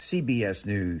CBS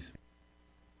News.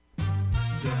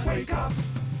 The Wake Up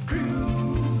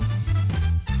Crew.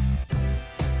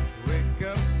 Wake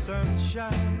up,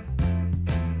 sunshine.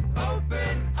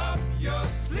 Open up your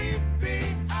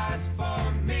sleepy eyes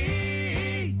for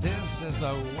me. This is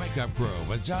the Wake Up Crew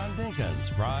with John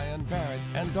Dinkins, Brian Barrett,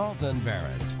 and Dalton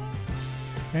Barrett.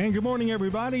 And good morning,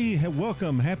 everybody.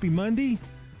 Welcome. Happy Monday.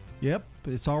 Yep,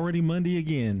 it's already Monday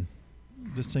again.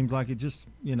 Just seems like it just,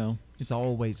 it's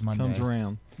always Monday. Comes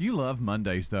around. You love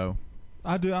Mondays, though.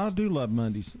 I do love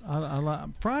Mondays. I like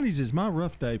Fridays is my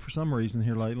rough day for some reason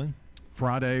here lately.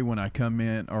 Friday when I come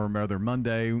in, or rather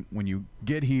Monday when you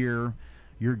get here,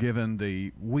 you're given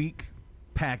the week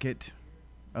packet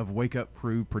of Wake Up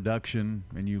Crew production,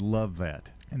 and you love that.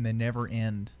 And they never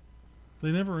end.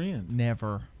 They never end.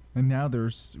 Never. And now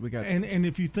we got and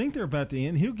if you think they're about to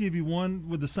end, he'll give you one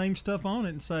with the same stuff on it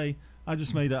and say, I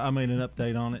made an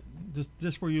update on it,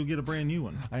 just where you'll get a brand new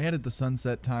one. I added the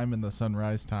sunset time and the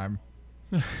sunrise time.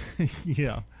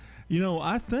 Yeah,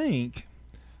 I think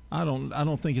I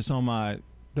don't think it's on my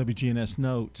WGNS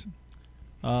notes,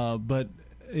 but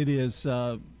it is.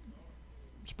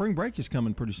 Spring break is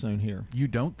coming pretty soon here. You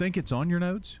don't think it's on your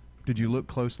notes? Did you look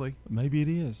closely? Maybe it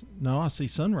is. No, I see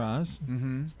sunrise.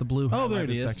 Mm-hmm. It's the blue. Oh, there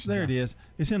it is. Section There it is.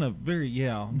 It's in a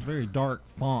very dark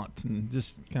font and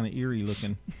just kind of eerie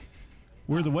looking.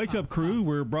 We're the Wake Up Crew.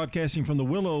 We're broadcasting from the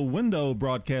Willow Window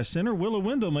Broadcast Center. Willow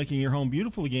Window, making your home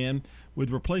beautiful again with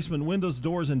replacement windows,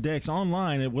 doors, and decks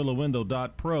online at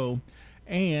willowwindow.pro.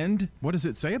 And what does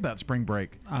it say about spring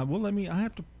break? I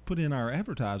have to put in our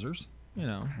advertisers.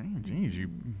 Geez,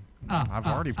 I've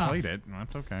already played it.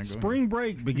 That's okay. Spring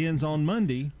break begins on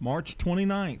Monday, March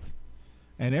 29th,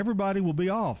 and everybody will be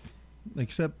off,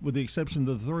 with the exception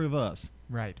of the three of us.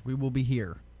 Right, we will be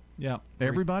here. Yeah,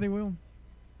 everybody will.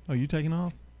 Oh, you taking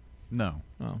off? No.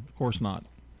 Oh, of course not.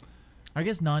 I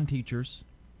guess non-teachers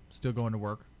still going to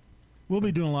work. We'll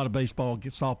be doing a lot of baseball,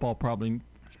 softball, probably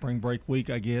spring break week.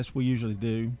 I guess we usually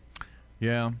do.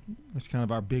 Yeah, it's kind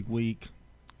of our big week.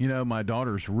 My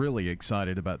daughter's really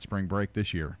excited about spring break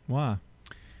this year. Why?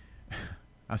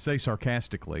 I say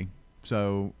sarcastically.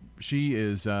 So she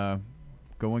is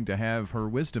going to have her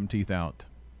wisdom teeth out.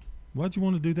 Why'd you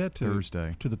want to do that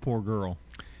Thursday to the poor girl?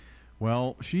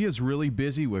 Well, she is really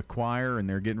busy with choir, and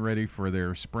they're getting ready for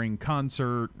their spring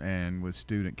concert and with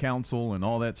student council and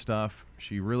all that stuff.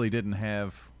 She really didn't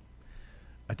have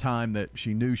a time that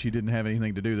she knew she didn't have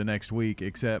anything to do the next week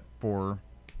except for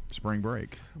spring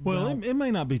break. Well, it may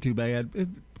not be too bad.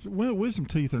 Wisdom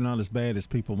teeth are not as bad as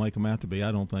people make them out to be,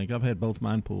 I don't think. I've had both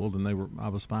mine pulled, and I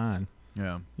was fine.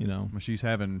 Yeah. Well, she's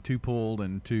having 2 pulled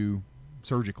and 2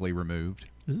 surgically removed.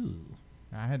 Ooh.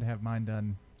 I had to have mine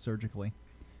done surgically.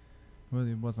 Well,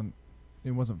 it wasn't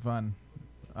fun.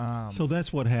 So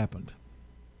that's what happened.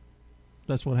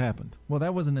 That's what happened. Well,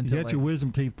 that wasn't until you got your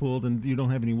wisdom teeth pulled, and you don't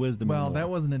have any wisdom anymore. That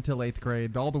wasn't until 8th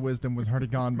grade. All the wisdom was already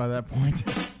gone by that point.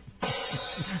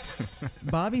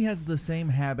 Bobby has the same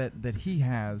habit that he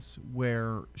has,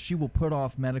 where she will put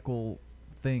off medical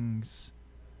things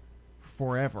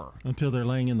forever until they're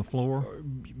laying in the floor.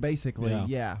 Basically,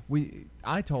 yeah.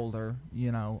 I told her,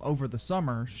 over the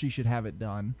summer she should have it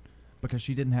done because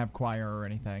she didn't have choir or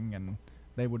anything, and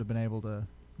they would have been able to.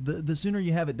 The sooner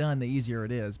you have it done, the easier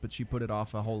it is. But she put it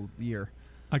off a whole year.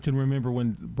 I can remember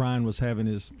when Brian was having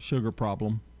his sugar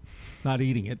problem, not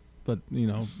eating it, but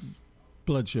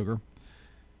blood sugar.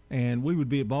 And we would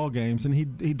be at ball games, and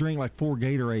he'd drink like 4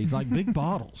 Gatorades, like big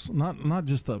bottles, not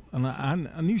just and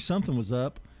I knew something was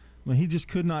up. I mean, he just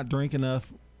could not drink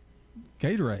enough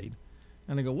Gatorade.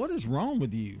 And I go, what is wrong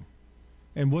with you?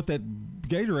 And what that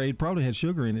Gatorade probably had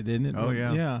sugar in it, didn't it? Oh,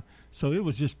 yeah. Yeah. So it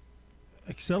was just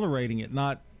accelerating it,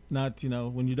 not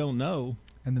when you don't know.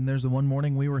 And then there's the one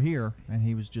morning we were here, and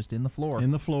he was just in the floor.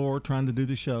 In the floor trying to do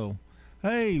the show.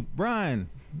 Hey, Brian,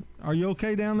 are you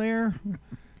okay down there?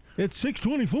 It's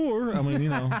 6:24. I mean,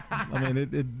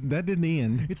 that didn't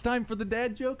end. It's time for the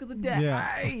dad joke of the day. Yeah.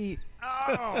 Hey!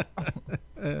 Oh!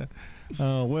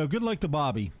 Well, good luck to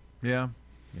Bobby. Yeah.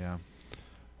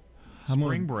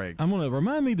 Spring break. I'm going to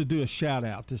remind me to do a shout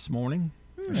out this morning.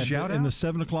 Shout out? In the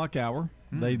 7 o'clock hour.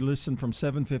 They listen from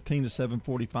 7:15 to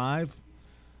 7:45.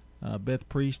 Beth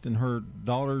Priest and her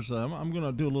daughters. I'm going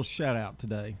to do a little shout out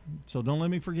today, so don't let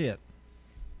me forget.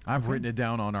 I've written it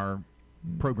down on our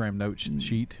program notes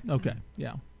sheet. Okay,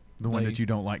 yeah. The one that you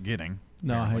don't like getting.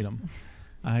 No, apparently.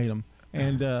 I hate them.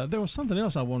 And there was something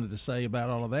else I wanted to say about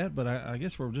all of that, but I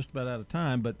guess we're just about out of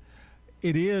time. But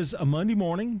it is a Monday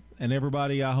morning, and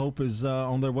everybody, I hope, is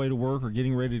on their way to work or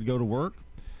getting ready to go to work.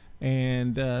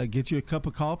 And get you a cup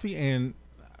of coffee. And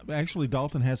actually,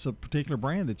 Dalton has a particular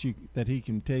brand that he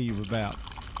can tell you about.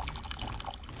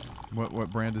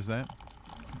 What brand is that?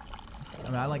 I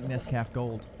mean, I like Nescafé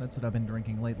Gold. That's what I've been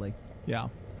drinking lately. Yeah.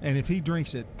 And if he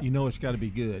drinks it, you know it's got to be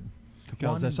good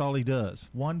because that's all he does.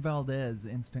 Juan Valdez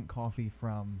instant coffee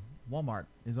from Walmart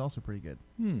is also pretty good.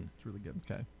 It's really good.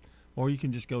 Okay. Or you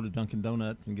can just go to Dunkin'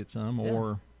 Donuts and get some,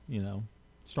 or,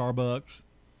 Starbucks,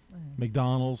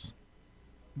 McDonald's.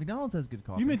 McDonald's has good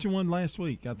coffee. You mentioned one last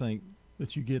week, I think,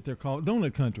 that you get there called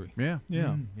Donut Country. Yeah.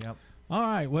 Yeah. Yep. All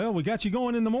right. Well, we got you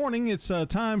going in the morning. It's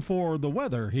time for the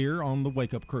weather here on the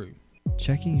Wake Up Crew.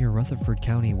 Checking your Rutherford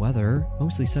County weather.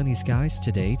 Mostly sunny skies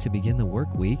today to begin the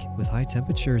work week with high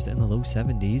temperatures in the low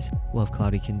 70s. We'll have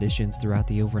cloudy conditions throughout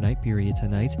the overnight period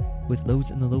tonight with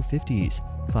lows in the low 50s.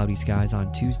 Cloudy skies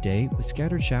on Tuesday with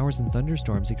scattered showers and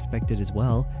thunderstorms expected as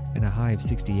well and a high of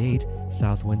 68.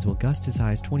 South winds will gust as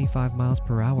high as 25 miles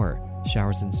per hour.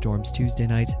 Showers and storms Tuesday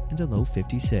night into low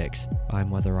 56. I'm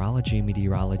weatherology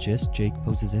meteorologist Jake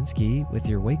Pozazinski with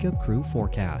your Wake Up Crew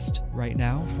forecast. Right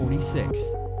now, 46.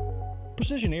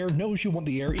 Precision Air knows you want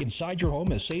the air inside your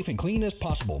home as safe and clean as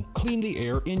possible. Clean the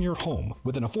air in your home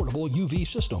with an affordable UV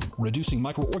system, reducing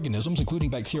microorganisms including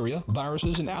bacteria,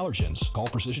 viruses, and allergens. Call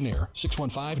Precision Air,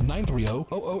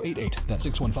 615-930-0088. That's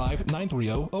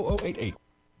 615-930-0088.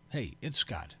 Hey, it's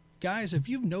Scott. Guys, if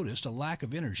you've noticed a lack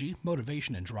of energy,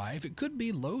 motivation, and drive, it could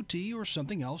be low T or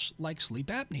something else like sleep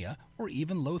apnea or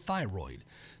even low thyroid.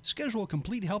 Schedule a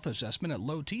complete health assessment at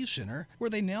Low T Center, where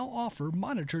they now offer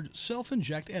monitored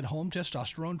self-inject at-home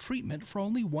testosterone treatment for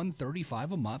only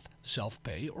 $135 a month,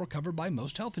 self-pay, or covered by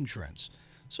most health insurance.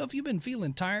 So if you've been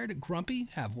feeling tired, grumpy,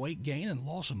 have weight gain, and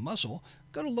loss of muscle,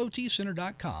 go to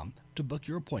lowtcenter.com to book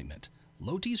your appointment.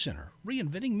 Low T Center,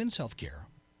 reinventing men's healthcare.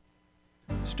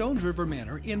 Stones River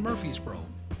Manor in Murfreesboro.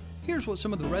 Here's what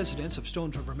some of the residents of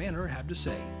Stones River Manor have to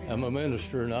say. I'm a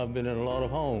minister and I've been in a lot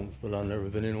of homes, but I've never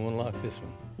been in one like this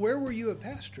one. Where were you a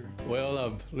pastor? Well,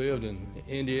 I've lived in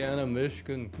Indiana,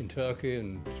 Michigan, Kentucky,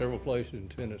 and several places in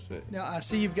Tennessee. Now, I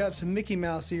see you've got some Mickey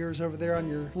Mouse ears over there on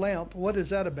your lamp. What is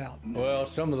that about? Well,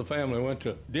 some of the family went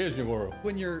to Disney World.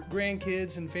 When your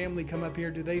grandkids and family come up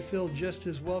here, do they feel just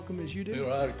as welcome as you do? Feel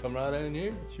right to come right in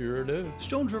here. Sure do.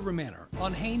 Stones River Manor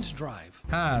on Haynes Drive.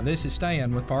 Hi, this is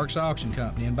Stan with Parks Auction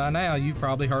Company, and by now you've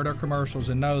probably heard our commercials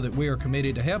and know that we are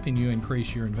committed to helping you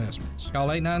increase your investments. Call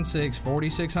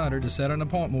 896-4600 to set an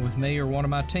appointment with me or one of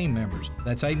my team members.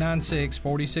 That's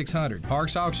 896-4600.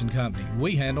 Parks Auction Company.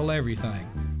 We handle everything.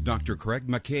 Dr. Craig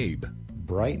McCabe.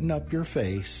 Brighten up your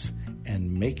face and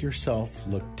make yourself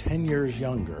look 10 years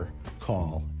younger.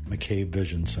 Call McCabe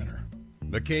Vision Center.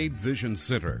 McCabe Vision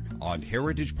Center on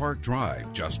Heritage Park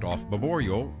Drive, just off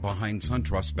Memorial, behind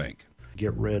SunTrust Bank.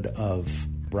 Get rid of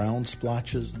brown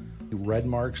splotches, red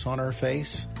marks on our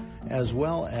face, as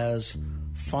well as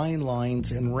fine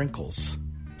lines and wrinkles.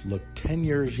 Look 10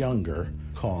 years younger.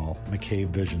 Call McCabe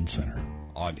Vision Center.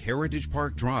 On Heritage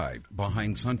Park Drive,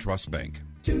 behind SunTrust Bank.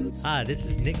 Hi, this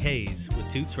is Nick Hayes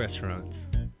with Toots Restaurants.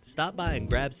 Stop by and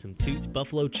grab some Toots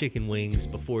Buffalo Chicken Wings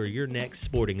before your next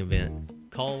sporting event.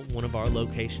 Call one of our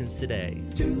locations today.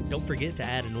 Don't forget to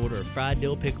add an order of fried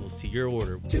dill pickles to your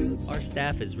order. Our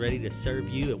staff is ready to serve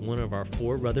you at one of our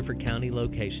 4 Rutherford County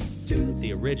locations.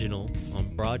 The Original on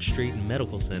Broad Street and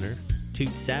Medical Center,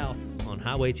 Toots South on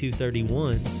Highway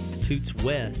 231, Toots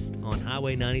West on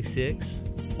Highway 96,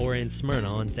 or in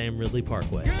Smyrna on Sam Ridley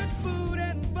Parkway. Good food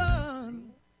and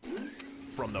fun.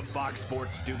 From the Fox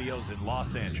Sports Studios in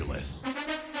Los Angeles,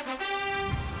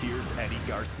 here's Eddie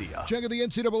Garcia. Check out the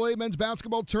NCAA men's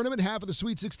basketball tournament. Half of the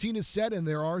Sweet 16 is set, and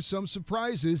there are some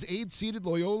surprises. 8th-seeded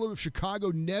Loyola of Chicago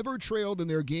never trailed in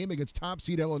their game against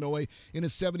top-seed Illinois in a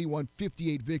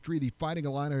 71-58 victory. The Fighting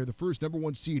Illini are the first number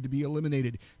 1 seed to be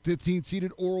eliminated.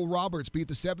 15th-seeded Oral Roberts beat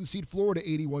the 7th-seed Florida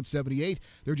 81-78.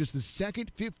 They're just the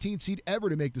second 15th seed ever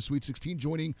to make the Sweet 16,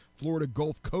 joining Florida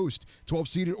Gulf Coast.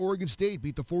 12th-seeded Oregon State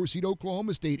beat the 4th-seed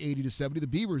Oklahoma State 80-70. The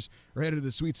Beavers are headed to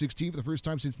the Sweet 16 for the first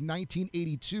time since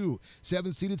 1982.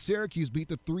 7th-seeded Syracuse beat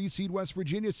the 3-seed West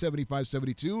Virginia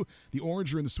 75-72. The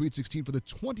Orange are in the Sweet 16 for the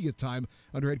 20th time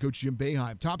under head coach Jim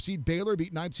Boeheim. Top-seed Baylor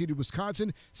beat 9th-seeded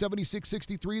Wisconsin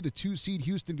 76-63. The 2-seed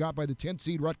Houston got by the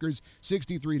 10th-seed Rutgers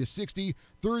 63-60.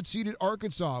 3rd-seeded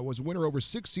Arkansas was winner over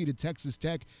 6th-seeded Texas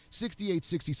Tech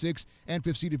 68-66. And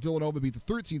 5th-seeded Villanova beat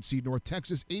the 13th seed North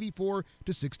Texas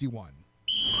 84-61.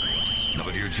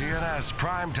 WGNS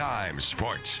Primetime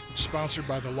Sports. Sponsored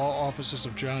by the law offices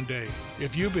of John Day.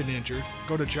 If you've been injured,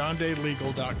 go to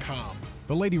johndaylegal.com.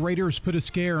 The Lady Raiders put a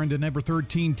scare into number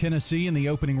 13 Tennessee in the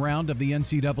opening round of the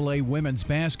NCAA women's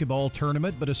basketball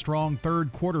tournament, but a strong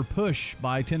third-quarter push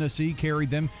by Tennessee carried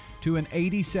them to an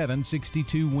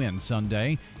 87-62 win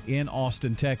Sunday in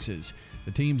Austin, Texas.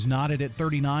 The teams knotted at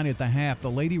 39 at the half. The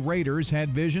Lady Raiders had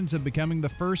visions of becoming the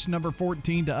first number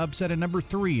 14 to upset a number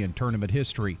 3 in tournament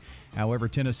history. However,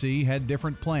 Tennessee had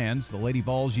different plans. The Lady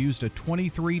Vols used a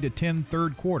 23-10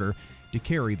 third quarter to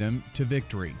carry them to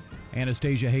victory.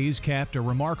 Anastasia Hayes capped a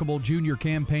remarkable junior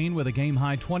campaign with a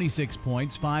game-high 26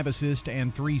 points, 5 assists,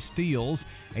 and 3 steals.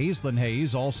 Aislinn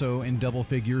Hayes also in double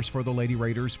figures for the Lady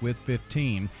Raiders with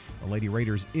 15. The Lady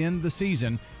Raiders end the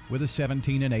season with a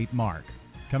 17-8 mark.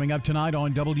 Coming up tonight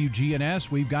on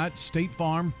WGNS, we've got State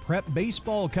Farm Prep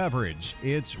baseball coverage.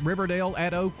 It's Riverdale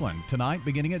at Oakland tonight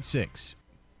beginning at 6.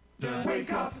 The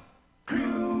Wake Up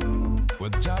Crew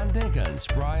with John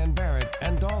Dinkins, Brian Barrett,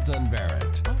 and Dalton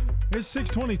Barrett. It's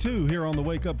 6:22 here on the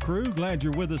Wake Up Crew. Glad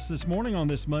you're with us this morning on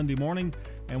this Monday morning,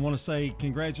 and want to say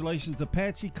congratulations to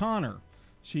Patsy Connor.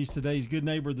 She's today's Good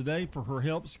Neighbor of the Day for her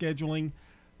help scheduling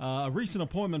a recent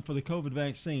appointment for the COVID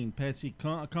vaccine. Patsy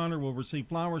Connor will receive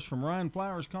flowers from Ryan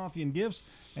Flowers Coffee and Gifts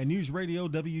and News Radio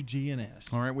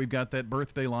WGNS. All right, we've got that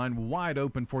birthday line wide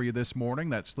open for you this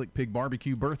morning. That's Slick Pig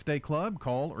Barbecue Birthday Club.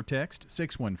 Call or text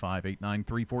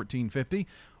 615-893-1450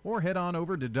 or head on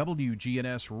over to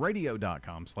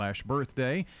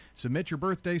WGNSradio.com/birthday. Submit your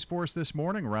birthdays for us this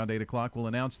morning. Around 8 o'clock, we'll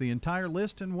announce the entire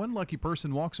list, and one lucky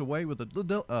person walks away with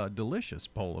a delicious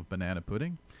bowl of banana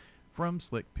pudding from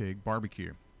Slick Pig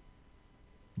Barbecue.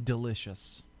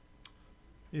 Delicious.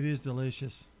 It is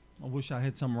delicious. I wish I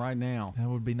had some right now. That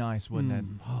would be nice, wouldn't it?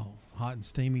 Oh, hot and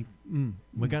steamy.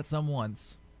 We got some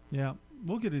once. Yeah,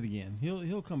 we'll get it again.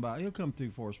 He'll come by. He'll come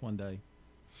through for us one day.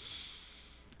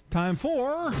 Time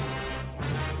for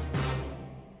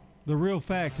the real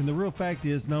fact, and the real fact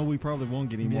is, no, we probably won't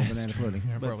get any more banana pudding.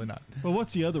 Yeah, probably not. But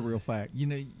what's the other real fact? You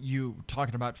know, you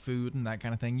talking about food and that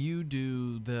kind of thing. You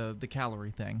do the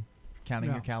calorie thing,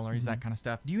 counting your calories, that kind of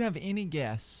stuff. Do you have any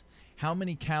guess how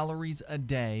many calories a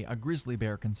day a grizzly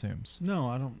bear consumes? No,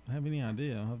 I don't have any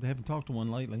idea. I haven't talked to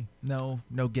one lately. No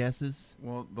guesses?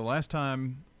 Well, the last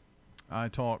time I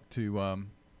talked to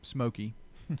Smokey,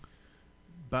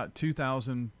 about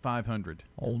 2,500.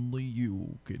 Only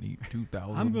you can eat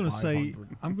 2,500.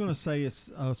 I'm gonna say it's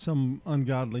some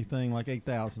ungodly thing like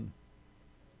 8,000.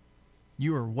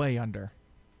 You are way under.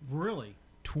 Really?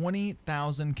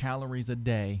 20,000 calories a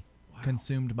day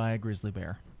consumed by a grizzly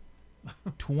bear.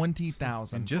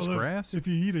 20,000. And just grass? If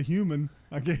you eat a human,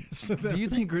 I guess. Do you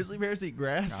think grizzly bears eat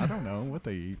grass? I don't know what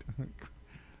they eat.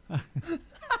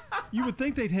 You would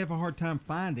think they'd have a hard time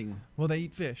finding. Well, they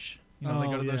eat fish. You know, they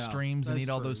go to those streams and eat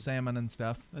all those salmon and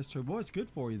stuff. That's true. Boy, it's good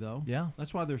for you, though. Yeah.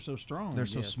 That's why they're so strong. They're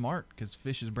so smart, because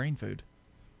fish is brain food.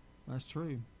 That's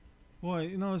true. Boy,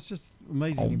 you know, it's just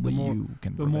amazing. Only the more, you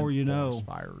can the more you know. forest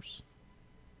fires.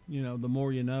 You know, the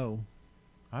more you know.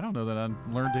 I don't know that I've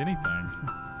learned anything.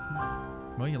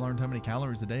 Well, you learned how many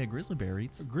calories a day a grizzly bear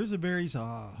eats. A grizzly bear eats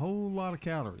a whole lot of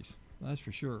calories. That's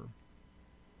for sure.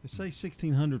 They say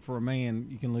 1,600 for a man.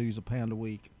 You can lose a pound a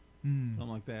week. Something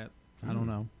like that. I don't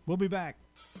know. We'll be back.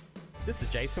 This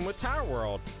is Jason with Tire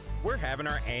World. We're having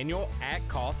our annual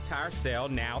at-cost tire sale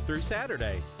now through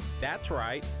Saturday. That's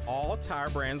right, all tire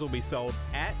brands will be sold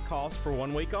at cost for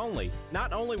 1 week only.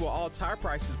 Not only will all tire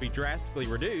prices be drastically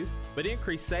reduced, but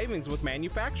increased savings with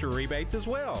manufacturer rebates as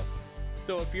well.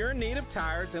 So if you're in need of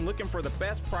tires and looking for the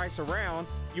best price around,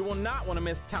 you will not want to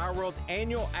miss Tire World's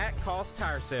annual at-cost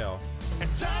tire sale.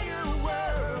 At Tire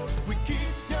World, we keep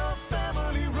your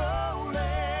family rolling.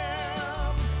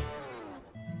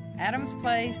 Adams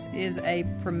Place is a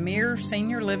premier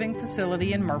senior living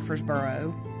facility in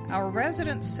Murfreesboro. Our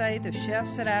residents say the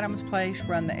chefs at Adams Place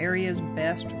run the area's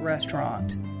best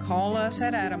restaurant. Call us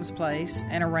at Adams Place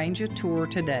and arrange a tour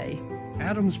today.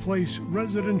 Adams Place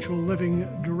Residential Living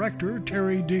Director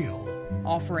Terry Deal.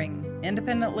 Offering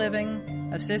independent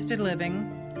living, assisted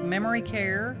living, memory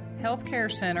care, health care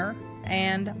center,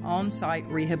 and on-site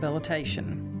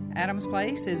rehabilitation. Adams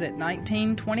Place is at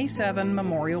 1927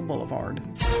 Memorial Boulevard.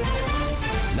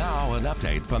 Now an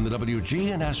update from the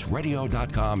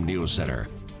WGNSradio.com News Center.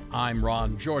 I'm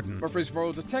Ron Jordan.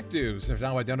 Murfreesboro detectives have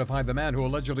now identified the man who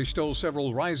allegedly stole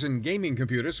several Ryzen gaming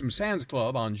computers from Sam's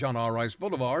Club on John R. Rice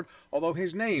Boulevard, although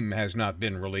his name has not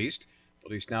been released.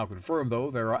 Police now confirm,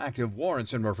 though, there are active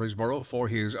warrants in Murfreesboro for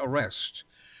his arrest.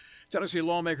 Tennessee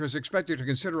lawmakers expected to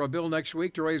consider a bill next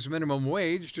week to raise minimum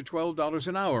wage to $12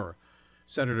 an hour.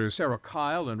 Senator Sarah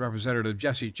Kyle and Representative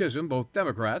Jesse Chisholm, both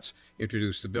Democrats,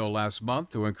 introduced the bill last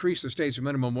month to increase the state's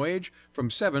minimum wage from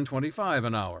 $7.25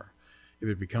 an hour. If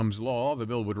it becomes law, the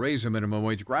bill would raise the minimum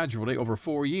wage gradually over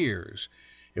 4 years.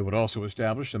 It would also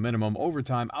establish a minimum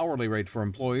overtime hourly rate for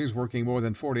employees working more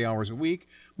than 40 hours a week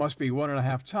must be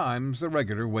 1.5 times the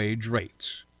regular wage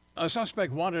rates. A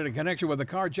suspect wanted in connection with a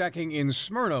carjacking in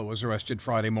Smyrna was arrested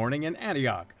Friday morning in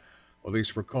Antioch.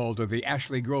 Police were called to the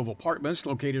Ashley Grove Apartments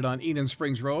located on Enon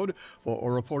Springs Road for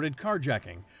a reported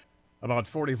carjacking. About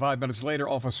 45 minutes later,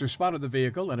 officers spotted the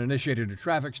vehicle and initiated a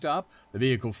traffic stop. The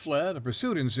vehicle fled. A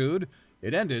pursuit ensued.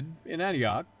 It ended in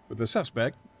Antioch with the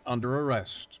suspect under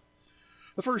arrest.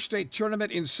 The first state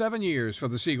tournament in 7 years for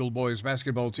the Siegel boys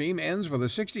basketball team ends with a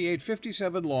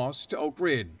 68-57 loss to Oak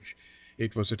Ridge.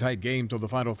 It was a tight game till the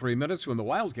final 3 minutes when the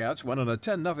Wildcats went on a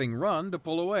 10-0 run to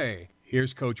pull away.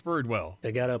 Here's Coach Birdwell.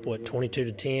 They got up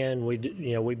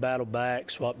 22-10. We battled back,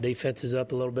 swapped defenses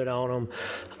up a little bit on them,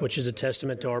 which is a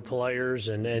testament to our players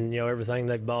and everything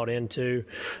they've bought into.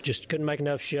 Just couldn't make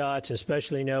enough shots, and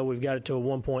especially we've got it to a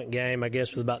 1-point game, I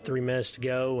guess, with about 3 minutes to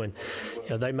go, and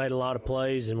they made a lot of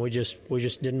plays, and we just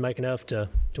didn't make enough to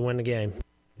win the game.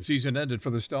 The season ended for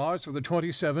the Stars with a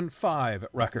 27-5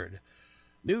 record.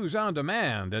 News on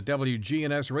demand at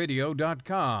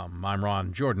WGNSradio.com. I'm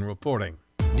Ron Jordan reporting.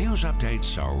 News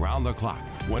updates around the clock,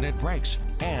 when it breaks,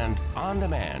 and on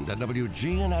demand at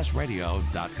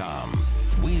WGNSradio.com.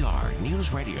 We are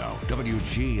News Radio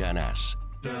WGNS.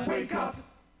 The Wake Up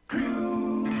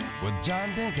Crew. With John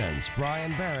Dinkins,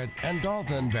 Brian Barrett, and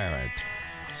Dalton Barrett.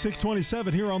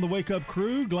 627 here on the Wake Up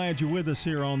Crew. Glad you're with us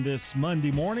here on this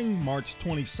Monday morning, March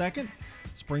 22nd.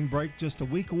 Spring break just a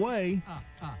week away.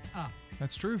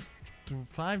 That's true.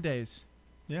 5 days.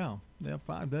 Yeah,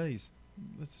 5 days.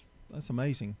 That's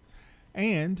amazing.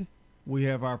 And we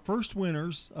have our first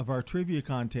winners of our trivia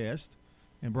contest.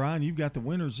 And, Brian, you've got the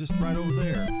winners just right over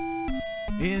there.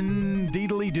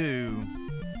 Indeedly do.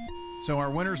 So our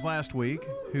winners last week,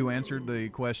 who answered the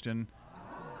question,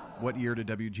 what year did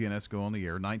WGNS go on the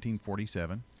air?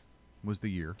 1947 was the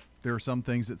year. There are some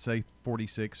things that say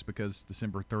 46 because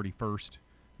December 31st,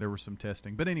 there was some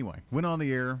testing. But anyway, went on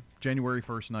the air January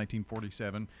 1st,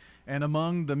 1947. And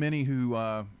among the many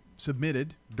who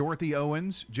submitted, Dorothy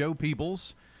Owens, Joe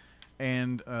Peebles,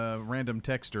 and a random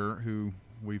texter who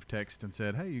we've texted and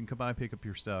said, hey, you can come by and pick up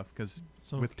your stuff. Because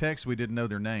with text, we didn't know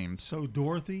their names. So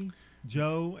Dorothy,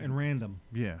 Joe, and random.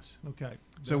 Yes. Okay.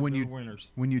 So when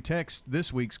you text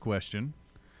this week's question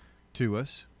to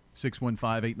us,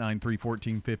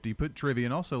 615-893-1450, put trivia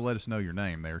and also let us know your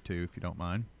name there, too, if you don't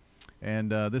mind.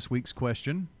 And this week's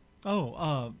question.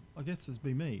 I guess this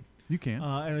be me. You can.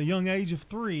 At a young age of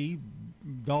 3,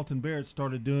 Dalton Barrett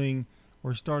started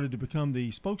to become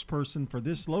the spokesperson for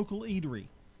this local eatery.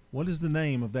 What is the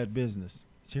name of that business?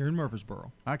 It's here in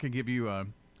Murfreesboro. I could give you a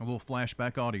little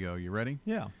flashback audio. You ready?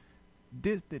 Yeah.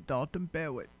 This is Dalton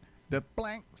Barrett, the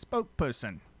blank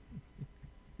spokesperson.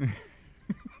 I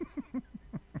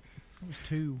was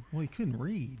 2. Well, he couldn't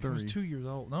read. I was 2 years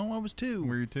old. No, I was 2.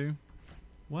 Were you 2?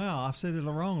 Wow, I've said it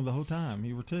wrong the whole time.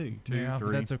 You were 2. Yeah, 3.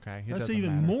 But that's okay. That's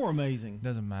even more amazing.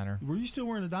 Doesn't matter. Were you still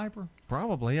wearing a diaper?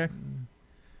 Probably.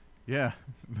 Yeah,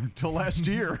 until last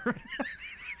year.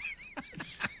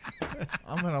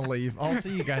 I'm going to leave. I'll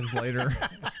see you guys later.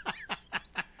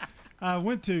 I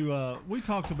went to, we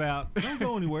talked about, don't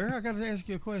go anywhere. I got to ask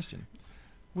you a question.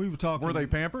 We were talking. Were they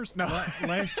Pampers? No.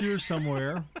 Last year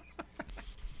somewhere.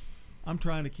 I'm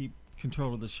trying to keep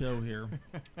control of the show here.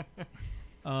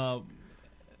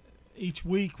 Each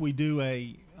week we do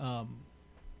a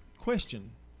question.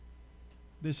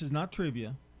 This is not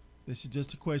trivia. This is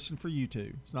just a question for you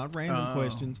two. It's not random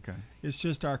questions. Okay. It's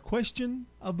just our question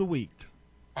of the week.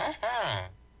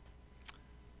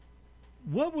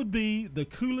 What would be the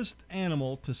coolest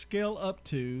animal to scale up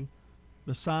to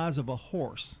the size of a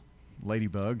horse?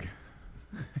 Ladybug.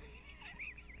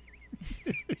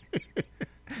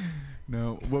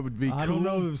 No, what would be cool? I don't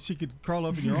know if she could crawl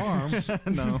up in your arms.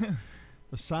 No.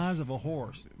 The size of a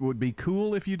horse. Would be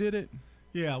cool if you did it?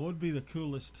 Yeah, what would be the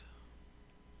coolest?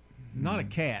 Not a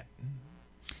cat.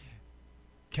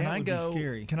 Can Cat I would be go?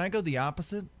 scary. Can I go the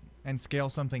opposite and scale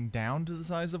something down to the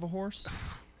size of a horse?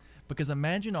 Because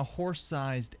imagine a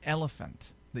horse-sized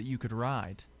elephant that you could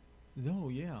ride. Oh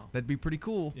yeah, that'd be pretty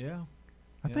cool. Yeah.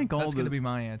 I think that's going to be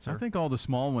my answer. I think all the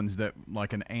small ones that,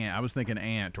 like an ant, I was thinking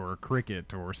ant or a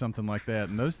cricket or something like that,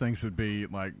 and those things would be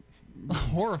like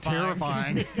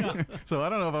horrifying. Terrifying. So I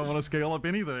don't know if I want to scale up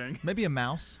anything. Maybe a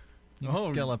mouse. You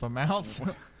can scale up a mouse.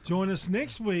 Join us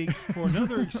next week for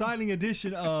another exciting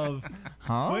edition of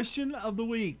Question of the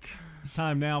Week.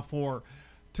 Time now for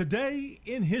Today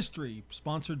in History,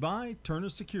 sponsored by Turner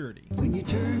Security. When you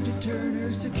turn to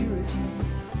Turner Security,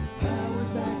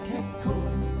 powered by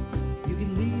TechCore, you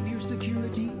can leave your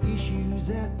security issues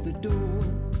at the door.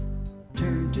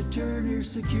 Turn to Turner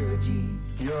Security.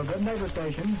 You're a good neighbor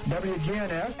station,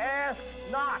 WGNS. Ask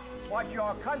not what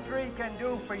your country can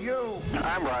do for you.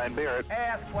 I'm Brian Barrett.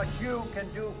 Ask what you can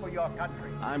do for your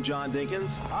country. I'm John Dinkins.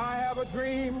 I have a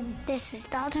dream. This is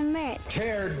Dalton Barrett.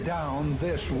 Tear down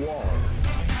this wall.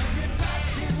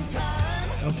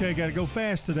 Okay, got to go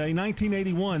fast today.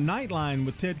 1981, Nightline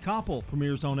with Ted Koppel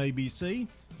premieres on ABC.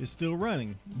 Is still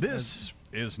running. This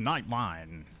is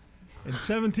Nightline. In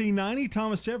 1790,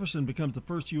 Thomas Jefferson becomes the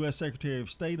first U.S. Secretary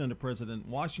of State under President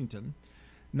Washington.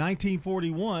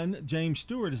 1941, James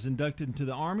Stewart is inducted into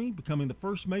the Army, becoming the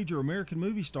first major American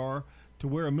movie star to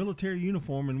wear a military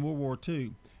uniform in World War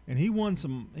II. And he won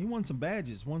some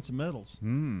badges, won some medals.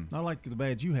 Not like the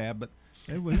badge you have, but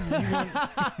he won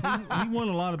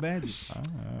a lot of badges.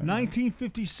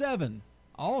 1957,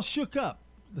 All Shook Up,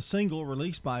 the single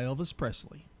released by Elvis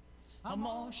Presley. I'm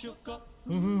all shook up.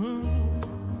 Yeah.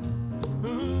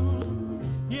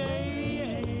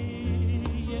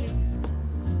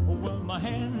 Well, my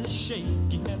hands are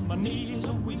shaking and my knees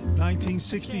are weak.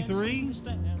 1963,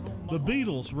 the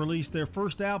Beatles released their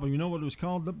first album. You know what it was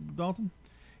called, Dalton?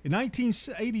 In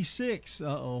 1986,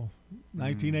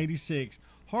 1986,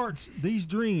 Hearts, These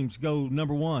Dreams go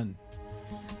number one.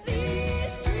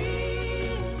 These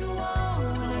dreams go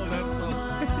on.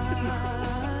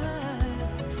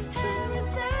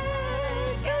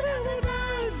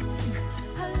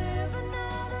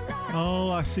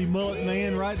 Oh, I see Mullet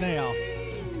Man right now.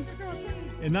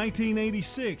 In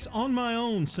 1986, On My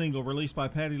Own single released by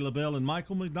Patti LaBelle and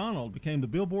Michael McDonald became the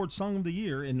Billboard Song of the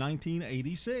Year in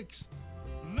 1986.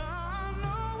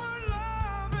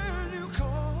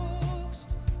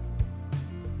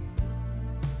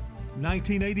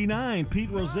 1989, Pete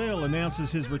Rozelle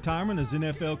announces his retirement as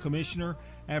NFL commissioner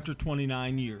after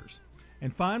 29 years.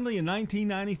 And finally, in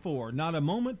 1994, Not a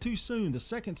Moment Too Soon, the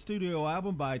second studio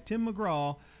album by Tim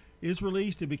McGraw, is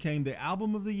released. It became the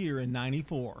album of the year in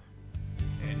 94.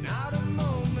 And not a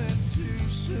moment too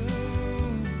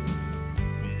soon,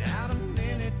 without a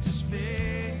minute to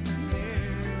spare.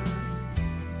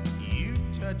 You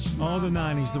touched Oh, the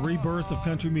 90s, the rebirth of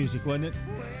country music, wasn't it?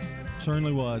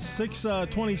 Certainly was.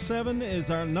 6:27 is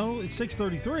our, no, it's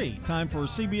 6:33. Time for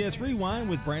CBS Rewind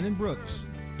with Brandon Brooks.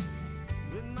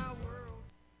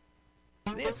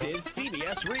 This is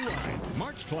CBS Rewind,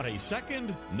 March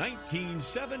 22nd,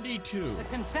 1972. The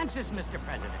consensus, Mr.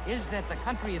 President, is that the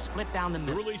country is split down the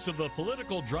middle. The release of the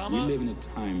political drama, We live in a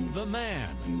time The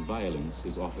Man, when violence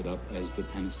is offered up as the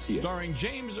panacea. starring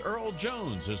James Earl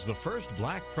Jones as the first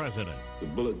black president. The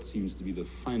bullet seems to be the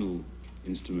final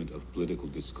instrument of political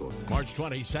discord. March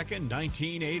 22nd,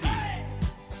 1980.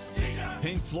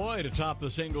 Pink Floyd atop the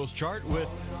singles chart with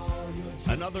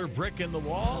Another Brick in the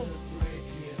Wall.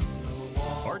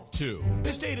 Part 2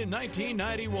 is dated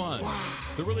 1991.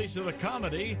 The release of the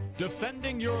comedy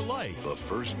Defending Your Life. The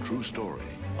first true story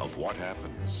of what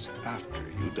happens after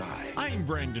you die. I'm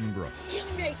Brandon Brooks. You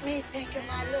make me think of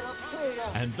my little Pluto.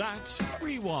 And that's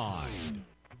Rewind.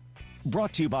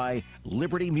 Brought to you by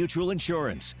Liberty Mutual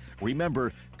Insurance.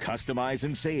 Remember, customize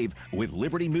and save with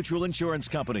Liberty Mutual Insurance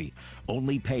Company.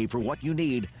 Only pay for what you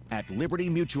need at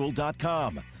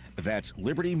libertymutual.com. That's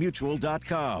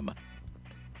libertymutual.com.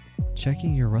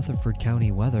 Checking your Rutherford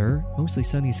County weather. Mostly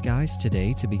sunny skies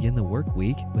today to begin the work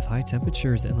week with high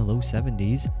temperatures in the low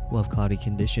 70s. We'll have cloudy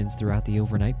conditions throughout the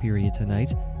overnight period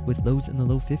tonight with lows in the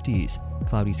low 50s.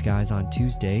 Cloudy skies on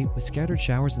Tuesday with scattered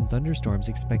showers and thunderstorms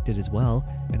expected as well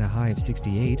and a high of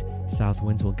 68. South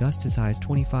winds will gust as high as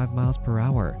 25 miles per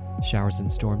hour. Showers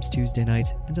and storms Tuesday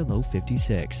night and a low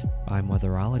 56. I'm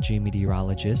weatherology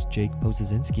meteorologist Jake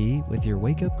Pozazinski with your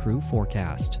Wake Up Crew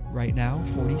forecast. Right now,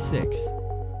 46.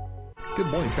 Good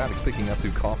morning. Traffic's picking up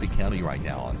through Coffee County right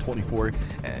now on 24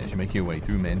 as you make your way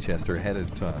through Manchester,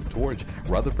 headed towards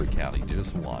Rutherford County.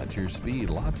 Just watch your speed.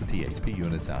 Lots of THP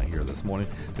units out here this morning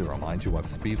to remind you what the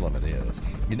speed limit is.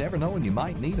 You never know when you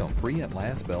might need them. Free at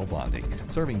last bell bonding,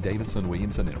 serving Davidson,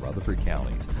 Williamson, and Rutherford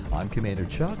counties. I'm Commander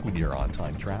Chuck with your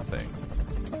on-time traffic.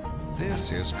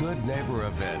 This is Good Neighbor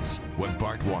Events with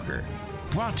Bart Walker.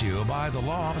 Brought to you by the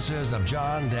law offices of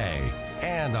John Day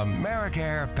and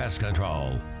AmeriCare Pest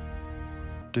Control.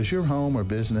 Does your home or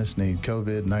business need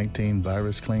COVID-19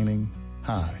 virus cleaning?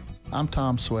 Hi, I'm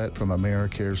Tom Sweat from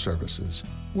AmeriCare Services.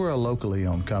 We're a locally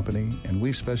owned company, and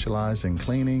we specialize in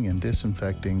cleaning and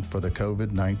disinfecting for the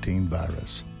COVID-19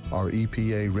 virus. Our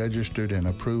EPA-registered and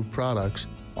approved products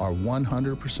are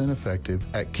 100% effective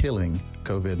at killing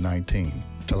COVID-19.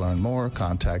 To learn more,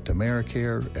 contact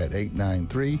AmeriCare at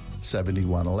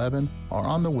 893-7111 or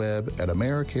on the web at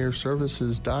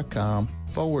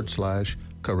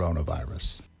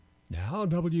americareservices.com/coronavirus. Now,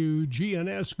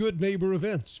 WGNS Good Neighbor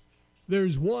Events.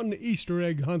 There's one Easter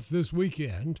egg hunt this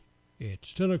weekend.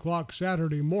 It's 10 o'clock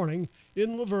Saturday morning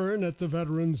in Laverne at the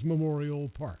Veterans Memorial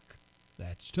Park.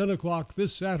 That's 10 o'clock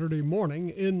this Saturday morning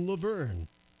in Laverne.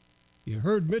 You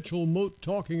heard Mitchell Moat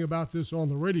talking about this on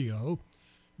the radio.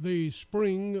 The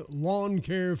Spring Lawn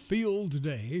Care Field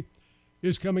Day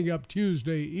is coming up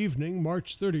Tuesday evening,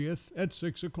 March 30th at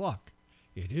 6 o'clock.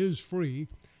 It is free,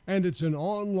 and it's an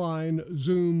online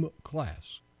Zoom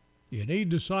class. You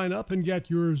need to sign up and get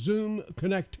your Zoom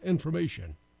Connect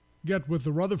information. Get with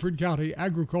the Rutherford County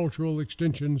Agricultural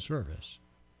Extension Service.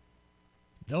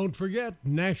 Don't forget,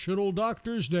 National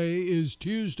Doctors Day is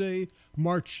Tuesday,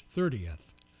 March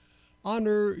 30th.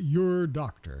 Honor your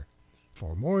doctor.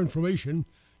 For more information,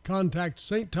 contact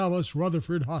St. Thomas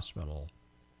Rutherford Hospital.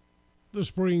 The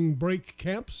spring break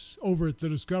camps over at the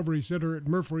Discovery Center at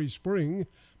Murphy Spring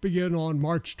begin on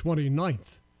March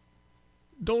 29th.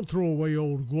 Don't throw away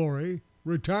Old Glory.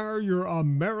 Retire your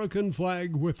American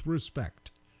flag with respect.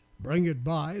 Bring it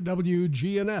by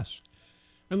WGNS.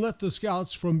 And let the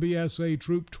Scouts from BSA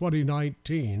Troop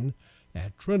 2019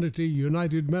 at Trinity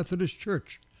United Methodist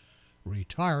Church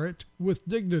retire it with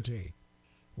dignity.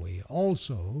 We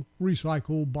also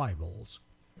recycle Bibles.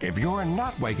 If you're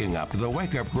not waking up to the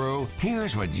Wake Up Crew,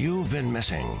 here's what you've been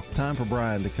missing. Time for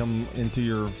Brian to come into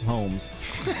your homes.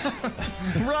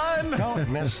 Run! Don't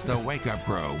miss the Wake Up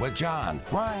Crew with John,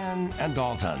 Brian, and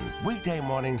Dalton. Weekday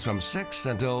mornings from 6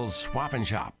 until Swap and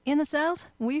Shop. In the South,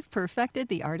 we've perfected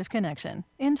the art of connection.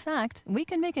 In fact, we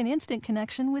can make an instant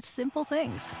connection with simple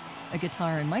things. A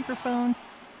guitar and microphone,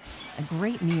 a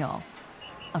great meal,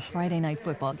 a Friday night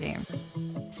football game.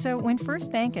 So when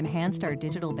First Bank enhanced our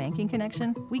digital banking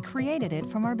connection, we created it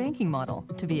from our banking model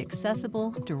to be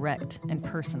accessible, direct, and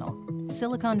personal.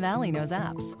 Silicon Valley knows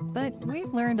apps, but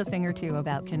we've learned a thing or two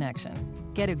about connection.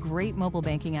 Get a great mobile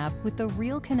banking app with the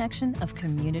real connection of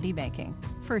community banking.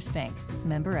 First Bank,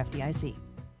 member FDIC.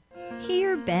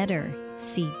 Hear better.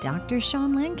 See Dr.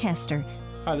 Sean Lancaster.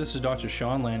 Hi, this is Dr.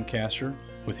 Sean Lancaster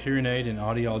with Hearing Aid and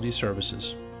Audiology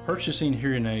Services. Purchasing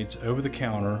hearing aids over the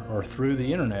counter or through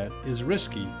the internet is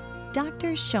risky.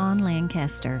 Dr. Sean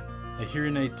Lancaster. A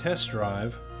hearing aid test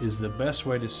drive is the best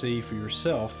way to see for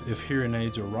yourself if hearing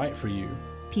aids are right for you.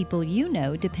 People you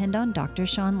know depend on Dr.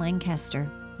 Sean Lancaster.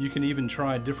 You can even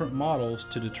try different models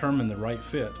to determine the right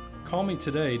fit. Call me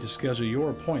today to schedule your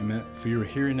appointment for your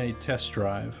hearing aid test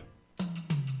drive.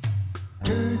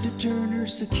 Turn to Turner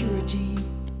Security.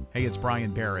 Hey, it's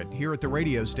Brian Barrett. Here at the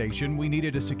radio station, we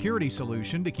needed a security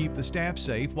solution to keep the staff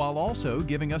safe while also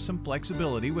giving us some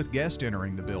flexibility with guests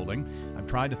entering the building. I've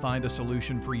tried to find a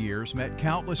solution for years, met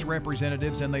countless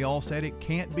representatives, and they all said it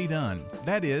can't be done.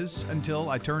 That is, until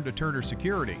I turned to Turner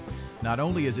Security. Not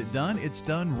only is it done, it's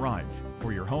done right.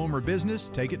 For your home or business,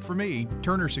 take it from me.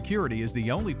 Turner Security is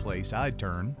the only place I'd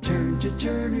turn. Turn to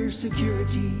Turner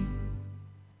Security.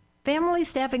 Family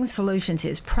Staffing Solutions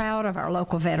is proud of our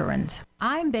local veterans.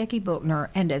 I'm Becky Bookner,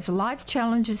 and as life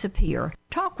challenges appear,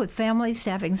 talk with Family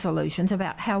Staffing Solutions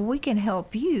about how we can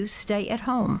help you stay at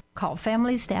home. Call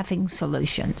Family Staffing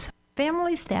Solutions.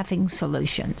 Family Staffing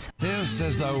Solutions. This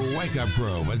is the Wake Up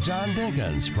Crew with John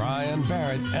Dinkins, Brian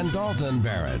Barrett, and Dalton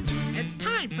Barrett. It's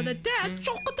time for the dad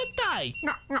joke of the day.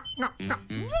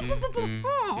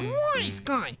 Oh, nice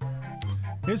guy.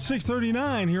 It's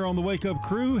 6:39 here on the Wake Up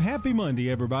Crew. Happy Monday,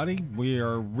 everybody. We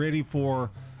are ready for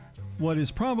what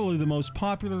is probably the most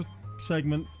popular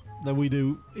segment that we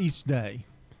do each day.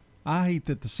 I hate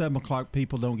that the 7 o'clock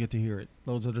people don't get to hear it,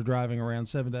 those that are driving around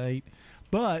 7 to 8.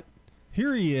 But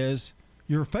here he is,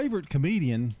 your favorite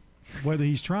comedian, whether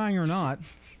he's trying or not,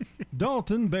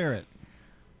 Dalton Barrett.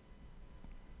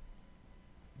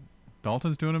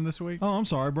 Dalton's doing them this week? Oh, I'm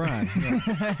sorry, Brian.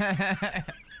 Yeah.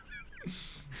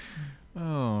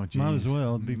 Oh, geez. Might as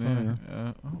well. It'd be funnier.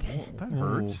 That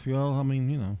hurts. Well, I mean,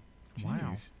 you know. Jeez.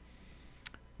 Wow.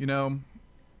 You know,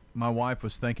 my wife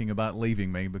was thinking about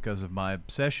leaving me because of my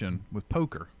obsession with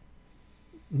poker.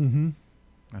 Mm-hmm.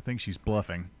 I think she's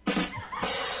bluffing.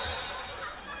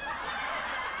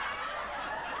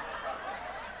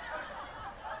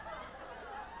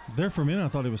 There for a minute, I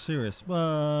thought he was serious.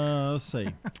 Let's see.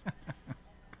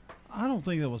 I don't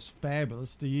think that was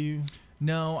fabulous. Do you?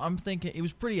 No, I'm thinking it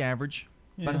was pretty average.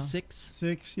 Yeah. About a 6.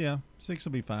 6, yeah. 6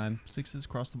 will be fine. 6s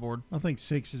across the board. I think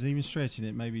 6 is even stretching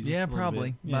it, maybe. Just yeah, a little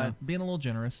probably. bit. Yeah. But being a little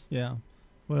generous. Yeah.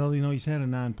 Well, you know, he's had a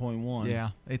 9.1. Yeah,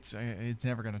 it's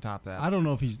never going to top that. I don't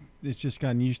know if it's just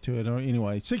gotten used to it. Or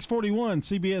anyway, 6:41,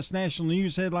 CBS National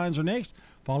News headlines are next,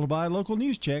 followed by a local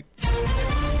news check.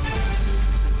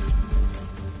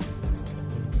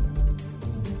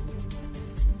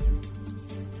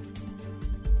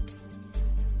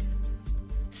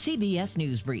 CBS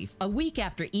News Brief. A week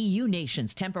after EU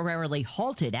nations temporarily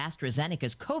halted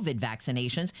AstraZeneca's COVID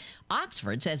vaccinations,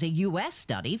 Oxford says a U.S.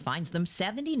 study finds them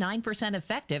 79%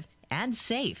 effective and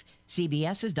safe.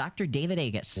 CBS's Dr. David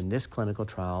Agus. In this clinical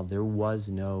trial, there was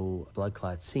no blood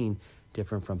clot seen.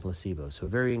 different from placebo. So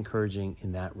very encouraging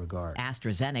in that regard.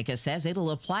 AstraZeneca says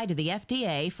it'll apply to the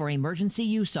FDA for emergency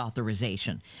use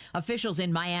authorization. Officials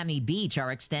in Miami Beach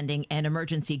are extending an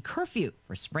emergency curfew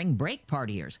for spring break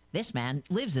partiers. This man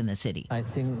lives in the city. I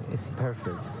think it's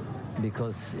perfect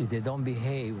because if they don't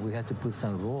behave, we have to put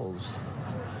some rules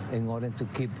in order to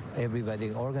keep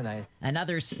everybody organized.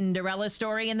 Another Cinderella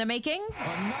story in the making.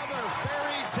 Another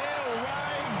fairy tale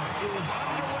ride is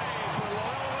underway for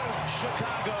Loyola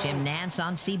Chicago. Jim Nance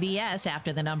on CBS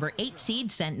after the number 8 seed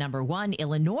sent number 1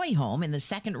 Illinois home in the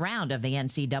second round of the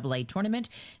NCAA tournament,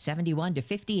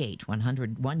 71-58.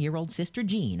 101-year-old Sister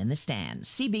Jean in the stands.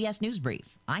 CBS News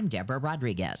Brief. I'm Deborah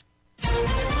Rodriguez.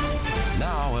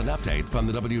 Now an update from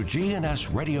the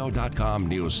WGNSradio.com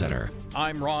News Center.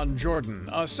 I'm Ron Jordan.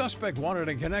 A suspect wanted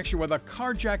in connection with a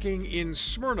carjacking in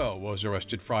Smyrna was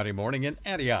arrested Friday morning in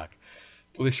Antioch.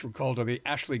 Police were called to the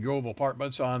Ashley Grove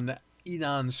Apartments on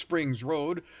Enon Springs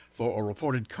Road for a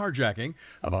reported carjacking.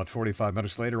 About 45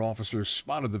 minutes later, officers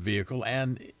spotted the vehicle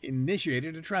and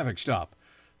initiated a traffic stop.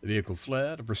 The vehicle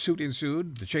fled, a pursuit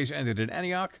ensued, the chase ended in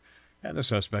Antioch, and the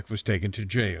suspect was taken to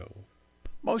jail.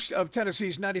 Most of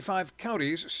Tennessee's 95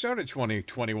 counties started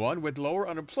 2021 with lower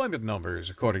unemployment numbers,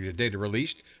 according to data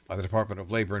released by the Department of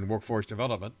Labor and Workforce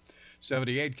Development.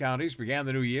 78 counties began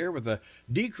the new year with a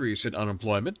decrease in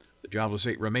unemployment. The jobless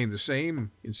rate remained the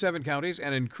same in 7 counties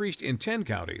and increased in 10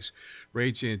 counties.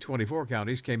 Rates in 24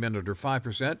 counties came in under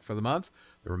 5% for the month.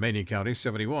 The remaining counties,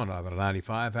 71 out of the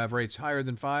 95, have rates higher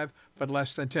than 5 but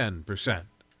less than 10%.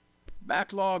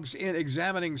 Backlogs in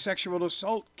examining sexual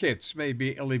assault kits may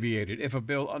be alleviated if a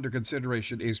bill under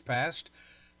consideration is passed.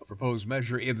 A proposed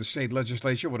measure in the state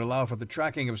legislature would allow for the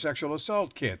tracking of sexual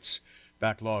assault kits.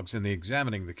 Backlogs in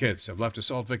examining the kits have left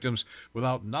assault victims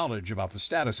without knowledge about the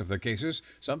status of their cases,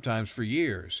 sometimes for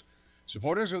years.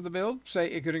 Supporters of the bill say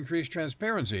it could increase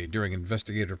transparency during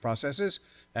investigative processes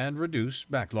and reduce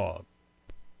backlog.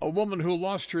 A woman who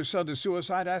lost her son to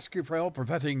suicide asking for help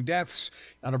preventing deaths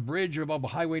on a bridge above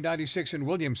Highway 96 in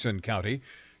Williamson County.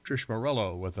 Trish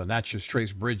Morello with the Natchez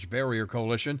Trace Bridge Barrier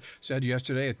Coalition said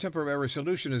yesterday a temporary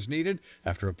solution is needed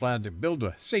after a plan to build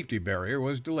a safety barrier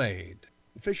was delayed.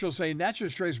 Officials say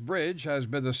Natchez Trace Bridge has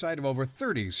been the site of over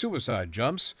 30 suicide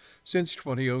jumps since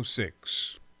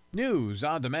 2006. News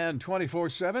on demand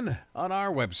 24/7 on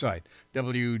our website,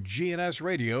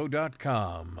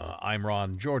 WGNSradio.com. I'm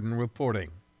Ron Jordan reporting.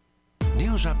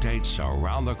 News updates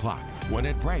around the clock, when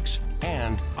it breaks,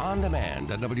 and on demand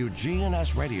at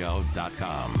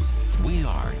WGNSradio.com. We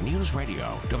are News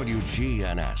Radio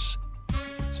WGNS.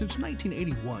 Since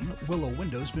 1981, Willow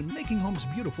Window's been making homes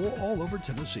beautiful all over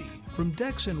Tennessee, from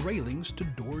decks and railings to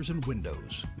doors and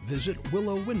windows. Visit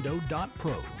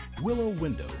willowwindow.pro. Willow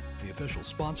Window, the official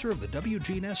sponsor of the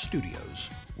WGNS studios.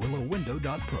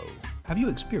 willowwindow.pro. Have you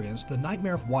experienced the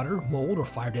nightmare of water, mold, or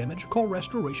fire damage? Call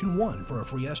Restoration One for a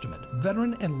free estimate.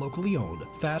 Veteran and locally owned,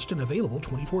 fast and available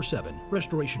 24/7.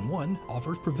 Restoration One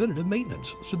offers preventative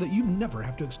maintenance so that you never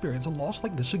have to experience a loss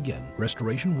like this again.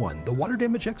 Restoration One, the water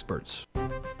damage experts.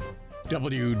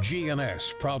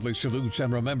 WGNS proudly salutes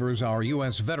and remembers our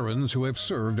U.S. veterans who have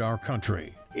served our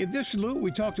country. In this salute,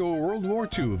 we talk to a World War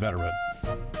II veteran.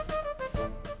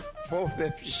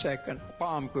 452nd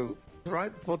Bomb Group.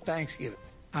 Right before Thanksgiving,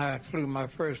 I flew my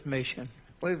first mission.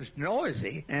 Well, it was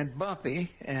noisy and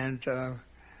bumpy, and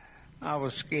I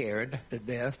was scared to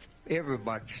death.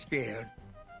 Everybody's scared.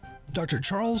 Dr.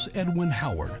 Charles Edwin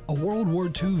Howard, a World War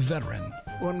II veteran.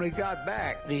 When we got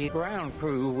back, the ground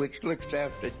crew, which looks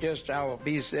after just our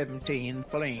B-17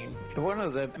 plane, one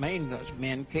of the maintenance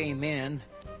men came in.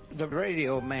 The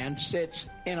radio man sits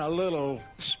in a little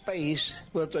space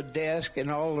with a desk and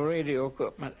all the radio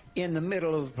equipment in the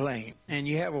middle of the plane, and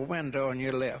you have a window on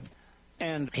your left.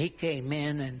 And he came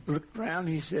in and looked around.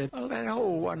 He said, "Well, that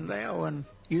hole wasn't there when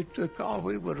you took off.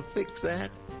 We would have fixed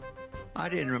that." I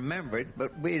didn't remember it,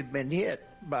 but we had been hit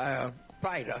by a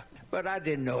fighter. But I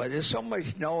didn't know it. There's so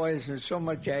much noise and so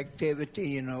much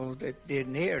activity, that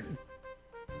didn't hear it.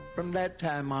 From that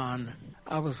time on,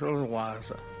 I was a little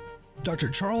wiser. Dr.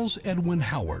 Charles Edwin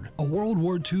Howard, a World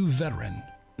War II veteran.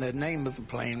 The name of the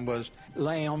plane was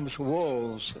Lamb's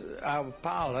Wolves. Our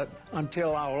pilot,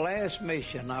 until our last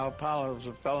mission, our pilot was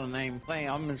a fellow named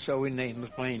Lamb, and so we named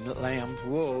the plane Lamb's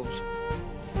Wolves.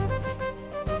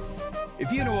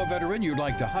 If you know a veteran you'd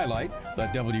like to highlight,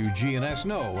 let WGNS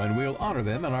know, and we'll honor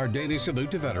them in our daily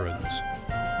salute to veterans.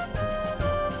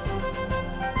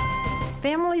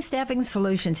 Family Staffing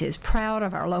Solutions is proud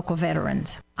of our local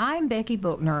veterans. I'm Becky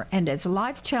Bookner, and as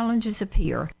life challenges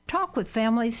appear, talk with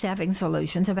Family Staffing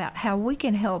Solutions about how we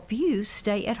can help you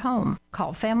stay at home.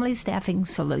 Call Family Staffing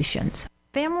Solutions.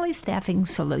 Family Staffing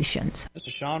Solutions. This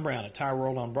is Sean Brown at Tire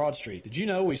World on Broad Street. Did you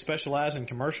know we specialize in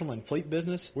commercial and fleet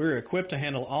business? We're equipped to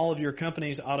handle all of your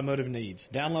company's automotive needs.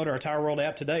 Download our Tire World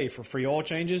app today for free oil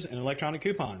changes and electronic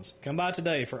coupons. Come by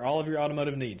today for all of your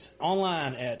automotive needs.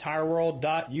 Online at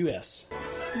tireworld.us.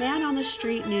 Man on the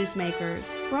Street Newsmakers,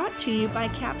 brought to you by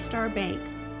Capstar Bank.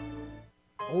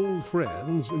 Old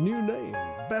friends, new name,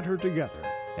 better together,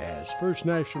 as First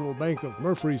National Bank of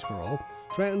Murfreesboro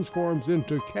transforms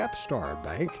into Capstar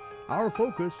Bank. Our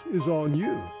focus is on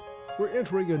you. We're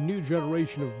entering a new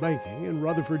generation of banking in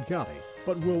Rutherford County,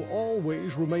 but will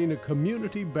always remain a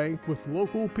community bank with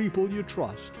local people you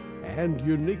trust and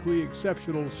uniquely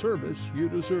exceptional service you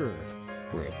deserve.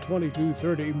 We're at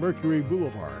 2230 Mercury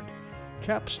Boulevard.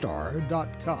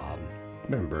 Capstar.com.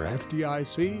 Member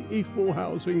FDIC, Equal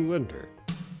Housing Lender.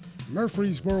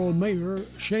 Murfreesboro Mayor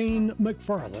Shane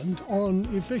McFarland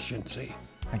on efficiency.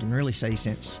 I can really say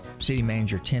since City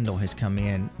Manager Tyndall has come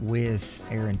in with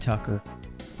Aaron Tucker,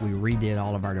 we redid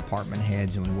all of our department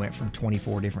heads, and we went from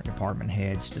 24 different department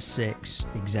heads to 6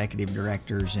 executive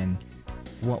directors. And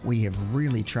what we have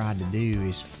really tried to do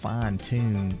is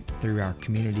fine-tune through our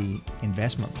community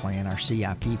investment plan, our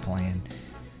CIP plan.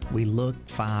 We look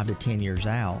 5 to 10 years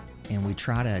out, and we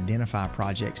try to identify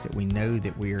projects that we know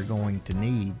that we are going to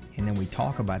need, and then we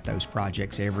talk about those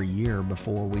projects every year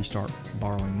before we start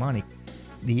borrowing money.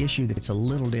 The issue that's a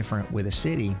little different with a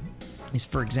city is,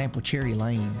 for example, Cherry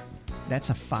Lane. That's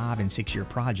a 5 and 6 year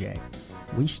project.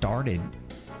 We started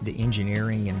the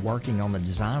engineering and working on the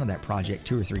design of that project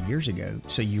 2 or 3 years ago.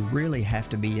 So you really have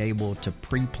to be able to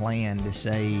pre-plan to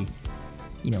say,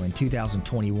 in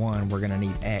 2021 we're going to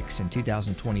need X, in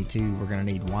 2022 we're going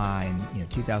to need Y, and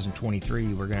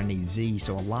 2023 we're going to need Z.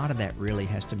 So a lot of that really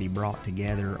has to be brought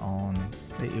together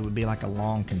it would be like a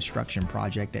long construction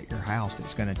project at your house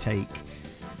that's going to take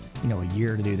a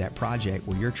year to do that project,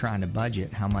 where you're trying to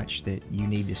budget how much that you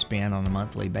need to spend on a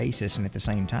monthly basis, and at the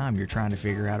same time you're trying to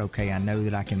figure out, okay, I know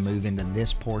that I can move into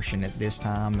this portion at this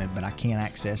time, but I can't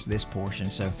access this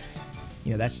portion. So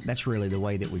that's really the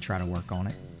way that we try to work on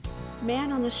it.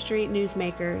 Man on the Street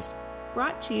Newsmakers,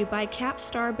 brought to you by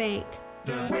Capstar Bank.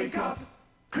 The Wake Up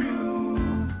Crew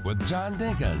with John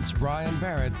Dinkins, Brian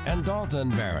Barrett, and Dalton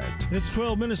Barrett. It's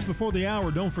 12 minutes before the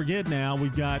hour. Don't forget now,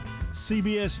 we've got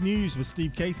CBS News with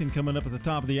Steve Kathan coming up at the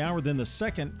top of the hour, then the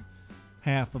second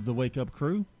half of the Wake Up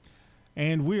Crew.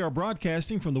 And we are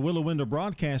broadcasting from the Willow Window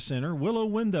Broadcast Center. Willow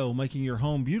Window, making your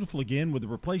home beautiful again with the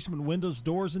replacement windows,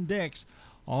 doors, and decks.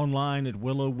 Online at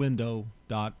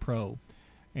willowwindow.pro.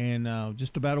 And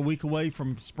just about a week away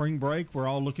from spring break. We're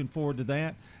all looking forward to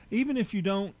that. Even if you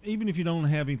don't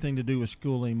have anything to do with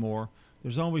school anymore,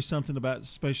 there's always something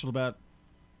special about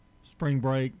spring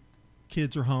break.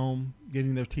 Kids are home,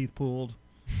 getting their teeth pulled.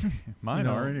 Mine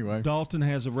are anyway. Dalton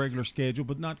has a regular schedule,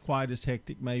 but not quite as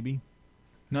hectic, maybe.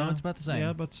 No, it's about the same.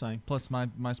 Yeah, about the same. Plus,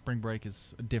 my spring break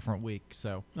is a different week,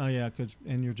 so. Oh yeah,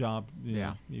 and your job.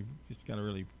 Yeah, you've just got a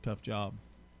really tough job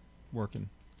working.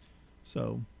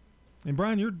 So. And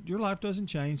Brian, your life doesn't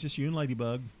change, just you and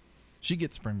Ladybug. She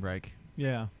gets spring break.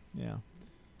 Yeah.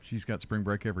 She's got spring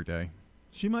break every day.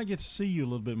 She might get to see you a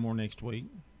little bit more next week.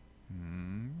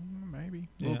 Maybe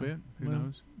a little bit. Who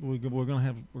knows? We're gonna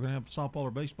have softball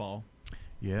or baseball.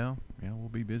 Yeah, we'll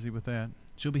be busy with that.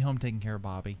 She'll be home taking care of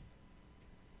Bobby.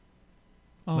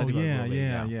 Oh Ladybug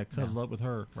yeah. Cuddle up with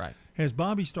her. Right. Has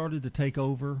Bobby started to take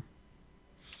over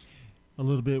a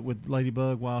little bit with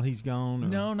Ladybug while he's gone? Or?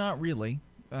 No, not really.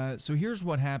 So here's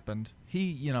what happened.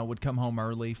 He, would come home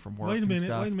early from work and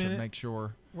stuff to make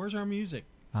sure. Where's our music?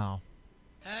 Oh.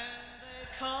 And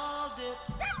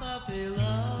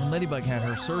Ladybug had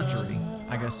her surgery,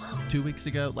 I guess, 2 weeks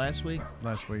ago. Last week.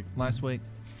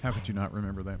 How could you not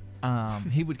remember that?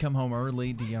 He would come home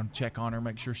early to check on her,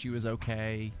 make sure she was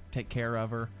okay, take care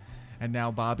of her. And now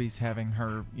Bobby's having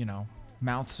her,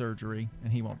 mouth surgery,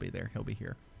 and he won't be there. He'll be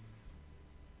here.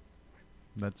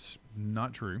 That's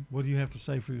not true. What do you have to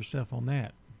say for yourself on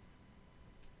that?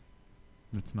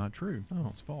 It's not true. Oh,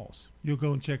 it's false. You'll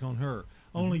go and check on her.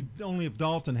 Only if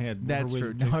Dalton had. That's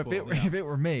true. No, if it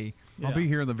were me, I'll be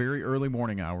here in the very early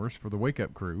morning hours for the Wake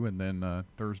Up Crew, and then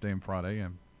Thursday and Friday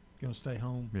I'm gonna stay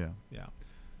home. Yeah.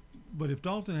 But if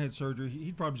Dalton had surgery,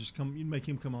 he'd probably just come. You'd make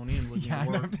him come on in with you.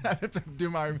 Yeah, I'd have to do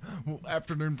my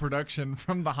afternoon production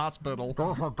from the hospital.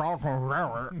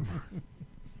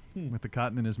 With the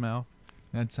cotton in his mouth.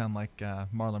 That'd sound like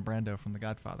Marlon Brando from The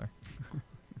Godfather.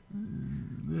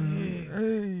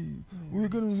 Hey, we're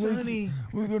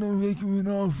gonna make you an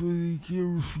offer you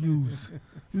can't refuse.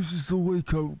 This is the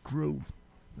Wake Up Crew.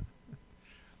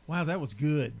 Wow, that was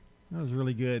good. That was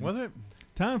really good. Was it?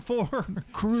 Time for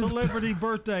celebrity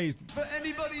birthdays. For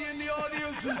anybody in the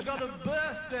audience who's got a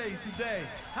birthday today,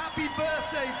 happy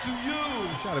birthday to you.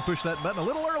 Try to push that button a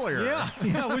little earlier. Yeah,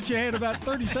 I wish you had about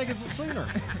 30 seconds sooner.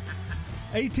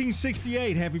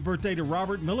 1868, happy birthday to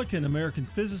Robert Millikan, American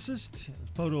physicist,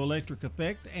 photoelectric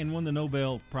effect, and won the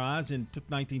Nobel Prize in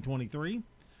 1923.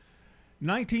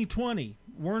 1920,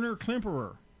 Werner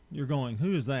Klemperer. You're going,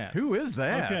 who is that? Who is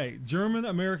that? Okay,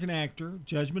 German-American actor,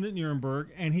 Judgment at Nuremberg,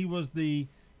 and he was the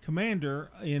commander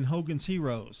in Hogan's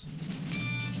Heroes.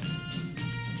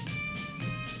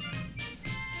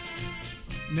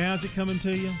 Now is it coming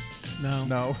to you? No.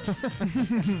 No.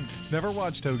 Never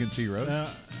watched Hogan's Heroes.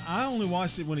 I only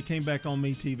watched it when it came back on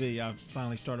MeTV. I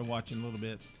finally started watching a little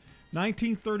bit.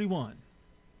 1931.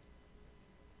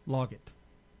 Log it.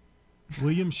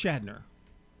 William Shatner.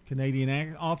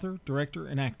 Canadian author, director,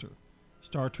 and actor.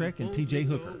 Star Trek and T.J.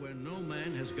 Hooker. Where no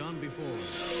man has gone before.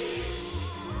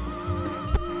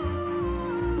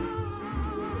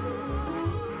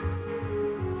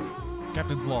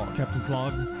 Captain's Log. Captain's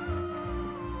Log.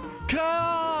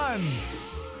 Con!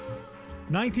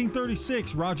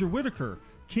 1936, Roger Whittaker,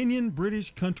 Kenyan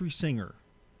British country singer.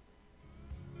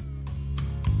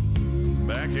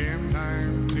 Back in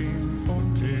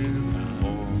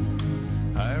 1944,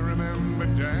 I remember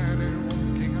Daddy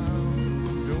walking out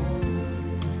the door.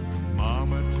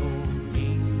 Mama told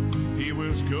me he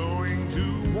was going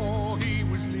to war, he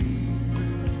was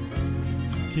leaving.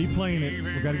 Keep playing it.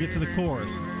 We got to get to the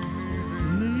chorus.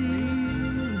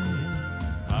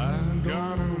 I've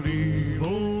got to leave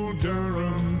old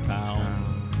Durham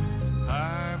town.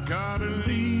 I've got to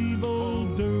leave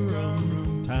old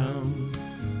Durham town.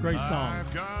 Great song.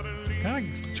 Kind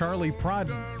of Charlie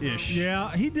Pride-ish.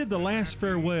 Yeah, he did The Last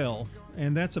Farewell,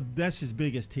 and that's his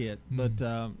biggest hit.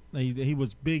 But he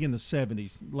was big in the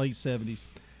 70s, late 70s.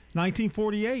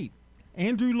 1948,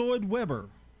 Andrew Lloyd Webber,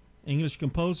 English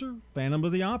composer, Phantom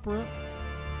of the Opera.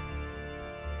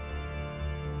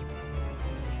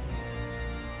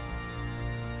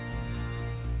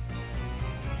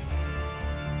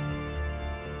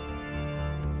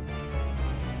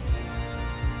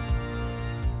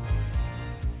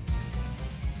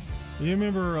 You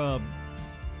remember,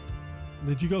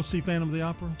 did you go see Phantom of the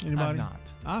Opera? Anybody? I've not.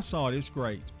 I saw it. It's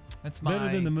great. That's better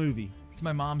than the movie. It's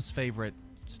my mom's favorite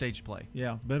stage play.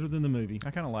 Yeah, better than the movie.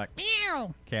 I kind of like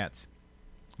Cats.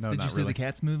 No, Did not you see really. the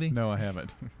Cats movie? No, I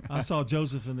haven't. I saw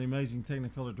Joseph in the Amazing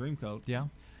Technicolor Dreamcoat. Yeah.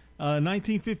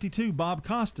 1952, Bob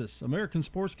Costas, American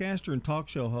sportscaster and talk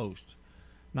show host.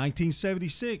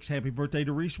 1976, happy birthday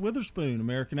to Reese Witherspoon,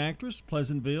 American actress,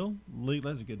 Pleasantville.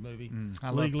 That's a good movie. I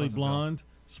love Legally Pleasantville. Blonde,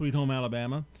 Sweet Home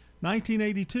Alabama.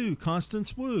 1982,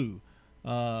 Constance Wu,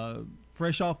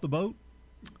 Fresh Off the Boat.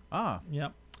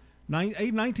 Yep.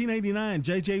 1989,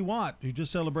 J.J. Watt, who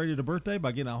just celebrated a birthday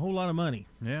by getting a whole lot of money.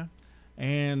 Yeah.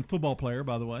 And football player,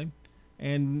 by the way.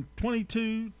 And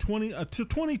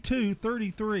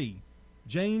 22-33,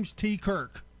 James T.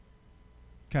 Kirk,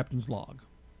 Captain's Log.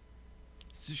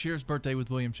 Shares birthday with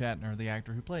William Shatner, the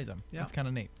actor who plays him. Yeah. That's kind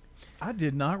of neat. I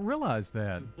did not realize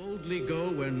that. Boldly go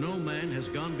where no man has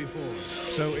gone before.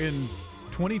 So in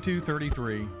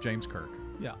 2233, James Kirk.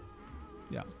 Yeah.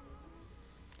 Yeah.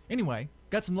 Anyway,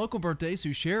 got some local birthdays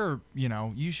who share,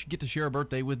 you should get to share a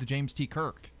birthday with the James T.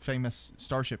 Kirk, famous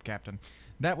starship captain.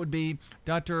 That would be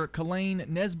Dr. Kalaine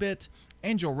Nesbitt,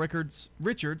 Angel Richards,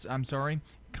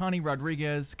 Connie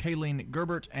Rodriguez, Kayleen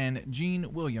Gerbert, and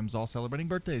Gene Williams, all celebrating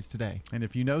birthdays today. And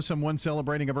if you know someone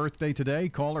celebrating a birthday today,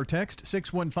 call or text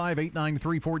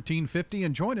 615-893-1450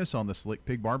 and join us on the Slick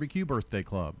Pig Barbecue Birthday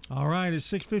Club. All right, it's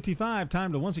 6:55.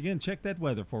 Time to once again check that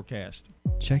weather forecast.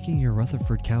 Checking your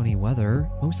Rutherford County weather.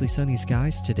 Mostly sunny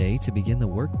skies today to begin the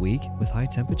work week with high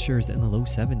temperatures in the low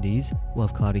 70s. We'll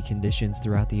have cloudy conditions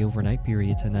throughout the overnight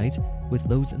period tonight with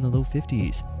lows in the low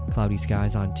 50s. Cloudy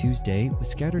skies on Tuesday with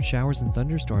scattered showers and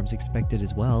thunderstorms expected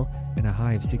as well and a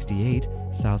high of 68.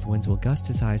 South winds will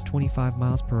gust as high as 25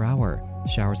 miles per hour.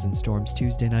 Showers and storms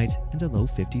Tuesday night and a low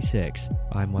 56.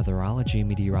 I'm weatherology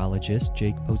meteorologist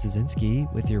Jake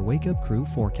Pozazinski with your Wake Up Crew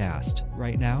forecast.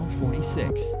 Right now,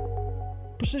 46.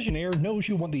 Precision Air knows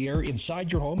you want the air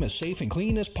inside your home as safe and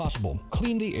clean as possible.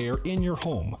 Clean the air in your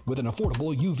home with an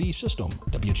affordable UV system.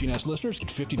 WGNS listeners get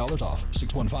 $50 off.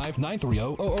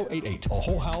 615-930-0088. A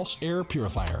whole house air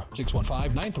purifier.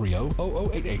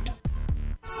 615-930-0088.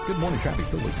 Good morning. Traffic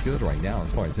still looks good right now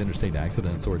as far as interstate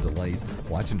accidents or delays.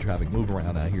 Watching traffic move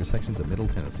around out here, sections of Middle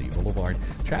Tennessee Boulevard.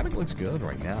 Traffic looks good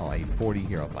right now. 840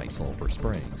 here up by Sulphur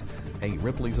Springs. Hey,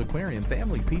 Ripley's Aquarium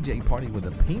Family PJ Party with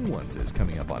the Penguins is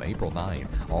coming up on April 9.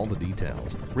 All the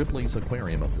details. Ripley's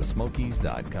Aquarium of the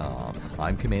Smokies.com.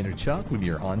 I'm Commander Chuck with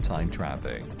your on-time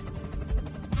traffic.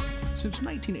 Since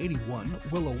 1981,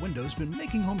 Willow Window's been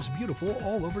making homes beautiful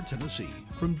all over Tennessee,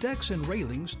 from decks and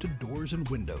railings to doors and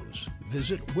windows.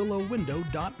 Visit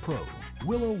willowwindow.pro.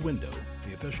 Willow Window,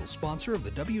 the official sponsor of the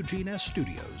WGNS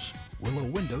studios.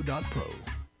 willowwindow.pro.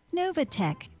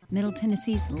 Novatech, Middle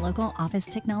Tennessee's local office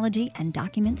technology and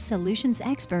document solutions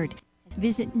expert.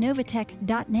 Visit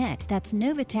novatech.net. That's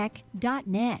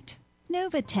novatech.net.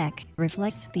 Novatech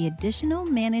reflects the additional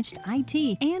managed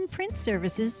IT and print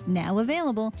services now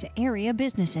available to area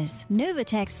businesses.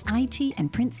 Novatech's IT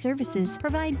and print services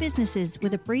provide businesses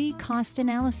with a free cost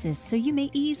analysis so you may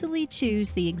easily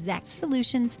choose the exact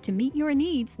solutions to meet your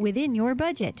needs within your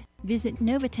budget. Visit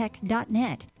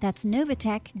novatech.net. That's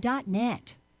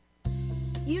novatech.net.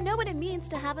 You know what it means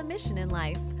to have a mission in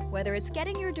life. Whether it's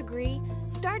getting your degree,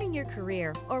 starting your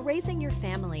career, or raising your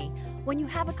family, when you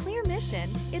have a clear mission,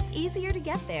 it's easier to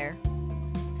get there.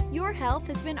 Your health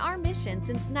has been our mission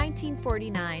since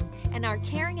 1949, and our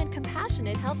caring and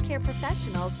compassionate healthcare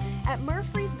professionals at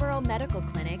Murfreesboro Medical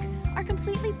Clinic are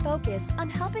completely focused on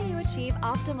helping you achieve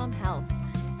optimum health.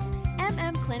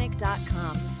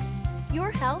 mmclinic.com.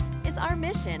 Your health is our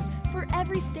mission for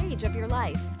every stage of your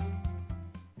life.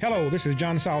 Hello, this is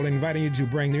John Sowell inviting you to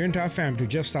bring your entire family to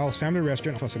Jeff Sowell's Family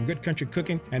Restaurant for some good country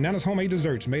cooking and Nana's homemade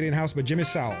desserts made in-house by Jimmy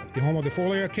Sowell, the home of the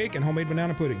 4-layer cake and homemade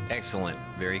banana pudding. Excellent.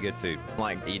 Very good food.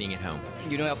 Like eating at home.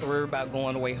 You don't have to worry about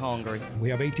going away hungry. We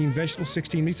have 18 vegetables,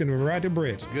 16 meats, and a variety of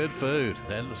breads. Good food,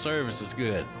 and the service is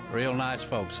good. Real nice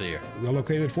folks here. We are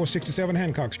located at 467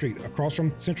 Hancock Street, across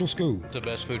from Central School. It's the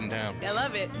best food in town. I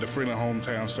love it. The Freeland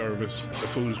Hometown service. The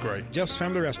food is great. Jeff's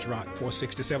Family Restaurant,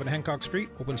 467 Hancock Street,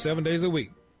 open 7 days a week.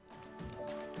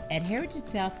 At Heritage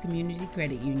South Community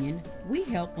Credit Union, we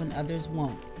help when others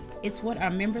won't. It's what our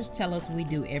members tell us we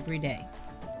do every day.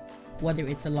 Whether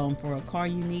it's a loan for a car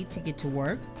you need to get to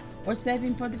work or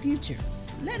saving for the future,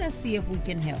 let us see if we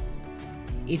can help.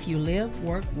 If you live,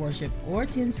 work, worship, or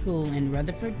attend school in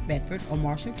Rutherford, Bedford, or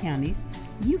Marshall counties,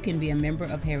 you can be a member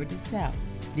of Heritage South.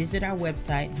 Visit our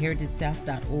website,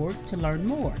 heritagesouth.org, to learn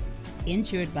more.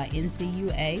 Insured by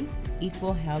NCUA,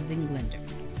 Equal Housing Lender.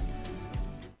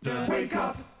 The Wake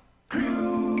Up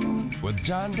Crew with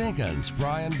John Dinkins,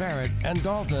 Brian Barrett, and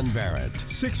Dalton Barrett.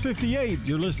 6:58.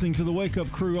 You're listening to the Wake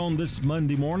Up Crew on this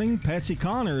Monday morning. Patsy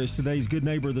Connor is today's Good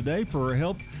Neighbor of the Day for her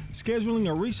help scheduling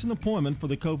a recent appointment for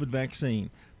the COVID vaccine.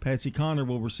 Patsy Connor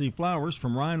will receive flowers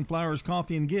from Ryan Flowers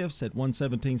Coffee and Gifts at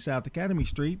 117 South Academy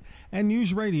Street and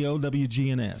News Radio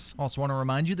WGNS. Also want to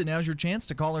remind you that now's your chance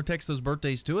to call or text those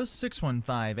birthdays to us.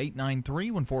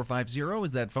 615-893-1450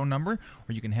 is that phone number,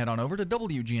 or you can head on over to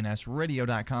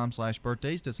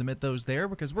WGNSradio.com/birthdays to submit those there,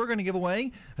 because we're going to give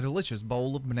away a delicious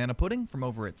bowl of banana pudding from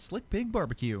over at Slick Pig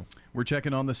Barbecue. We're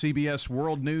checking on the CBS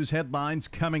World News headlines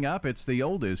coming up. It's the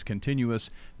oldest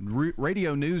continuous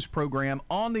radio news program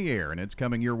on the air, and it's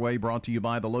coming your way, brought to you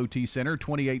by the Low T Center,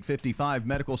 2855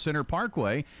 Medical Center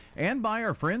Parkway, and by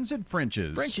our friends at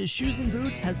French's. French's Shoes and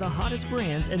Boots has the hottest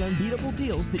brands and unbeatable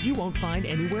deals that you won't find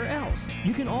anywhere else.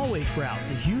 You can always browse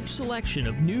the huge selection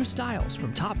of new styles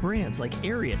from top brands like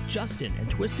Ariat, Justin, and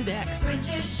Twisted X.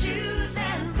 French's Shoes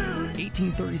and Boots.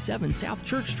 1837 South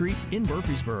Church Street in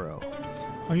Murfreesboro.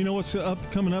 Oh, you know what's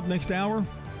coming up next hour?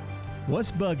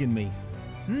 What's bugging me?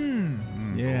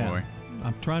 Yeah. Boy.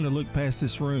 I'm trying to look past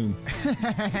this room.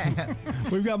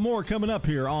 We've got more coming up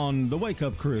here on the Wake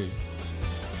Up Crew.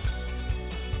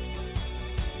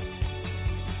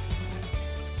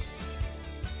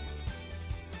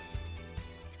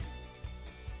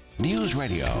 News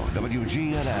Radio,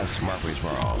 WGNS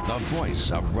Murfreesboro, the voice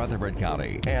of Rutherford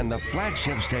County, and the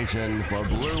flagship station for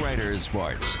Blue Raiders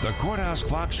sports. The Courthouse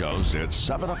Clock shows it's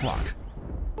 7 o'clock.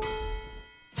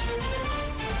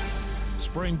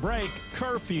 Spring break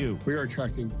curfew. We are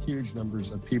attracting huge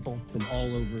numbers of people from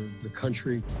all over the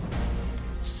country.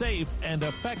 Safe and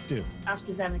effective.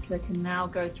 AstraZeneca can now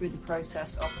go through the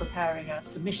process of preparing a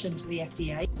submission to the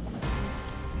FDA.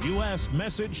 U.S.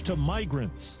 message to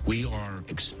migrants. We are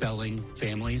expelling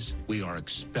families. We are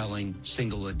expelling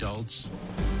single adults.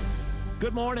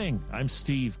 Good morning. I'm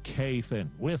Steve Kathan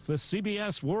with the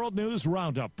CBS World News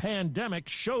Roundup Pandemic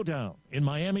Showdown in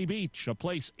Miami Beach, a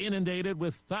place inundated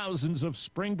with thousands of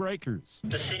spring breakers.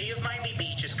 The city of Miami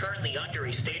Beach is currently under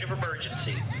a state of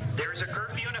emergency. There is a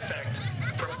curfew in effect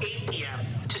from 8 p.m.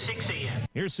 to 6 a.m.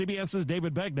 Here's CBS's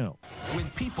David Begnaud. When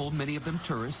people, many of them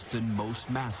tourists and most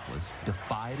maskless,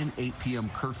 defied an 8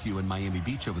 p.m. curfew in Miami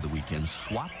Beach over the weekend,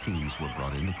 SWAT teams were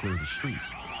brought in to clear the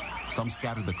streets. Some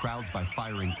scattered the crowds by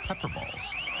firing pepper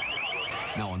balls.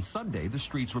 Now, on Sunday, the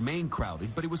streets remained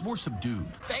crowded, but it was more subdued.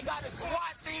 They got a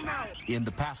SWAT team out! In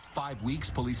the past 5 weeks,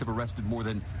 police have arrested more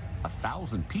than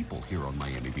 1,000 people here on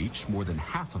Miami Beach. More than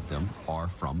half of them are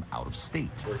from out of state.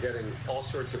 We're getting all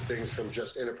sorts of things from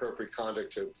just inappropriate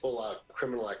conduct to full-out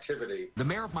criminal activity. The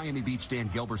mayor of Miami Beach, Dan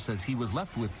Gilbert, says he was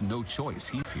left with no choice,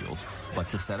 he feels, but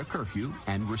to set a curfew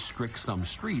and restrict some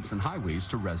streets and highways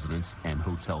to residents and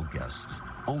hotel guests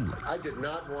only. I did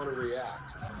not want to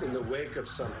react in the wake of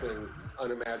something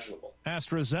unimaginable.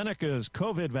 AstraZeneca's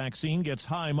COVID vaccine gets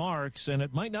high marks, and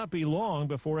it might not be long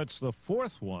before it's the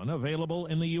fourth one available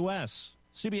in the U.S.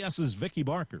 CBS's Vicki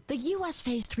Barker. The U.S.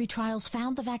 Phase 3 trials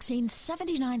found the vaccine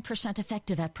 79%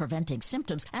 effective at preventing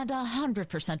symptoms and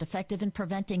 100% effective in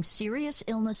preventing serious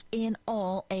illness in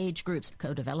all age groups.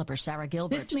 Co-developer Sarah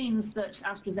Gilbert. This means that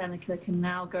AstraZeneca can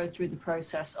now go through the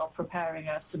process of preparing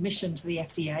a submission to the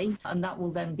FDA, and that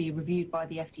will then be reviewed by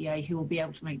the FDA, who will be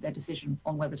able to make their decision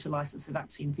on whether to license the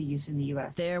vaccine for use in the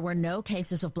U.S. There were no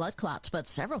cases of blood clots, but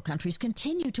several countries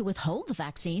continue to withhold the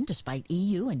vaccine despite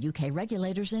EU and UK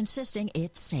regulators insisting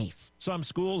it's safe. Some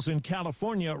schools in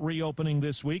California reopening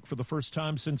this week for the first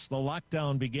time since the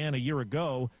lockdown began a year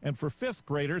ago. And for fifth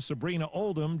grader Sabrina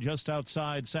Oldham, just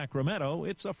outside Sacramento,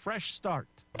 it's a fresh start.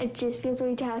 It just feels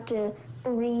weird to have to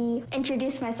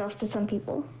reintroduce myself to some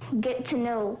people, get to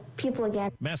know people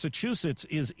again. Massachusetts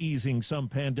is easing some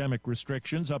pandemic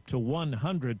restrictions. Up to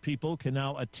 100 people can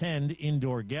now attend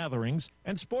indoor gatherings,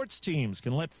 and sports teams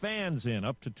can let fans in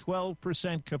up to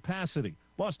 12% capacity.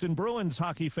 Boston Bruins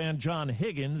hockey fan John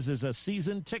Higgins is a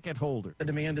season ticket holder. The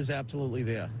demand is absolutely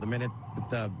there. The minute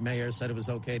the mayor said it was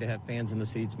okay to have fans in the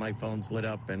seats, my phone's lit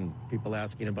up and people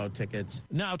asking about tickets.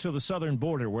 Now to the southern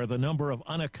border, where the number of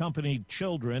unaccompanied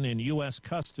children in U.S.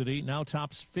 custody now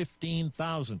tops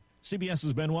 15,000.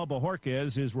 CBS's Benoit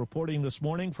Bojorquez is reporting this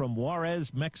morning from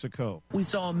Juarez, Mexico. We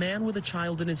saw a man with a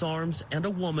child in his arms and a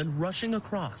woman rushing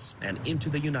across and into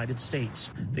the United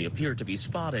States. They appeared to be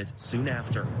spotted soon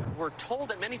after. We're told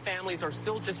that many families are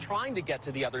still just trying to get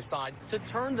to the other side to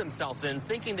turn themselves in,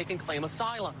 thinking they can claim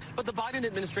asylum. But the Biden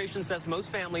administration says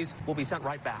most families will be sent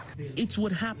right back. It's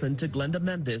what happened to Glenda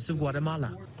Mendez of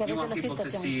Guatemala. You want people to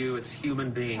see you as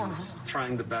human beings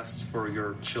trying the best for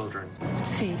your children.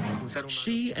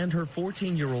 She and her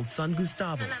 14-year-old son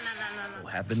Gustavo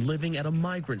have been living at a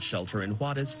migrant shelter in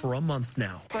Juarez for a month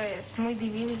now.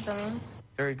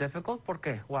 Very difficult? ¿Por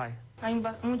qué? Why?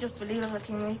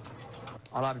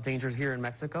 A lot of dangers here in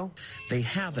Mexico. They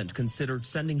haven't considered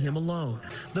sending him alone,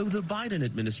 though the Biden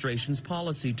administration's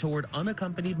policy toward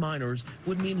unaccompanied minors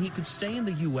would mean he could stay in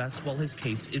the U.S. while his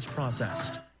case is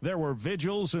processed. There were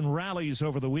vigils and rallies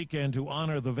over the weekend to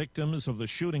honor the victims of the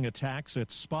shooting attacks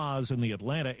at spas in the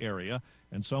Atlanta area,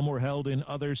 and some were held in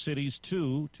other cities,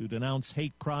 too, to denounce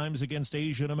hate crimes against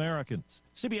Asian Americans.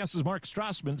 CBS's Mark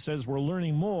Strassman says we're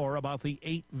learning more about the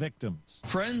 8 victims.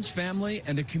 Friends, family,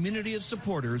 and a community of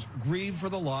supporters grieve for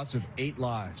the loss of 8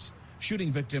 lives.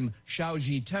 Shooting victim Xiao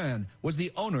Ji Tan was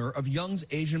the owner of Young's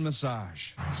Asian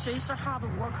Massage. She's a hard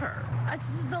worker. I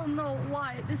just don't know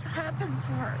why this happened to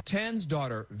her. Tan's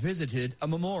daughter visited a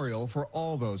memorial for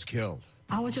all those killed.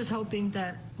 I was just hoping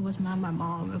that it was not my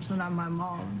mom. It was not my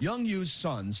mom. Young Yu's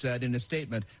son said in a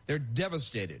statement, they're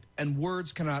devastated and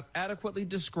words cannot adequately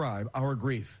describe our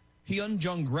grief. Hyun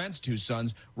Jung Grant's 2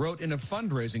 sons wrote in a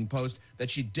fundraising post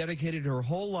that she dedicated her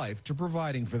whole life to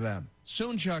providing for them.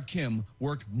 Soon Cha Kim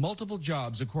worked multiple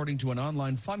jobs according to an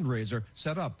online fundraiser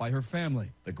set up by her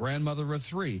family. The grandmother of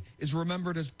 3 is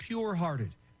remembered as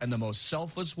pure-hearted and the most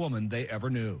selfless woman they ever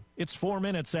knew. It's 4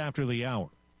 minutes after the hour.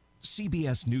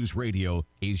 CBS News Radio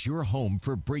is your home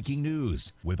for breaking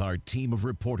news. With our team of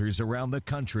reporters around the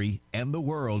country and the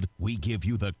world, we give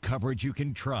you the coverage you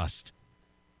can trust.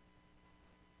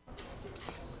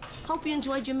 Hope you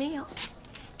enjoyed your meal.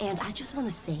 And I just want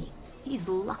to say, he's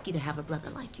lucky to have a brother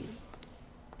like you.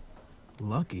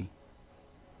 Lucky?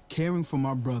 Caring for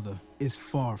my brother is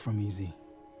far from easy.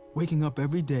 Waking up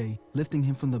every day, lifting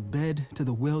him from the bed to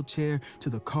the wheelchair to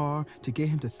the car to get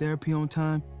him to therapy on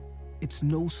time, it's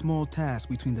no small task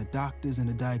between the doctors and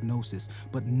the diagnosis,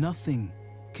 but nothing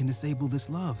can disable this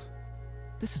love.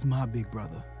 This is my big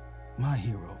brother, my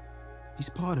hero. He's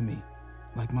part of me,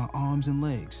 like my arms and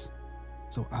legs.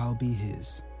 So I'll be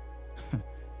his.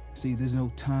 See, there's no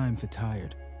time for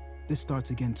tired. This starts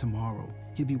again tomorrow.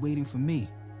 He'll be waiting for me.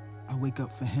 I wake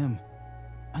up for him.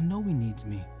 I know he needs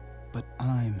me, but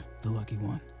I'm the lucky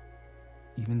one.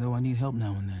 Even though I need help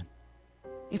now and then.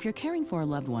 If you're caring for a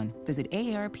loved one, visit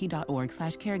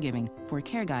aarp.org/caregiving for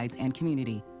care guides and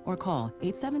community, or call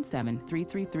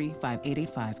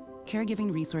 877-333-5885.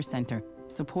 Caregiving Resource Center.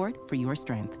 Support for your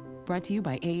strength. Brought to you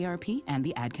by AARP and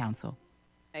the Ad Council.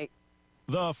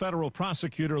 The federal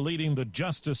prosecutor leading the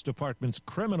Justice Department's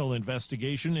criminal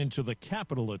investigation into the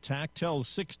Capitol attack tells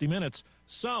 60 Minutes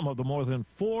some of the more than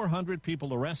 400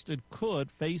 people arrested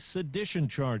could face sedition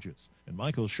charges. And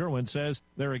Michael Sherwin says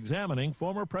they're examining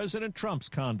former President Trump's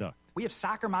conduct. We have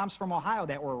soccer moms from Ohio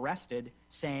that were arrested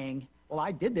saying, well,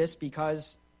 I did this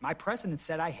because my president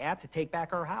said I had to take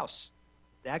back our house.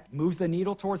 That moves the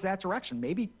needle towards that direction.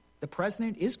 Maybe the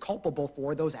president is culpable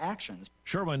for those actions.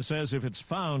 Sherwin says if it's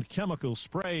found chemical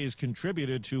sprays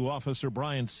contributed to Officer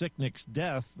Brian Sicknick's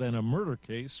death, then a murder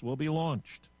case will be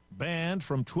launched. Banned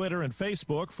from Twitter and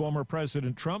Facebook, former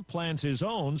President Trump plans his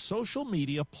own social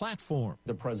media platform.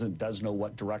 The president does know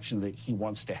what direction that he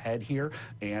wants to head here,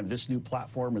 and this new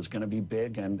platform is going to be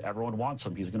big, and everyone wants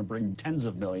him. He's going to bring tens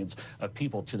of millions of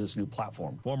people to this new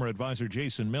platform. Former advisor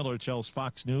Jason Miller tells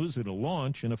Fox News it'll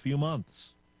launch in a few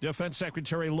months. Defense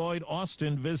Secretary Lloyd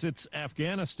Austin visits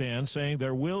Afghanistan, saying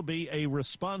there will be a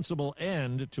responsible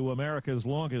end to America's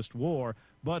longest war,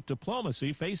 but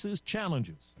diplomacy faces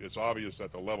challenges. It's obvious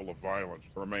that the level of violence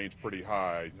remains pretty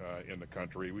high in the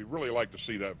country. We'd really like to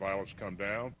see that violence come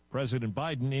down. President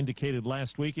Biden indicated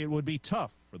last week it would be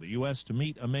tough for the U.S. to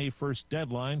meet a May 1st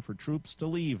deadline for troops to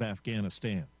leave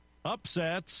Afghanistan.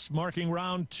 Upsets marking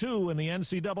round 2 in the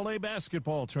NCAA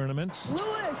basketball tournaments.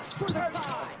 Lewis for the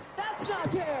tie. That's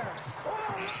not there. Oral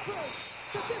Roberts,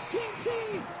 the 15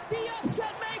 seed, the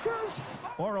upset makers.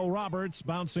 Oral Roberts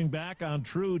bouncing back on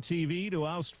True TV to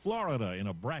oust Florida in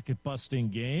a bracket-busting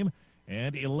game.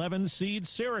 And 11-seed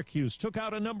Syracuse took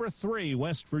out a number 3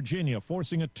 West Virginia,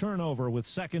 forcing a turnover with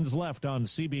seconds left on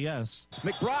CBS.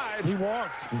 McBride, he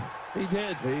walked. He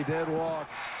did. He did walk.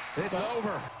 It's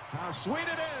over. How sweet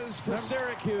it is for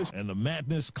Syracuse. And the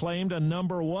Madness claimed a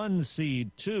number 1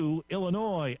 seed, 2.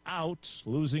 Illinois out,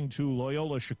 losing to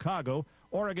Loyola Chicago.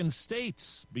 Oregon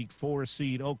State beat 4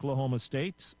 seed Oklahoma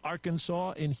State.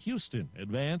 Arkansas and Houston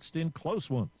advanced in close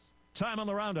ones. Time on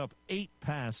the roundup, 8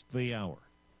 past the hour.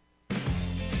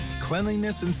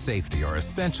 Cleanliness and safety are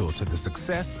essential to the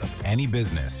success of any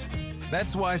business.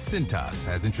 That's why Cintas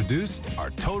has introduced our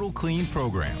Total Clean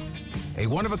program, a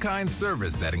one-of-a-kind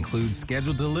service that includes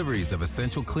scheduled deliveries of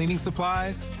essential cleaning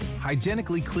supplies,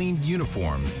 hygienically cleaned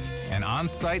uniforms, and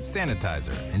on-site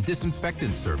sanitizer and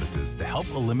disinfectant services to help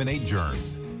eliminate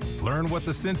germs. Learn what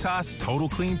the Cintas Total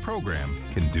Clean program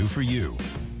can do for you.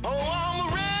 Oh,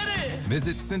 I'm ready!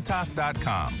 Visit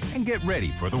Cintas.com and get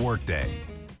ready for the workday.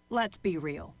 Let's be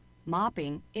real.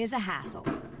 Mopping is a hassle.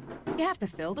 You have to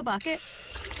fill the bucket,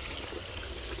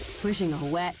 pushing a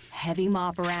wet, heavy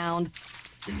mop around,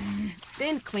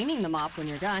 then cleaning the mop when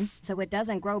you're done so it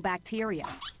doesn't grow bacteria.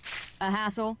 A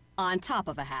hassle on top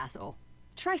of a hassle.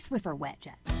 Try Swiffer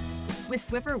WetJet. With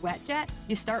Swiffer WetJet,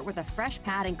 you start with a fresh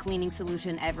pad and cleaning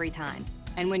solution every time.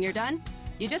 And when you're done,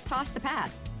 you just toss the pad.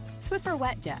 Swiffer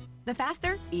WetJet, the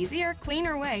faster, easier,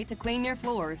 cleaner way to clean your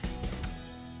floors.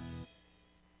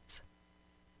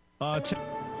 I'm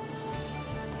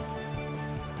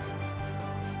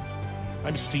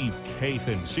Steve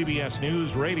Kathan, CBS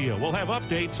News Radio. We'll have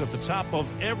updates at the top of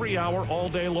every hour all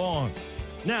day long.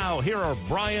 Now, here are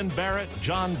Brian Barrett,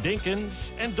 John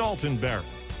Dinkins, and Dalton Barrett.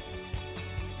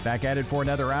 Back at it for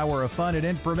another hour of fun and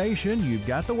information. You've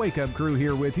got the Wake Up Crew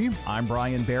here with you. I'm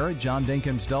Brian Barrett, John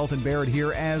Dinkins, Dalton Barrett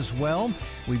here as well.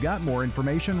 We've got more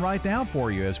information right now for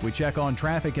you as we check on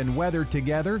traffic and weather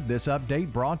together. This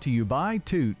update brought to you by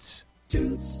Toots.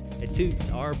 Toots. At Toots,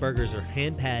 our burgers are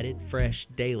hand-patted, fresh,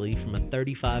 daily from a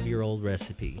 35-year-old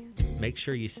recipe. Make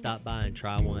sure you stop by and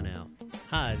try one out.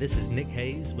 Hi, this is Nick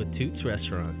Hayes with Toots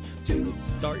Restaurants. Toots.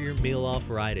 Start your meal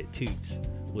off right at Toots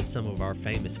with some of our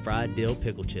famous fried dill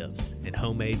pickle chips and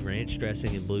homemade ranch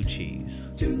dressing and blue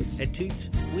cheese. Toots. At Toots,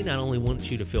 we not only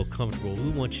want you to feel comfortable,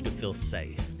 we want you to feel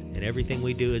safe. And everything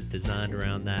we do is designed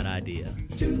around that idea.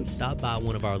 Toots. Stop by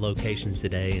one of our locations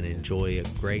today and enjoy a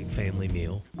great family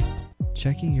meal.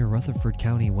 Checking your Rutherford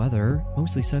County weather.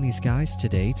 Mostly sunny skies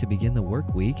today to begin the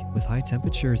work week with high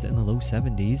temperatures in the low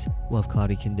 70s. We'll have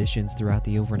cloudy conditions throughout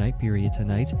the overnight period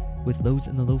tonight with lows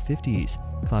in the low 50s.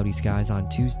 Cloudy skies on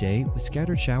Tuesday with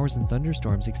scattered showers and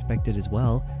thunderstorms expected as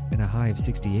well and a high of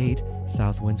 68.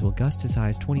 South winds will gust as high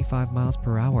as 25 miles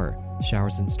per hour.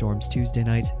 Showers and storms Tuesday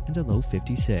night and a low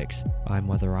 56. I'm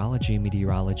weatherology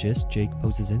meteorologist Jake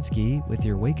Pozazinski with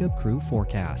your Wake Up Crew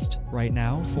forecast. Right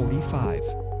now, 45.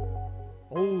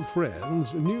 Old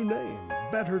friends, new name,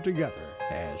 better together,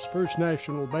 as First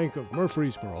National Bank of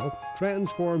Murfreesboro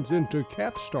transforms into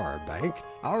Capstar Bank.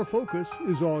 Our focus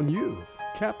is on you.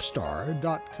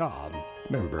 Capstar.com.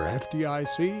 Member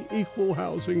FDIC, equal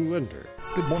housing lender.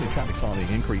 Good morning. Traffic's on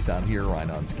the increase out here, right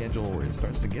on schedule, where it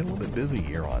starts to get a little bit busy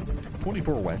here on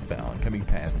 24 westbound, coming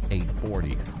past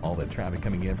 840. All that traffic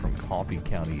coming in from Coffee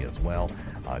County as well.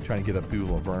 Trying to get up through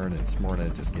Laverne and Smyrna.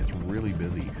 It just gets really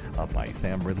busy up by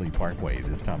Sam Ridley Parkway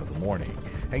this time of the morning.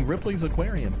 Hey, Ripley's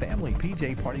Aquarium Family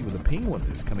PJ Party with the Penguins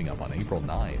is coming up on April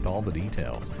 9th. All the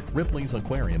details, Ripley's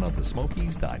Aquarium of the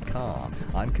Smokies.com.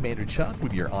 I'm Commander Chuck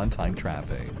with your on-time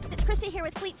traffic. It's Christy here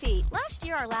with Fleet Feet. Last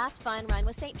year, our last fun run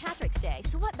was St. Patrick's Day,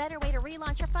 so what better way to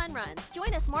relaunch our fun runs?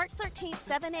 Join us March 13th,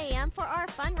 7 a.m. for our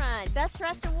fun run. Best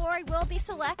Dressed Award will be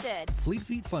selected. Fleet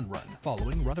Feet Fun Run,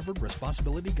 following Rutherford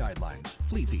Responsibility Guidelines.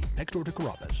 Fleet Feet, next door to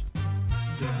Carrabba's.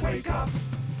 The Wake Up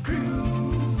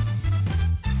Crew.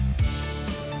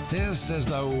 This is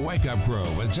the Wake Up Crew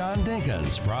with John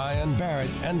Dinkins, Brian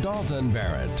Barrett, and Dalton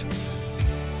Barrett.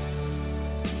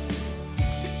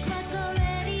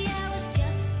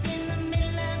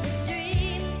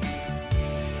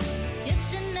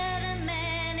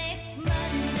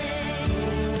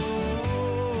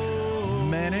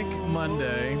 Manic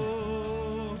Monday.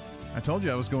 I told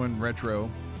you I was going retro.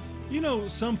 You know,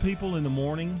 some people in the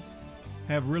morning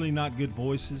have really not good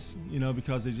voices, you know,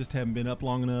 because they just haven't been up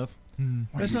long enough.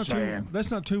 That's not true. That's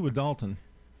not true with Dalton.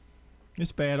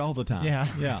 It's bad all the time. Yeah.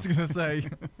 I was going to say,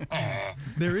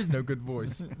 there is no good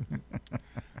voice.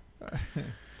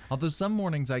 Although some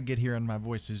mornings I get here and my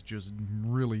voice is just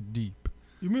really deep.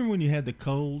 You remember when you had the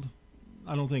cold?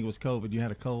 I don't think it was COVID. You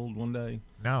had a cold one day.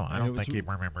 No, I don't think he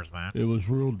remembers that. It was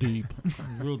real deep.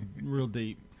 real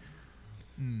deep.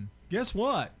 Guess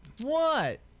what?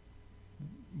 What?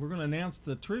 We're going to announce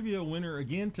the trivia winner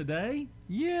again today.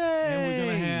 Yay! And we're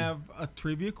going to have a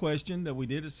trivia question that we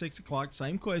did at 6 o'clock.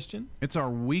 Same question. It's our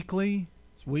weekly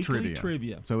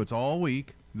trivia. So it's all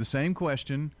week. The same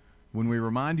question. When we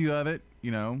remind you of it,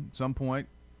 you know, some point,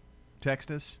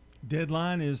 text us.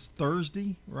 Deadline is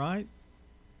Thursday, right?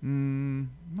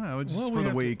 No, it's just for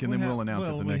the week, and then we'll announce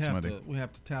it the next Monday. We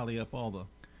have to tally up all the.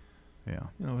 Yeah.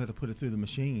 You know, we have to put it through the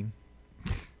machine.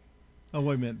 Oh,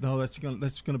 wait a minute! No, that's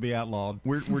gonna be outlawed.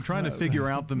 We're trying to figure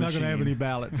out the machine. Not gonna have any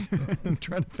ballots.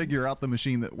 Trying to figure out the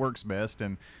machine that works best,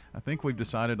 and I think we've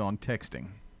decided on texting.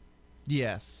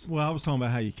 Yes. Well, I was talking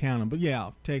about how you count them, but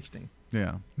yeah, texting.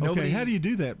 Yeah. Okay. How do you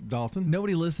do that, Dalton?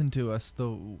 Nobody listened to us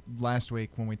the last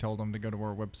week when we told them to go to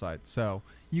our website. So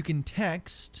you can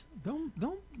text. Don't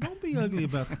be ugly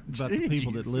about the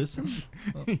people that listen.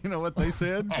 You know what they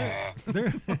said?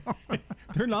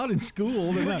 They're not in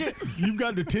school. You've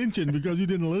got detention because you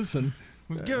didn't listen.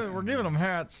 We're giving them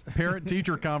hats.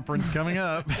 Parent-teacher conference coming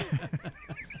up.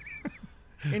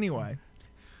 Anyway,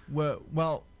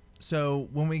 well, so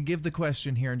when we give the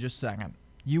question here in just a second,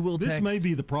 you will text. This may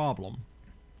be the problem.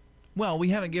 Well, we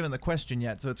haven't given the question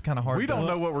yet, so it's kind of hard. We don't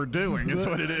know what we're doing. Is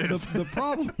what it is. The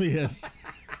problem is,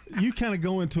 you kind of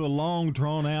go into a long,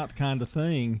 drawn-out kind of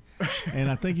thing,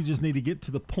 and I think you just need to get to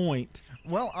the point.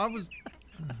 Well, I want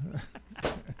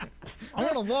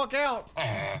to walk out.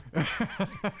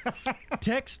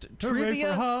 Text trivia.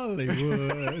 For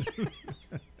Hollywood.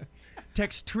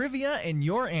 Text trivia and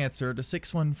your answer to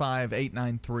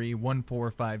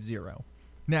 615-893-1450.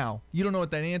 Now, you don't know what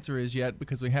that answer is yet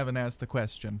because we haven't asked the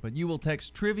question, but you will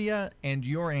text trivia and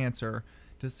your answer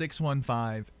to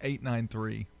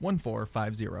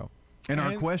 615-893-1450. And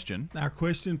our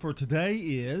question for today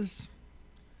is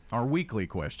our weekly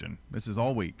question. This is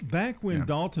all week. Back when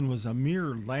Dalton was a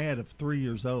mere lad of 3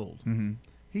 years old,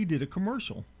 he did a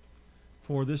commercial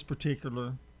for this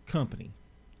particular company.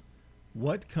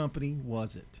 What company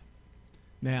was it?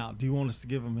 Now, do you want us to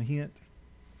give him a hint?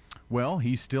 Well,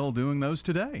 he's still doing those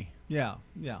today. Yeah.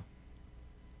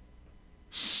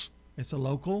 It's a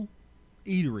local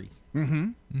eatery.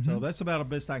 So that's about the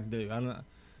best I can do. I don't know.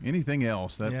 Anything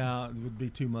else? It would be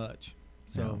too much.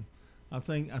 So I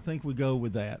think we go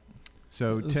with that.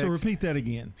 So repeat that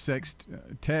again.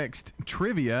 Text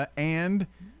trivia and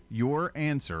your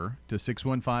answer to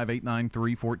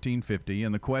 615-893-1450.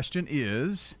 And the question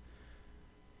is,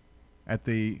 at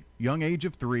the young age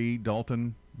of 3,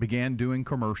 Dalton began doing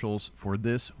commercials for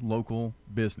this local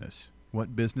business.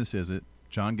 What business is it?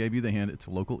 John gave you the hint. It's a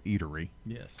local eatery.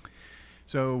 Yes.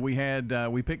 So we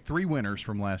picked 3 winners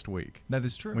from last week. That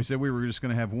is true. We said we were just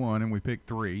going to have one, and we picked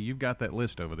 3. You've got that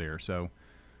list over there. So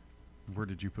where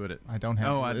did you put it? I don't have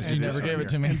the list. You never gave it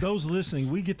to me. And those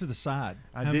listening, we get to decide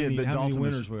how many Dalton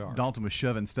winners we are. Dalton was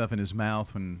shoving stuff in his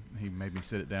mouth when he made me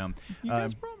sit it down. You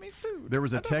guys brought me food. There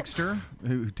was a texter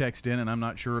who texted in, and I'm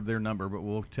not sure of their number, but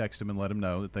we'll text them and let them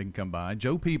know that they can come by.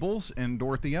 Joe Peebles and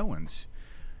Dorothy Owens.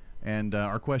 And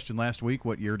our question last week,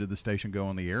 what year did the station go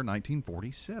on the air?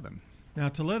 1947. Now,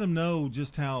 to let them know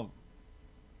just how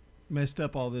messed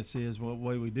up all this is, what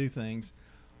way we do things.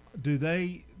 Do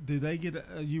they get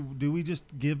do we just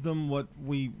give them what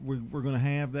we're going to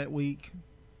have that week?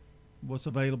 What's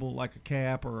available, like a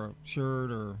cap or a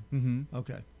shirt or? Mm-hmm.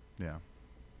 Okay. Yeah.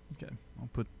 Okay.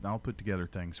 I'll put together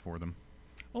things for them.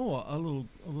 Oh, a little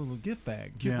gift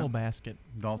bag. Cute little basket.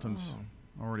 Dalton's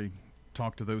already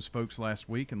talked to those folks last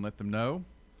week and let them know.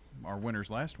 Our winners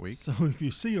last week. So if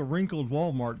you see a wrinkled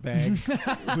Walmart bag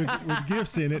with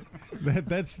gifts in it,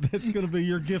 that's going to be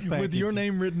your gift package. With your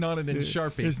name written on it in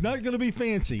Sharpie. It's not going to be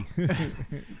fancy.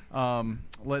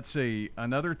 Let's see.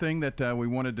 Another thing that we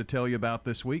wanted to tell you about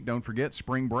this week, don't forget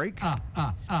spring break.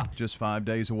 Just 5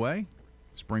 days away.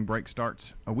 Spring break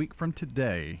starts a week from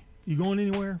today. You going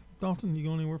anywhere, Dalton? You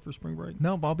going anywhere for spring break?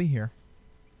 No, I'll be here.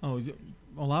 Oh,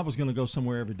 well, I was going to go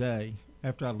somewhere every day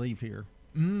after I leave here.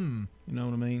 You know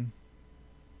what I mean?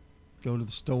 Go to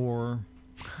the store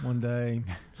one day.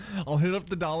 I'll hit up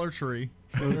the Dollar Tree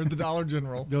or the Dollar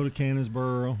General. Go to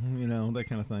Canonsboro, that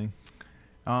kind of thing.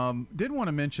 Did want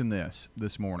to mention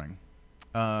this morning.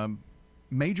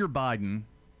 Major Biden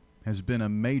has been a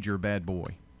major bad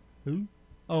boy. Who?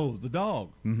 Oh, the dog.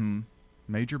 Mm-hmm.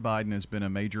 Major Biden has been a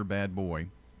major bad boy.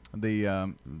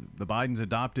 The Bidens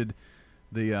adopted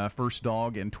the first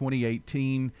dog in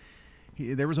 2018.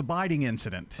 There was a biting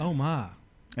incident. Oh, my.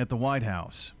 At the White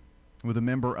House with a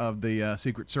member of the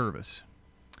Secret Service.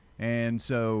 And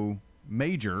so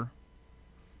Major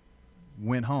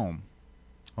went home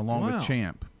along with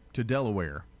Champ to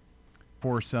Delaware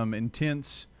for some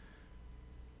intense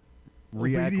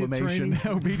reacclimation.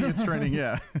 Obedience training,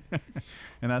 yeah.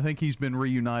 And I think he's been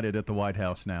reunited at the White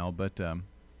House now. But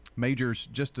Major's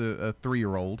just a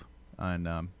 3-year-old.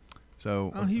 And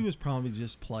so he was probably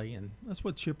just playing. That's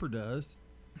what Chipper does.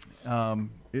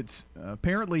 It's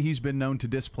apparently he's been known to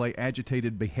display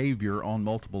agitated behavior on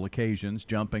multiple occasions,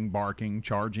 jumping, barking,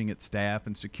 charging at staff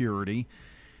and security.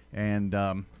 And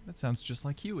that sounds just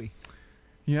like Huey.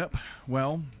 Yep.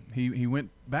 Well, he went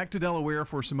back to Delaware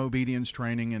for some obedience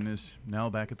training and is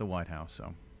now back at the White House.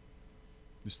 So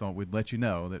just thought we'd let you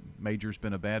know that Major's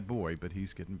been a bad boy, but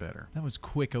he's getting better. That was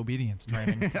quick obedience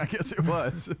training. I guess it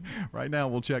was. Right now,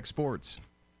 we'll check sports.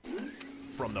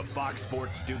 From the Fox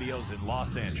Sports Studios in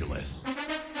Los Angeles,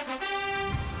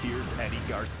 here's Eddie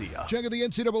Garcia. Check out the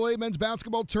NCAA men's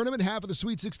basketball tournament. Half of the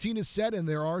Sweet 16 is set, and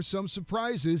there are some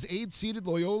surprises. 8th-seeded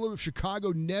Loyola of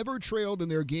Chicago never trailed in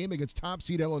their game against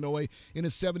top-seed Illinois in a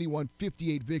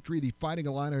 71-58 victory. The Fighting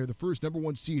Illini are the first number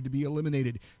 1 seed to be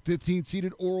eliminated.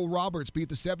 15th-seeded Oral Roberts beat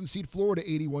the 7th-seed Florida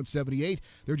 81-78.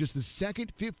 They're just the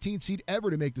second 15th seed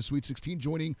ever to make the Sweet 16,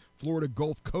 joining Florida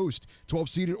Gulf Coast.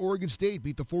 12th-seeded Oregon State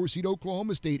beat the 4th-seed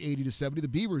Oklahoma State 80-70. The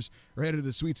Beavers are headed to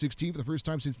the Sweet 16 for the first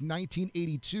time since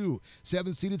 1982.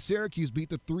 7th-seeded Syracuse beat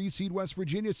the 3-seed West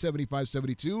Virginia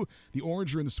 75-72. The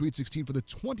Orange are in the Sweet 16 for the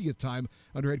 20th time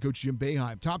under head coach Jim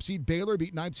Boeheim. Top-seed Baylor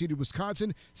beat 9th-seeded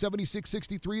Wisconsin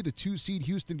 76-63. The 2-seed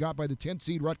Houston got by the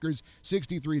 10th-seed Rutgers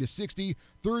 63-60.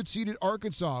 3rd-seeded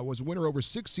Arkansas was a winner over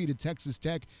 6th-seeded Texas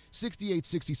Tech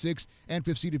 68-66. And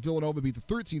 5th-seeded Villanova beat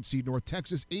the 13th seed North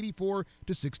Texas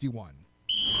 84-61.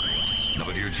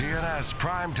 WGNS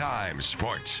Primetime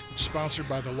Sports. Sponsored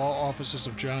by the law offices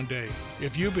of John Day.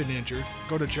 If you've been injured,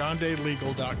 go to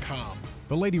johndaylegal.com.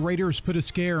 The Lady Raiders put a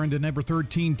scare into number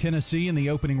 13 Tennessee in the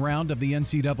opening round of the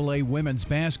NCAA women's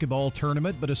basketball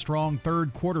tournament, but a strong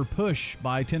third-quarter push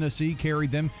by Tennessee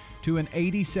carried them to an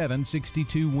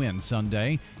 87-62 win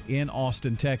Sunday in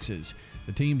Austin, Texas.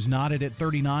 The teams knotted at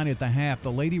 39 at the half.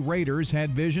 The Lady Raiders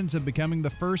had visions of becoming the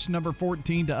first number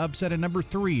 14 to upset a number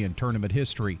 3 in tournament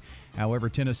history. However,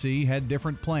 Tennessee had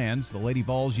different plans. The Lady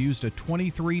Vols used a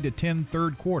 23-10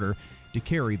 third quarter to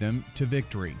carry them to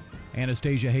victory.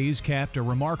 Anastasia Hayes capped a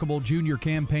remarkable junior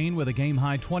campaign with a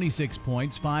game-high 26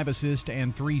 points, 5 assists,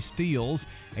 and 3 steals.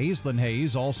 Aislinn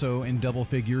Hayes also in double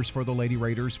figures for the Lady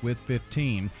Raiders with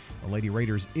 15. The Lady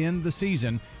Raiders end the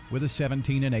season with a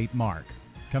 17-8 mark.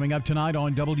 Coming up tonight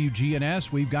on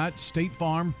WGNS, we've got State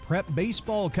Farm Prep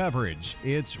baseball coverage.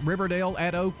 It's Riverdale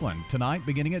at Oakland tonight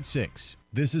beginning at 6.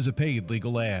 This is a paid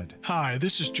legal ad. Hi,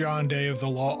 this is John Day of the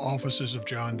law offices of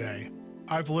John Day.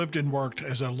 I've lived and worked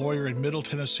as a lawyer in Middle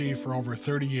Tennessee for over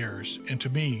 30 years, and to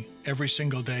me, every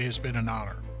single day has been an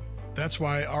honor. That's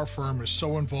why our firm is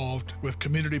so involved with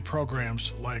community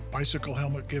programs like bicycle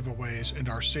helmet giveaways and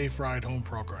our Safe Ride Home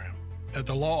program. At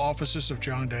the law offices of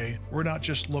John Day, we're not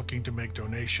just looking to make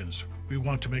donations. We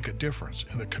want to make a difference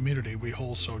in the community we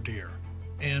hold so dear.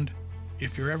 And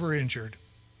if you're ever injured,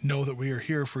 know that we are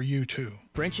here for you too.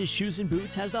 French's Shoes and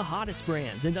Boots has the hottest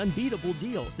brands and unbeatable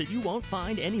deals that you won't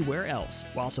find anywhere else.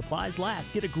 While supplies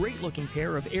last, get a great-looking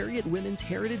pair of Ariat Women's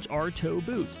Heritage R-Toe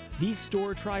boots. These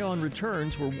store try-on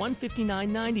returns were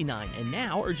 $159.99 and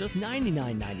now are just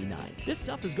 $99.99. This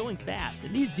stuff is going fast,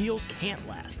 and these deals can't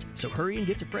last. So hurry and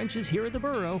get to French's here at the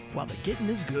Borough while the getting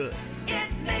is good. It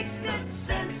makes good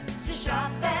sense to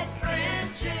shop at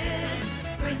French's.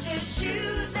 French's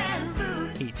Shoes and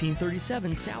Boots.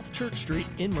 1837 South Church Street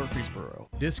in Murfreesboro.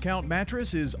 Discount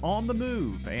Mattress is on the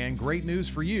move, and great news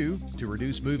for you. To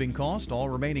reduce moving cost, all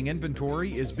remaining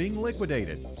inventory is being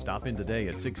liquidated. Stop in today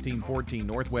at 1614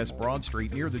 Northwest Broad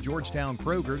Street near the Georgetown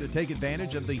Kroger to take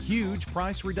advantage of the huge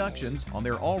price reductions on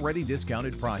their already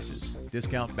discounted prices.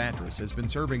 Discount Mattress has been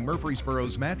serving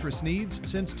Murfreesboro's mattress needs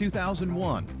since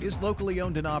 2001, is locally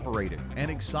owned and operated, and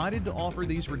excited to offer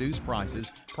these reduced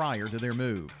prices prior to their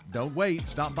move. Don't wait,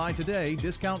 stop by today.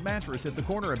 Discount Mattress at the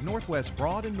corner of Northwest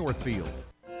Broad and Northfield.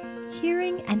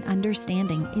 Hearing and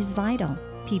understanding is vital.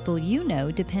 People you know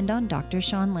depend on Dr.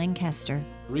 Sean Lancaster.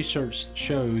 Research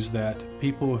shows that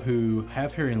people who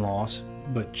have hearing loss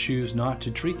but choose not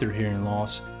to treat their hearing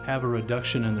loss have a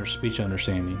reduction in their speech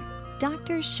understanding.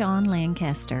 Dr. Sean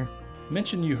Lancaster.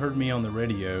 Mention you heard me on the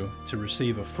radio to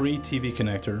receive a free TV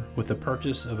connector with the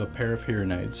purchase of a pair of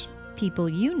hearing aids. People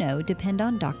you know depend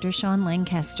on Dr. Sean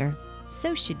Lancaster.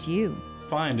 So should you.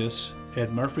 Find us at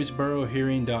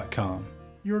murfreesborohearing.com.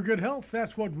 Your good health,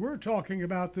 that's what we're talking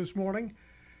about this morning.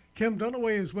 Kim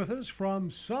Dunaway is with us from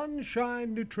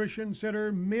Sunshine Nutrition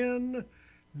Center. Men,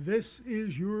 this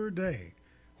is your day.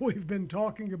 We've been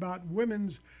talking about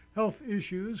women's health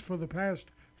issues for the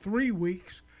past 3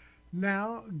 weeks.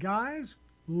 Now, guys,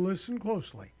 listen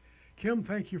closely. Kim,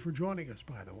 thank you for joining us,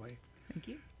 by the way. Thank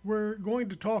you. We're going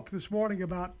to talk this morning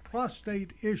about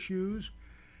prostate issues.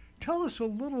 Tell us a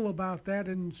little about that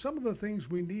and some of the things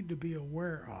we need to be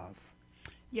aware of.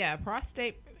 Yeah,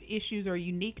 prostate issues are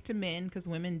unique to men because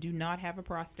women do not have a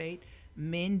prostate.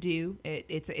 Men do.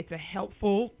 It's a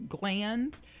helpful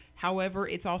gland. However,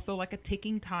 it's also like a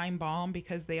ticking time bomb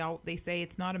because they say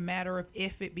it's not a matter of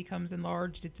if it becomes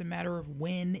enlarged, it's a matter of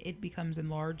when it becomes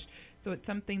enlarged. So it's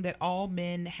something that all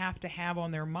men have to have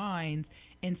on their minds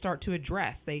and start to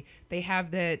address. They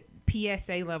have the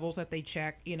PSA levels that they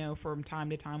check, from time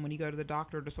to time when you go to the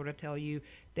doctor to sort of tell you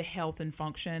the health and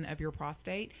function of your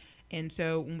prostate. And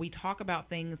so when we talk about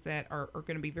things that are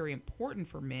going to be very important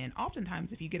for men,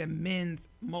 oftentimes if you get a men's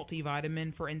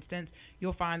multivitamin, for instance,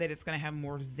 you'll find that it's going to have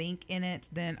more zinc in it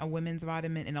than a women's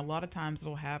vitamin. And a lot of times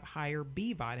it'll have higher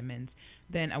B vitamins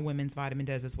than a women's vitamin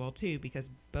does as well, too, because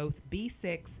both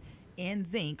B6 and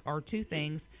zinc are two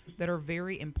things that are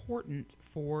very important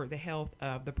for the health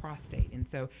of the prostate. And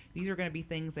so these are going to be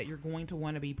things that you're going to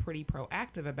want to be pretty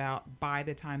proactive about by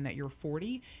the time that you're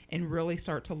 40 and really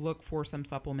start to look for some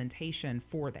supplementation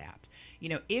for that.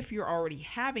 If you're already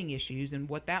having issues, and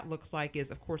what that looks like is,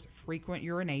 of course, frequent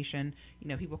urination.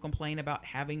 People complain about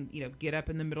having, get up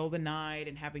in the middle of the night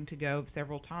and having to go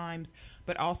several times,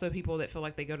 but also people that feel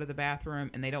like they go to the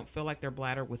bathroom and they don't feel like their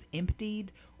bladder was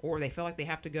emptied, or they feel like they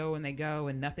have to go and they go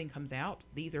and nothing comes out.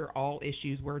 These are all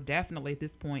issues where definitely at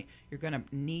this point you're going to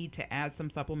need to add some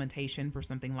supplementation for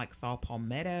something like saw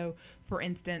palmetto, for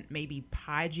instance, maybe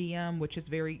pygeum, which is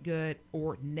very good,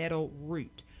 or nettle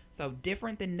root. So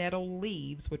different than nettle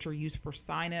leaves, which are used for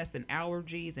sinus and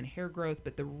allergies and hair growth,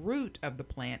 but the root of the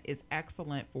plant is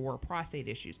excellent for prostate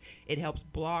issues. It helps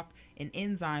block an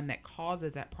enzyme that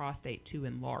causes that prostate to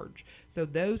enlarge. So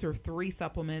those are 3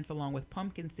 supplements along with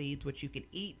pumpkin seeds, which you can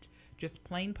eat just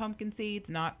plain pumpkin seeds,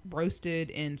 not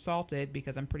roasted and salted,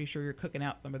 because I'm pretty sure you're cooking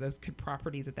out some of those good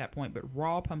properties at that point, but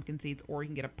raw pumpkin seeds, or you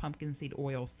can get a pumpkin seed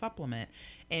oil supplement.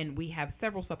 And we have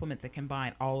several supplements that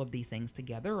combine all of these things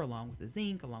together, along with the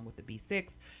zinc, along with the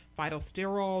B6,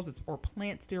 phytosterols or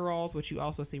plant sterols, which you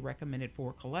also see recommended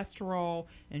for cholesterol,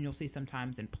 and you'll see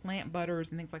sometimes in plant butters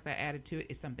and things like that added to it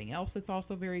is something else that's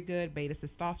also very good, beta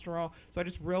sitosterol. So I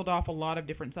just reeled off a lot of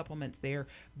different supplements there,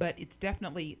 but it's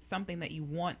definitely something that you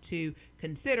want to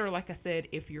consider, like I said,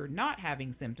 if you're not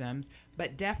having symptoms,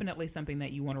 but definitely something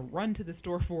that you want to run to the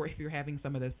store for if you're having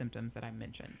some of those symptoms that I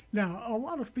mentioned. Now, a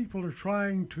lot of people are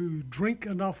trying to drink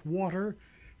enough water.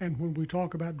 And when we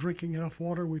talk about drinking enough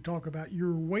water, we talk about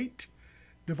your weight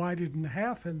divided in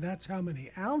half, and that's how many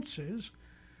ounces.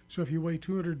 So if you weigh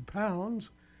 200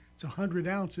 pounds, it's 100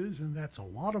 ounces, and that's a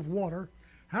lot of water.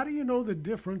 How do you know the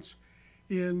difference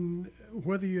in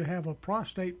whether you have a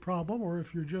prostate problem or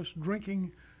if you're just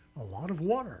drinking a lot of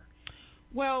water?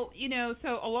 Well,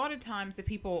 so a lot of times if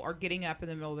people are getting up in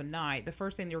the middle of the night, the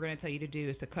first thing they're going to tell you to do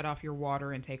is to cut off your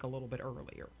water and take a little bit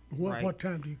earlier. What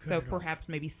time do you cut it off? So perhaps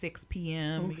maybe 6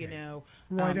 p.m., Okay.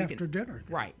 Right after dinner.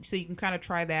 then. Right. So you can kind of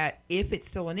try that. If it's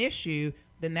still an issue,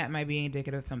 then that might be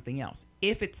indicative of something else.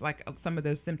 If it's like some of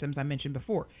those symptoms I mentioned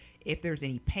before, if there's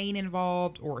any pain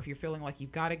involved, or if you're feeling like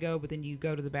you've got to go, but then you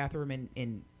go to the bathroom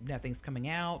and nothing's coming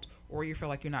out, or you feel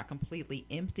like you're not completely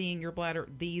emptying your bladder,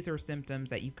 these are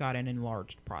symptoms that you've got an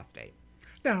enlarged prostate.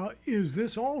 Now, is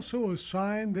this also a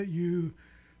sign that you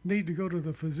need to go to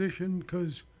the physician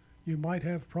because you might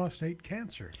have prostate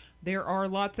cancer? There are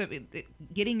lots of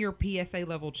getting your PSA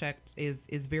level checked is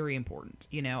very important.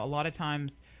 A lot of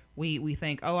times we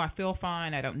think, oh, I feel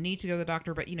fine, I don't need to go to the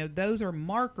doctor, but those are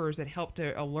markers that help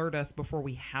to alert us before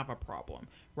we have a problem,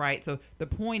 right? So the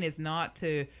point is not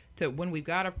to when we've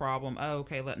got a problem, oh,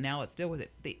 okay, now let's deal with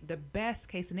it. The best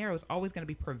case scenario is always going to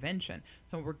be prevention.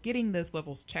 So when we're getting those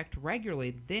levels checked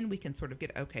regularly, then we can sort of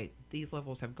get, okay, these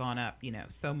levels have gone up,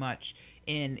 so much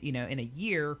in a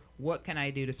year. What can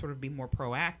I do to sort of be more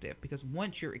proactive? Because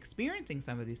once you're experiencing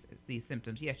some of these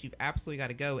symptoms, yes, you've absolutely got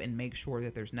to go and make sure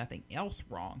that there's nothing else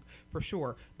wrong, for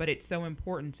sure. But it's so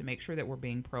important to make sure that we're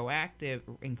being proactive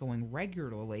and going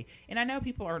regularly. And I know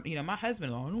people are, my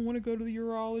husband, I don't want to go to the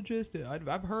urologist.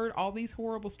 I've heard all these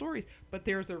horrible stories, but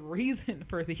there's a reason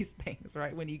for these things,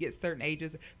 right? When you get certain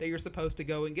ages that you're supposed to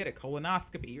go and get a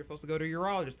colonoscopy, you're supposed to go to a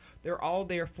urologist. They're all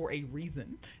there for a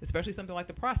reason, especially something like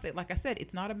the prostate. Like I said,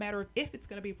 it's not a matter of if it's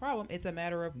going to be a problem, it's a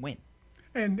matter of when.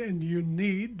 And you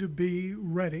need to be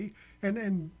ready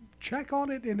and check on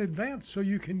it in advance so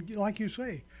you can, like you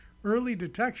say, early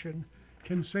detection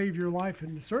can save your life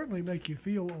and certainly make you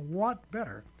feel a lot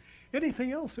better.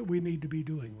 Anything else that we need to be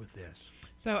doing with this?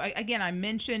 So again, I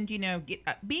mentioned,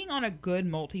 being on a good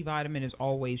multivitamin is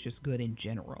always just good in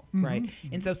general, right?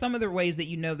 And so some of the ways that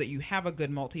that you have a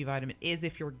good multivitamin is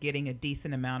if you're getting a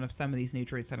decent amount of some of these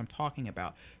nutrients that I'm talking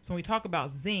about. So when we talk about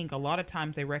zinc, a lot of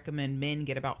times they recommend men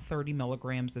get about 30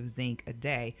 milligrams of zinc a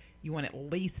day. You want at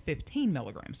least 15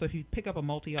 milligrams. So if you pick up a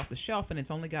multi off the shelf and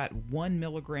it's only got 1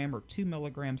 milligram or 2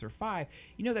 milligrams or 5,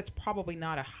 that's probably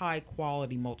not a high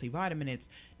quality multivitamin. It's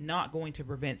not going to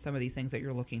prevent some of these things that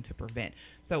you're looking to prevent.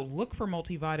 So look for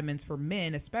multivitamins for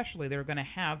men, especially. They're going to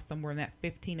have somewhere in that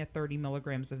 15 to 30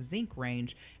 milligrams of zinc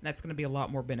range, and that's going to be a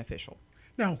lot more beneficial.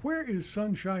 Now, where is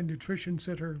Sunshine Nutrition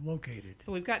Center located?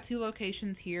 So we've got 2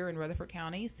 locations here in Rutherford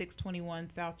County, 621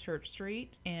 South Church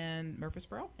Street in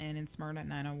Murfreesboro, and in Smyrna at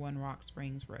 901 Rock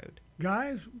Springs Road.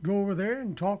 Guys, go over there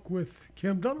and talk with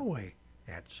Kim Dunaway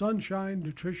at Sunshine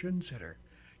Nutrition Center.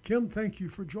 Kim, thank you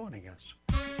for joining us.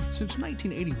 Since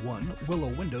 1981, Willow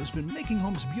Window's been making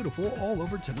homes beautiful all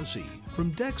over Tennessee,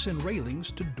 from decks and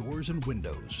railings to doors and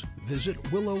windows. Visit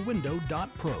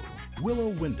willowwindow.pro. Willow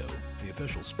Window, the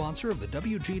official sponsor of the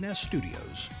WGNS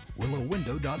Studios.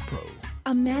 willowwindow.pro.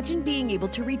 Imagine being able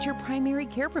to reach your primary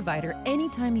care provider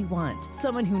anytime you want.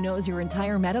 Someone who knows your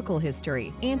entire medical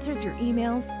history, answers your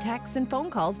emails, texts, and phone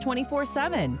calls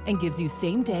 24/7, and gives you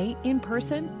same-day,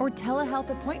 in-person, or telehealth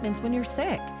appointments when you're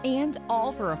sick. And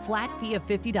all for a flat fee of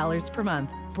 $50 per month.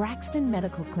 Braxton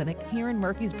Medical Clinic here in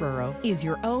Murfreesboro is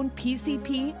your own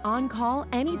PCP on call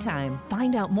anytime.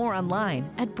 Find out more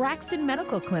online at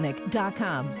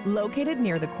braxtonmedicalclinic.com, located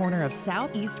near the corner of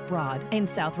Southeast Broad and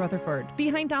South Rutherford,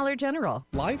 behind Dollar General.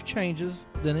 Life changes,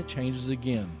 then it changes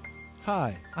again.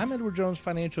 Hi, I'm Edward Jones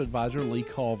Financial Advisor Lee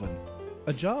Colvin.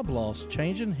 A job loss,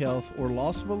 change in health, or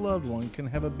loss of a loved one can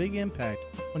have a big impact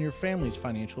on your family's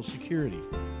financial security.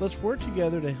 Let's work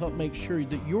together to help make sure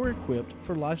that you're equipped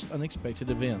for life's unexpected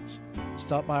events.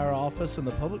 Stop by our office in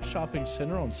the Public Shopping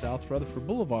Center on South Rutherford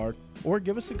Boulevard, or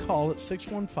give us a call at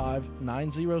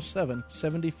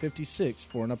 615-907-7056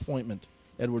 for an appointment.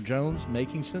 Edward Jones,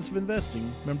 Making Sense of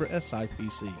Investing, member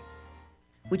SIPC.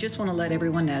 We just want to let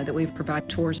everyone know that we've provided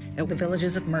tours at the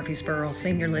Villages of Murfreesboro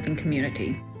Senior Living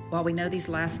Community. While we know these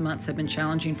last months have been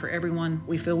challenging for everyone,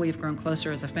 we feel we have grown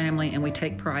closer as a family, and we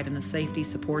take pride in the safety,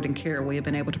 support, and care we have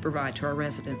been able to provide to our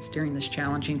residents during this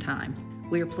challenging time.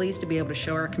 We are pleased to be able to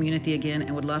show our community again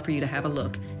and would love for you to have a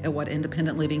look at what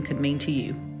independent living could mean to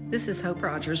you. This is Hope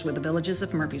Rogers with the Villages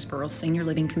of Murfreesboro Senior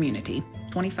Living Community,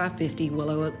 2550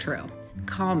 Willow Oak Trail.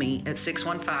 Call me at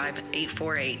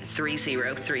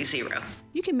 615-848-3030.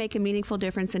 You can make a meaningful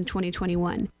difference in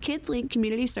 2021. KidLink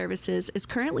Community Services is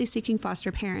currently seeking foster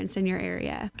parents in your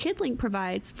area. KidLink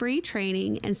provides free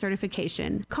training and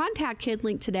certification. Contact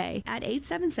KidLink today at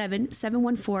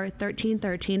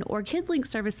 877-714-1313 or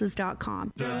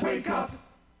kidlinkservices.com. The Wake Up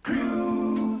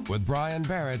Crew. with Brian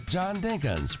Barrett, John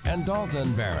Dinkins, and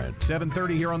Dalton Barrett.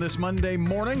 7:30 here on this Monday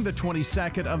morning, the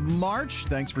 22nd of March.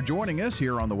 Thanks for joining us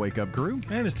here on the Wake Up Crew.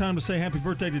 And it's time to say happy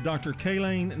birthday to Dr.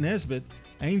 Kayleen Nesbitt,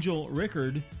 Angel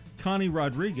Rickard, Connie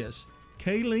Rodriguez,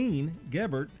 Kayleen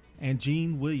Gebert, and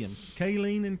Jean Williams.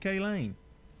 Kayleen and Kayleen.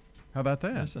 How about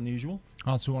that? That's unusual.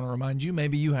 I also want to remind you,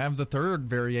 maybe you have the third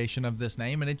variation of this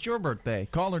name, and it's your birthday.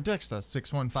 Call or text us,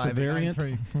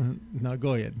 615-893. No,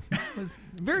 go ahead.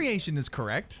 Variation is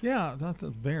correct. Yeah, not the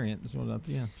variant. Is what I,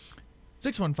 yeah.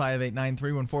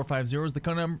 615-893-1450 is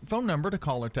the phone number to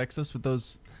call or text us with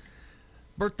those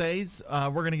birthdays. We're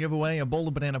going to give away a bowl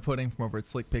of banana pudding from over at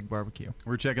Slick Pig Barbecue.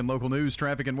 We're checking local news,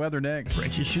 traffic, and weather next.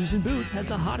 French's Shoes and Boots has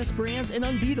the hottest brands and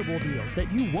unbeatable deals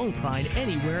that you won't find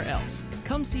anywhere else.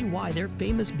 Come see why their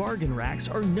famous bargain racks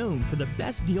are known for the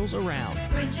best deals around.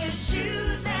 French's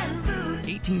Shoes and Boots.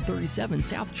 1837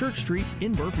 South Church Street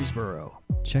in Murfreesboro.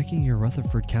 Checking your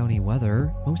Rutherford County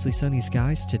weather. Mostly sunny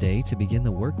skies today to begin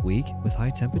the work week with high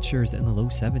temperatures in the low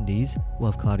 70s.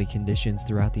 We'll have cloudy conditions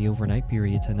throughout the overnight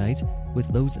period tonight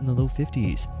with lows in the low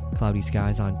 50s. Cloudy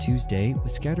skies on Tuesday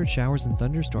with scattered showers and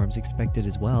thunderstorms expected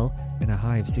as well and a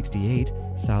high of 68.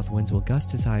 South winds will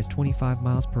gust as high as 25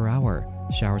 miles per hour.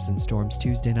 Showers and storms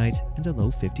Tuesday night and a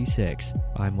low 56.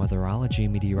 I'm weatherology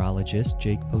meteorologist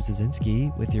Jake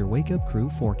Posazinski with your Wake Up Crew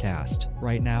forecast.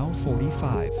 Right now,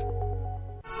 45.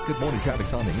 Good morning.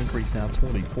 Traffic's on the increase now,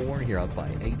 24 here out by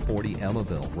 840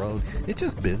 Elmaville Road. It's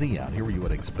just busy out here, you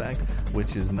would expect,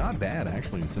 which is not bad,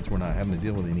 actually, since we're not having to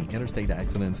deal with any interstate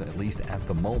accidents, at least at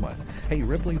the moment. Hey,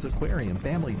 Ripley's Aquarium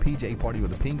Family PJ Party with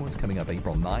the Penguins coming up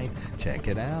April 9th. Check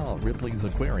it out, Ripley's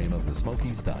Aquarium of the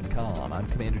Smokies.com. I'm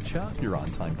Commander Chuck. You're on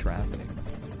time traffic.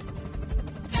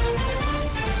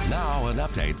 Now an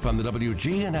update from the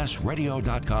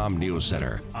WGNSradio.com News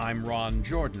Center. I'm Ron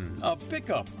Jordan. A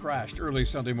pickup crashed early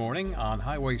Sunday morning on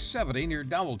Highway 70 near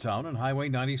Dowelltown and Highway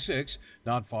 96,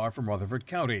 not far from Rutherford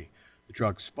County. The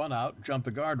truck spun out, jumped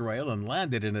the guardrail, and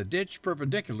landed in a ditch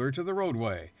perpendicular to the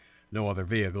roadway. No other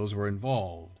vehicles were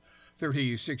involved.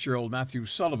 36-year-old Matthew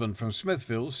Sullivan from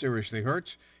Smithville, seriously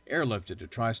hurt, airlifted to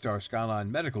TriStar Skyline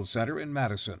Medical Center in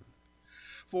Madison.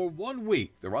 For 1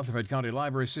 week, the Rutherford County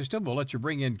Library System will let you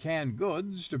bring in canned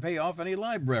goods to pay off any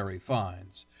library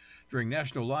fines. During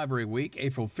National Library Week,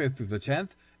 April 5th through the 10th,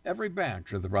 every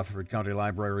branch of the Rutherford County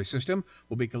Library System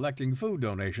will be collecting food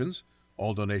donations.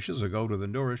 All donations will go to the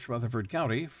Nourish Rutherford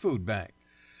County Food Bank.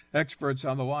 Experts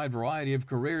on the wide variety of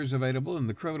careers available in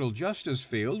the criminal justice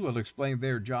field will explain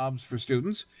their jobs for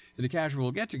students in a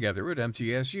casual get-together at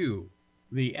MTSU.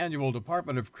 The annual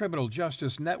Department of Criminal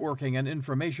Justice Networking and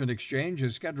Information Exchange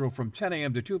is scheduled from 10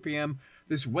 a.m. to 2 p.m.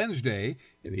 this Wednesday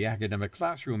in the Academic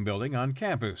Classroom building on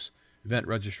campus. Event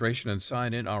registration and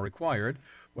sign-in are required.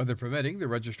 Weather permitting, the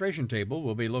registration table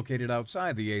will be located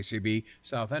outside the ACB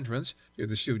South entrance near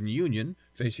the Student Union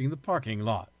facing the parking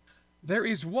lot. There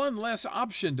is one less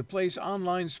option to place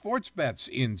online sports bets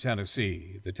in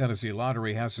Tennessee. The Tennessee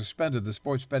Lottery has suspended the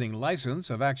sports betting license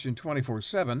of Action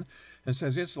 24/7 and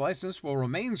says its license will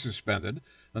remain suspended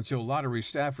until lottery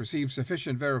staff receive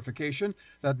sufficient verification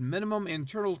that minimum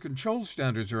internal control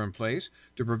standards are in place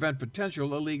to prevent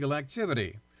potential illegal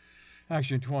activity.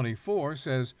 Action 24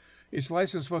 says its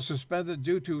license was suspended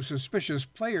due to suspicious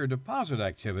player deposit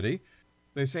activity.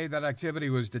 They say that activity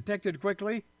was detected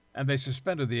quickly and they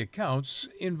suspended the accounts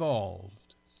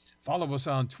involved. Follow us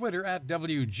on Twitter at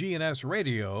WGNS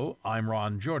Radio. I'm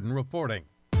Ron Jordan reporting.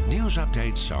 News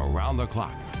updates around the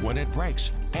clock, when it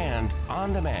breaks, and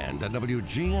on demand at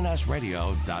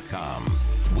WGNSradio.com.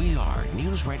 We are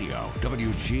News Radio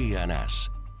WGNS.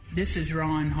 This is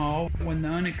Ron Hall. When the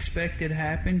unexpected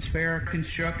happens, Farrah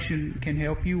Construction can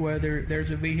help you, whether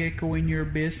there's a vehicle in your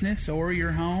business or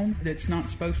your home that's not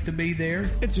supposed to be there.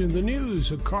 It's in the news,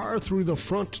 a car through the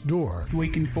front door. We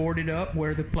can board it up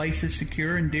where the place is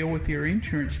secure and deal with your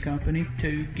insurance company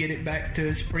to get it back to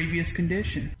its previous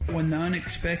condition. When the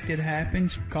unexpected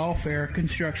happens, call Farrah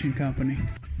Construction Company.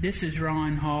 This is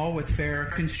Ron Hall with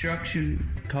Farrah Construction.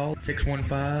 Call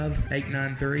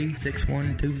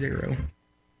 615-893-6120.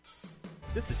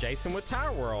 This is Jason with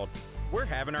Tire World. We're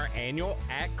having our annual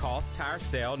at-cost tire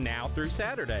sale now through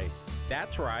Saturday.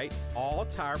 That's right, all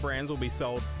tire brands will be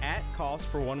sold at cost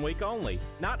for 1 week only.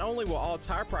 Not only will all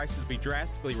tire prices be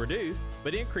drastically reduced,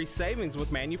 but increased savings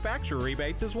with manufacturer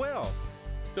rebates as well.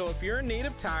 So if you're in need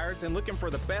of tires and looking for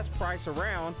the best price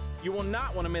around, you will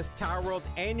not want to miss Tire World's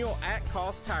annual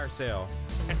at-cost tire sale.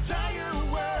 At Tire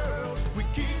World, we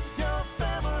keep your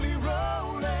family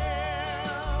rolling.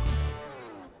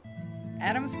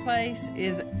 Adams Place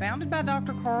is founded by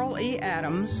Dr. Carl E.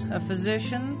 Adams, a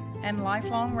physician and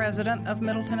lifelong resident of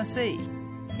Middle Tennessee.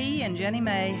 He and Jenny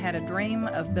May had a dream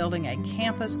of building a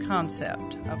campus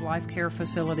concept of life care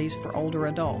facilities for older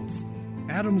adults.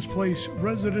 Adams Place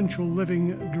Residential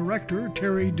Living Director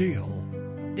Terry Deal.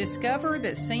 Discover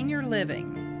that senior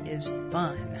living is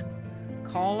fun.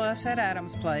 Call us at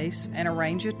Adams Place and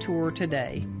arrange a tour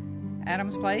today.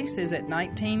 Adams Place is at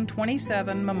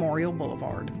 1927 Memorial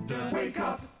Boulevard. The Wake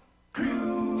Up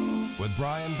Crew. With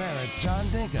Brian Barrett, John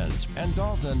Dinkins, and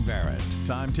Dalton Barrett.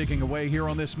 Time ticking away here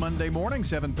on this Monday morning,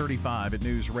 7:35 at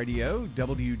News Radio,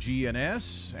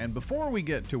 WGNS. And before we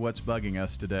get to what's bugging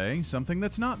us today, something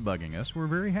that's not bugging us, we're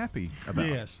very happy about.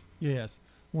 Yes.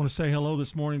 Want to say hello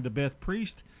this morning to Beth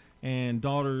Priest and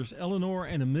daughters Eleanor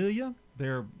and Amelia.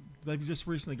 They've just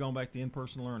recently gone back to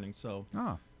in-person learning, so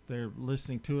they're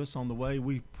listening to us on the way.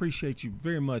 We appreciate you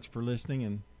very much for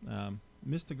listening and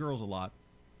miss the girls a lot.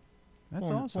 That's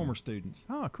awesome. Former students.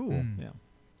 Oh, cool. Yeah.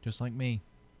 Just like me.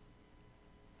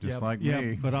 Just like me.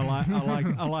 me. But I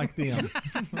like them.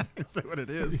 Is that what it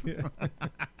is? Yeah.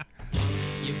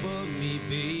 You bug me,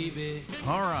 baby.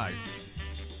 All right.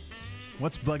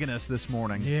 What's bugging us this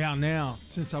morning? Yeah, now,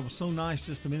 since I was so nice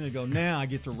just a minute ago, now I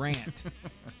get to rant.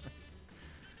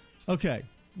 Okay.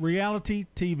 Reality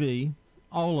TV,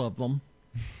 all of them.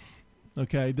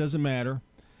 Okay, doesn't matter.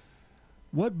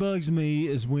 What bugs me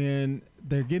is when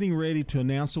they're getting ready to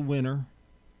announce a winner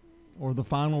or the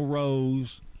final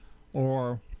rose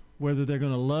or whether they're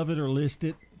going to love it or list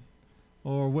it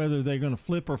or whether they're going to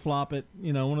flip or flop it,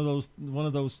 one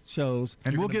of those shows.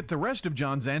 And we'll get the rest of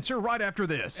John's answer right after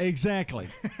this. Exactly.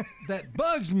 That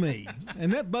bugs me.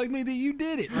 And that bugged me that you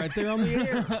did it right there on the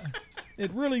air.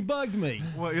 It really bugged me.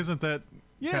 Well, isn't that...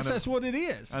 Yes, that's what it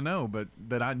is. I know, but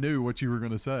that I knew what you were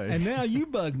going to say. And now you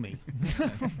bug me.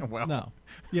 Well, no.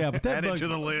 Yeah, but that add it bugs to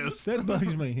the me. list. That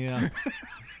bugs me, yeah.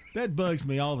 That bugs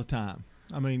me all the time.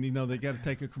 I mean, they got to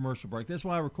take a commercial break. That's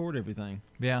why I record everything.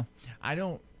 Yeah.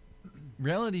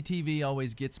 Reality TV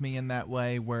always gets me in that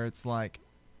way where it's like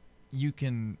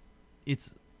it's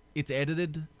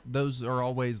edited. Those are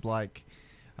always like,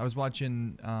 I was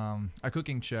watching a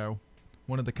cooking show,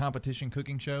 one of the competition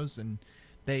cooking shows, and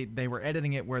they were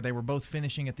editing it where they were both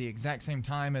finishing at the exact same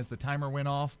time as the timer went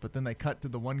off, but then they cut to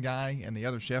the one guy and the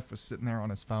other chef was sitting there on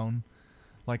his phone,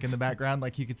 like in the background,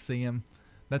 like you could see him.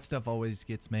 That stuff always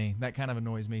gets me. That kind of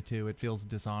annoys me too. It feels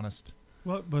dishonest.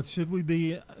 Well, but should we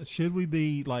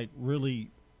be like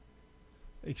really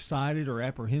excited or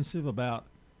apprehensive about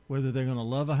whether they're going to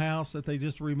love a house that they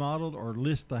just remodeled or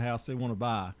list the house they want to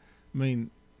buy? I mean,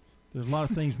 there's a lot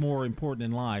of things more important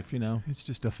in life, It's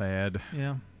just a fad.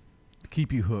 Yeah. To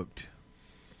keep you hooked.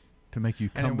 To make you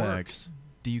come back. Works.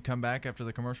 Do you come back after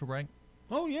the commercial break?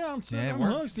 Oh, yeah. I'm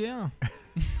works. hooked, yeah.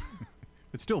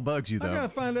 It still bugs you, though. I got to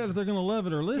find out if they're going to love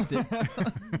it or list it.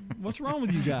 What's wrong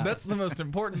with you guys? That's the most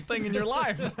important thing in your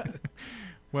life.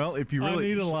 Well, if you really... I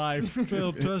need a life.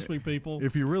 Trust me, people.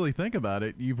 If you really think about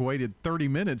it, you've waited 30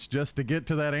 minutes just to get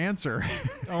to that answer.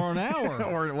 Or an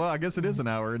hour. Well, I guess it is an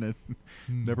hour, and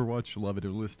never watched Love It or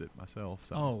List It myself.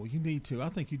 So. Oh, you need to. I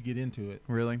think you'd get into it.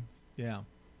 Really? Yeah.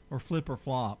 Or flip or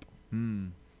flop.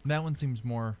 That one seems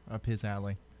more up his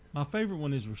alley. My favorite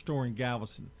one is Restoring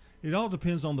Galveston. It all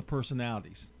depends on the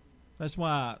personalities. That's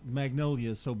why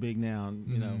Magnolia is so big now,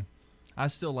 I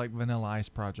still like Vanilla Ice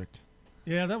Project.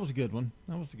 Yeah, that was a good one.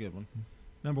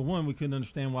 Number one, we couldn't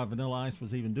understand why Vanilla Ice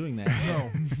was even doing that. No,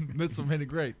 that's what made it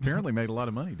great. Apparently made a lot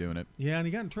of money doing it. Yeah, and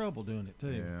he got in trouble doing it,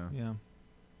 too. Yeah.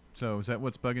 So is that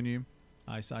what's bugging you?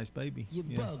 Ice Ice Baby. You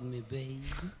bug me, baby.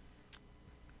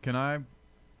 Can I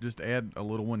just add a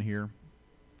little one here?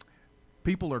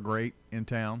 People are great in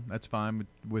town. That's fine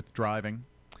with driving.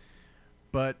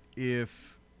 But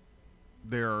if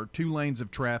there are 2 lanes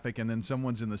of traffic and then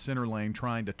someone's in the center lane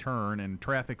trying to turn and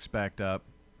traffic's backed up,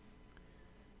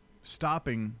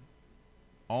 stopping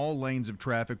all lanes of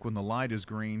traffic when the light is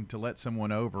green to let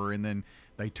someone over, and then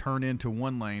they turn into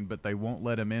one lane but they won't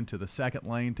let them into the second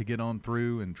lane to get on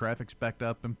through, and traffic's backed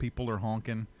up and people are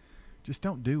honking, just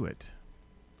don't do it.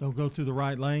 Don't go through the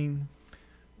right lane.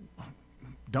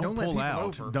 Don't pull out.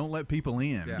 Over. Don't let people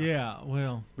in. Yeah,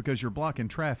 well. Because you're blocking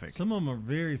traffic. Some of them are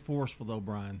very forceful, though,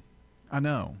 Brian. I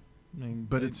know.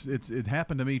 But it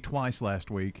happened to me twice last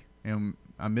week, and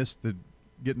I missed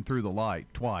getting through the light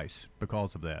twice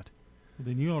because of that. Well,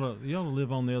 then you ought to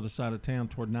live on the other side of town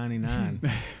toward 99.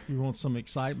 You want some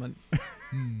excitement.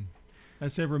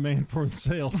 That's every man for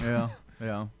himself.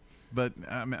 Yeah. But,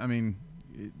 I mean,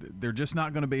 they're just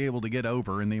not going to be able to get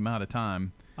over in the amount of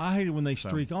time. I hate it when they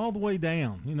streak all the way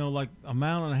down, like a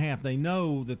mile and a half. They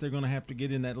know that they're going to have to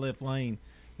get in that left lane,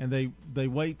 and they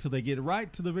wait till they get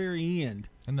right to the very end.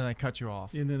 And then they cut you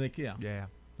off. And then Yeah,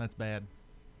 that's bad.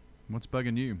 What's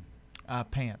bugging you?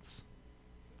 Pants.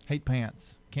 Hate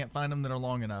pants. Can't find them that are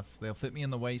long enough. They'll fit me in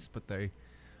the waist, but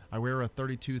I wear a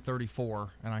 32-34,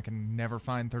 and I can never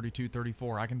find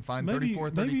 32-34. I can find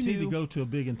 34-32. Maybe you need to go to a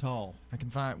big and tall. I can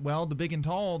find, well, the big and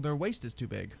tall, their waist is too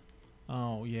big.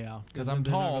 Oh, yeah. Because I'm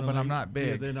tall, but I'm not big.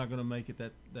 Yeah, they're not going to make it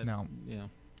that. No. Yeah.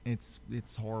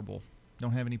 It's horrible.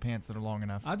 Don't have any pants that are long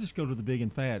enough. I just go to the big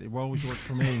and fat. It always works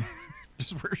for me.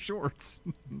 Just wear shorts.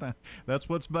 That's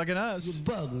what's bugging us. You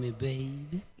bug me,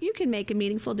 baby. You can make a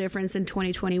meaningful difference in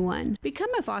 2021.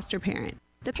 Become a foster parent.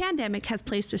 The pandemic has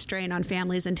placed a strain on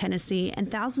families in Tennessee, and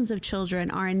thousands of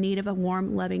children are in need of a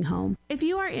warm, loving home. If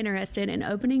you are interested in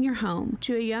opening your home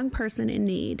to a young person in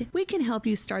need, we can help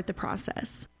you start the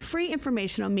process. Free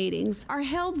informational meetings are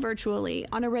held virtually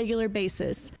on a regular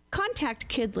basis. Contact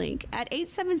KidLink at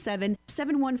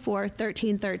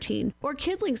 877-714-1313 or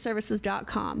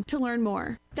kidlinkservices.com to learn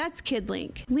more. That's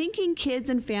KidLink, linking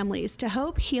kids and families to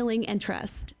hope, healing, and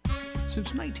trust.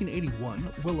 Since 1981,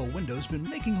 Willow Window's been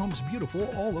making homes beautiful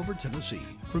all over Tennessee,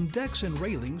 from decks and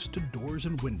railings to doors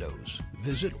and windows.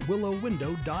 Visit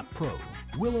willowwindow.pro.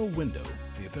 Willow Window,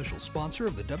 the official sponsor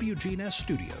of the WGNS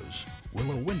Studios.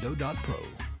 willowwindow.pro.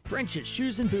 French's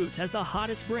Shoes and Boots has the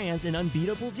hottest brands and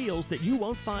unbeatable deals that you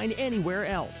won't find anywhere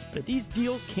else. But these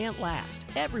deals can't last.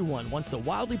 Everyone wants the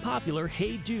wildly popular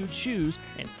Hey Dude shoes,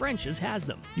 and French's has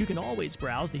them. You can always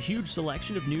browse the huge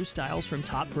selection of new styles from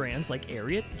top brands like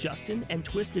Ariat, Justin, and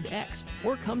Twisted X.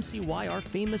 Or come see why our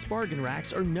famous bargain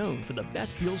racks are known for the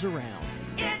best deals around.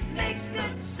 It makes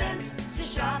good sense to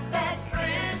shop at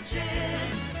French's.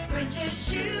 French's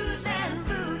Shoes and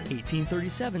Boots.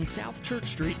 1837 South Church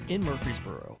Street in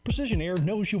Murfreesboro. Precision Air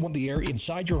knows you want the air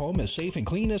inside your home as safe and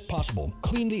clean as possible.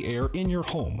 Clean the air in your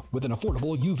home with an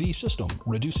affordable UV system,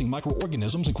 reducing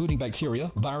microorganisms including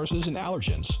bacteria, viruses, and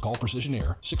allergens. Call Precision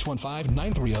Air,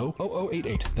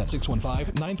 615-930-0088. That's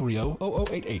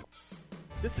 615-930-0088.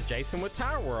 This is Jason with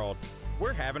Tire World.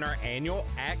 We're having our annual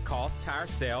at-cost tire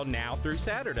sale now through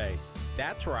Saturday.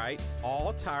 That's right,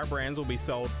 all tire brands will be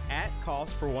sold at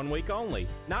cost for 1 week only.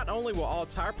 Not only will all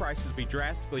tire prices be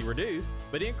drastically reduced,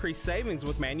 but increased savings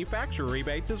with manufacturer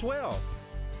rebates as well.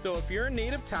 So if you're in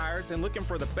need of tires and looking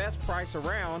for the best price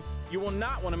around, you will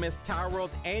not want to miss Tire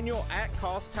World's annual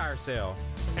at-cost tire sale.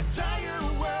 At Tire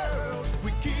World,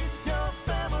 we keep your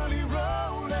family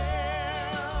rolling.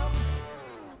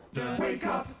 The Wake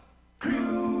Up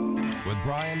Crew with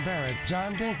Brian Barrett,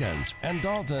 John Dinkins, and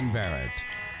Dalton Barrett.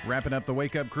 Wrapping up the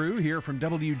Wake Up Crew here from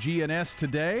WGNS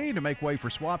today to make way for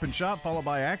Swap and Shop, followed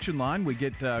by Action Line. We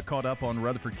get caught up on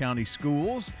Rutherford County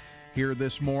schools here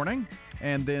this morning.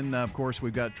 And then, of course,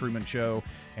 we've got Truman Show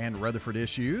and Rutherford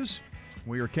Issues.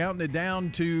 We are counting it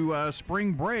down to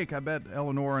spring break. I bet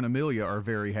Eleanor and Amelia are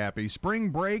very happy. Spring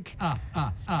break,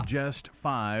 just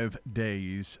 5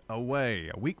 days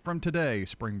away. A week from today,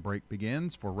 spring break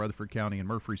begins for Rutherford County and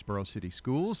Murfreesboro City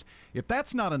Schools. If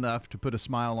that's not enough to put a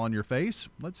smile on your face,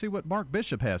 let's see what Mark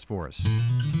Bishop has for us.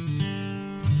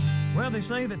 Well, they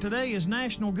say that today is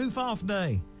National Goof Off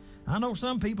Day. I know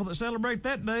some people that celebrate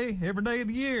that day every day of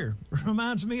the year.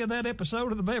 Reminds me of that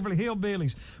episode of the Beverly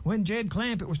Hillbillies when Jed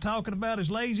Clampett was talking about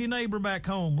his lazy neighbor back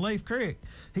home, Leif Crick.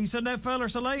 He said that feller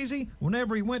so lazy,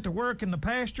 whenever he went to work in the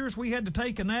pastures, we had to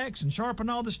take an axe and sharpen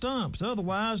all the stumps.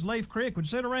 Otherwise, Leif Crick would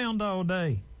sit around all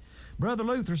day. Brother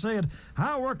Luther said,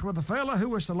 I worked with a fella who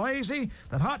was so lazy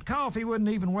that hot coffee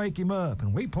wouldn't even wake him up,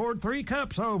 and we poured 3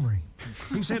 cups over him.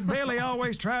 He said Billy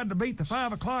always tried to beat the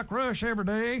 5 o'clock rush every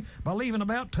day by leaving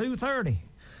about 2:30.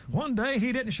 One day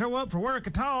he didn't show up for work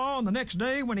at all, and the next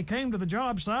day when he came to the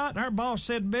job site, our boss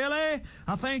said, Billy,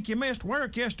 I think you missed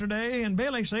work yesterday, and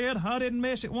Billy said, I didn't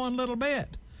miss it one little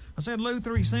bit. I said,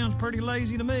 Luther, he sounds pretty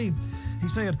lazy to me. He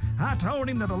said, I told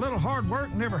him that a little hard work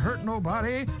never hurt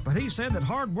nobody, but he said that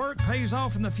hard work pays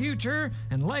off in the future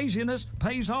and laziness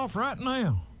pays off right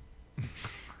now.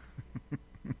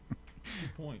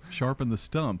 Good point. Sharpen the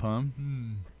stump, huh?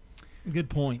 Good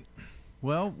point.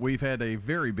 Well, we've had a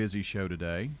very busy show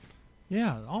today.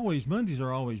 Yeah, always. Mondays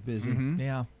are always busy.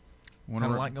 Yeah. Got a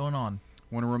lot going on.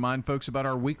 Want to remind folks about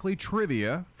our weekly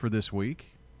trivia for this week.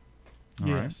 All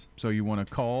right. Yes. So you want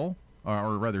to call,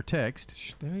 or rather text.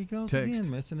 There he goes Text, again,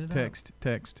 messing it up.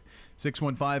 Text.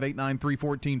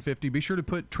 615-893-1450. Be sure to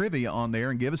put trivia on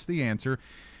there and give us the answer.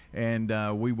 And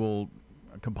we will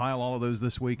compile all of those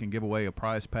this week and give away a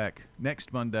prize pack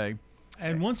next Monday.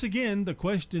 And once again, the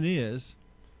question is,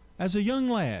 as a young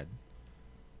lad,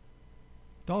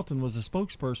 Dalton was a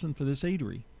spokesperson for this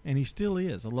eatery, and he still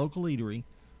is, a local eatery.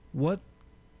 What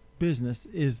business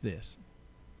is this?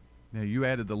 Now, you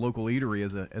added the local eatery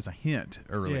as a hint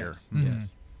earlier. Yes,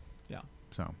 yes. Yeah.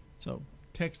 So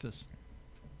text us.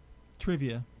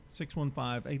 Trivia,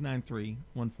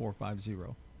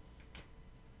 615-893-1450.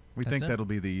 We think that'll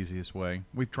be the easiest way.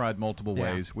 We've tried multiple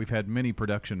ways. We've had many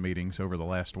production meetings over the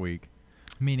last week.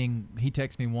 Meaning he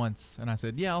texted me once, and I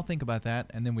said, yeah, I'll think about that.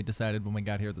 And then we decided when we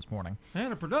got here this morning. I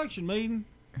had a production meeting.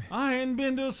 I hadn't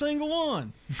been to a single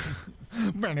one.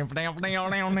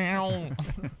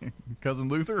 Cousin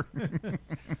Luther?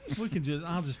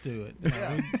 I'll just do it.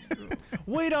 Yeah.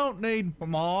 We don't need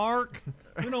Mark.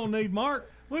 We don't need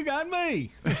Mark. We got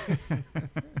me.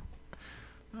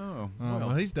 Oh,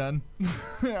 well, he's done.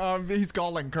 He's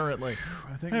calling currently.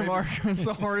 Hey, Mark, I'm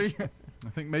sorry. I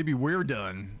think maybe we're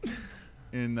done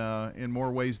in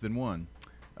more ways than one.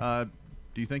 Do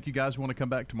you think you guys want to come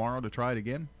back tomorrow to try it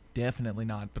again? Definitely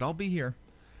not, but I'll be here.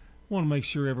 Want to make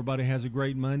sure everybody has a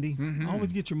great Monday. Mm-hmm.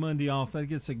 Always get your Monday off. That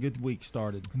gets a good week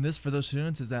started. And this, for those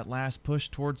students, is that last push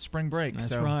towards spring break. That's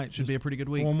so right. Should be a pretty good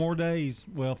week. 4 more days.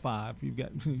 Well, 5. You've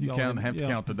got. You have to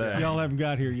count today. Y'all haven't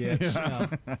got here yet. Yeah.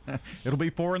 It'll be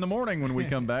 4 in the morning when we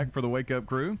come back for the Wake Up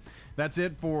Crew. That's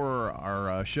it for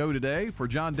our show today. For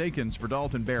John Dakins, for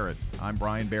Dalton Barrett, I'm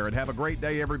Brian Barrett. Have a great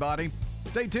day, everybody.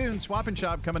 Stay tuned. Swap and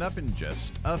Shop coming up in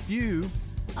just a few.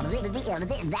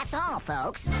 That's all,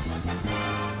 folks.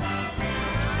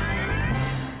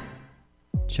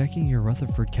 Checking your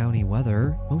Rutherford County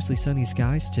weather. Mostly sunny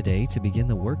skies today to begin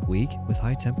the work week with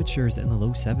high temperatures in the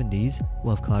low 70s.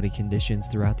 We'll have cloudy conditions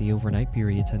throughout the overnight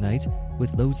period tonight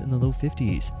with lows in the low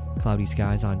 50s. Cloudy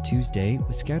skies on Tuesday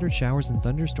with scattered showers and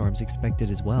thunderstorms expected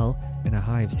as well and a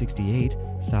high of 68.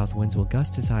 South winds will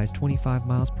gust as high as 25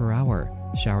 miles per hour.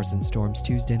 Showers and storms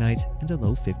Tuesday night and a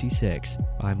low 56.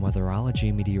 I'm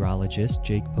weatherology meteorologist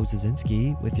Jake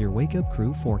Pozazinski with your Wake Up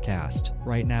Crew forecast.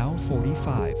 Right now,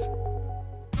 45.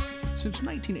 Since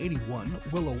 1981,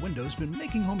 Willow Window's been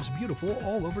making homes beautiful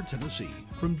all over Tennessee,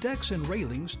 from decks and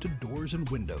railings to doors and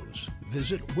windows.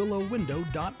 Visit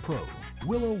willowwindow.pro.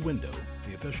 Willow Window,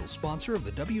 the official sponsor of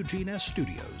the WGNS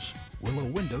studios.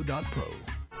 willowwindow.pro.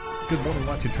 Good morning.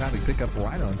 Watching traffic pick up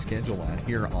right on schedule out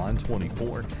here on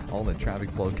 24. All the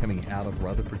traffic flow coming out of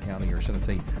Rutherford County, or should I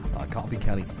say Coffee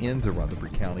County into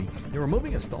Rutherford County. They were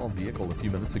moving a stalled vehicle a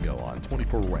few minutes ago on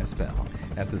 24 westbound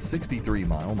at the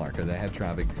 63-mile marker. They had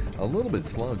traffic a little bit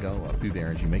slow go up through there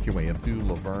as you make your way up through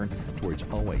Laverne towards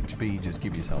OHB. Just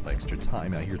give yourself extra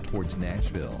time out here towards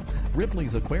Nashville.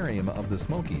 Ripley's Aquarium of the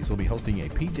Smokies will be hosting a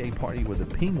PJ party with the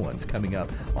Penguins coming up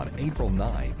on April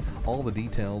 9th. All the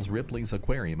details, Ripley's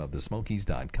Aquarium of the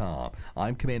Smokies.com.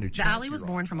 I'm Commander The Alley was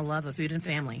born from a love of food and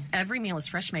family. Every meal is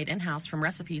fresh made in-house from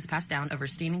recipes passed down over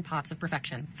steaming pots of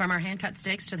perfection. From our hand-cut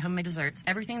steaks to the homemade desserts,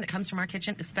 everything that comes from our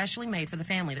kitchen is specially made for the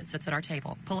family that sits at our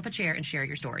table. Pull up a chair and share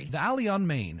your story. The Alley on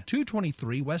Main,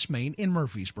 223 West Main in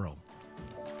Murfreesboro.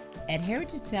 At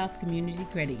Heritage South Community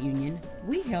Credit Union,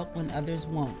 we help when others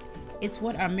won't. It's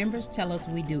what our members tell us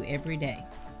we do every day.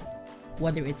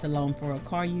 Whether it's a loan for a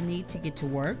car you need to get to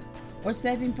work or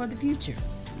saving for the future,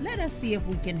 let us see if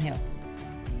we can help.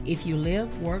 If you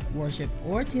live, work, worship,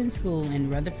 or attend school in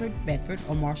Rutherford, Bedford,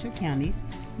 or Marshall counties,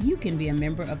 you can be a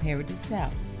member of Heritage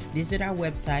South. Visit our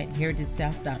website,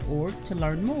 heritagesouth.org, to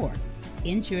learn more.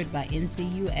 Insured by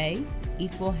NCUA,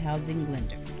 Equal Housing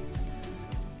Lender.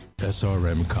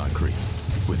 SRM Concrete.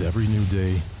 With every new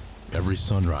day, every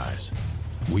sunrise,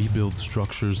 we build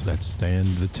structures that stand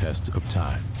the test of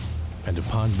time. And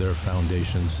upon their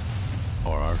foundations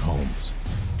are our homes,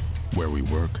 where we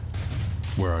work,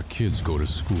 where our kids go to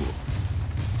school.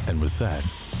 And with that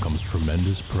comes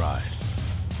tremendous pride.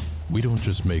 We don't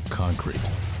just make concrete,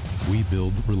 we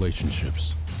build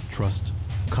relationships, trust,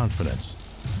 confidence.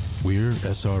 We're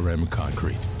SRM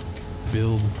Concrete.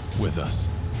 Build with us.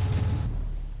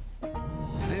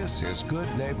 This is Good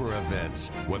Neighbor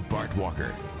Events with Bart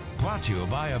Walker. Brought to you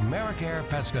by AmeriCare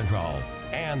Pest Control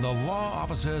and the law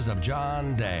offices of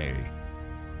John Day.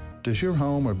 Does your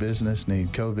home or business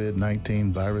need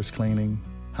COVID-19 virus cleaning?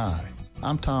 Hi,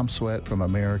 I'm Tom Sweat from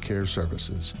AmeriCare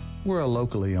Services. We're a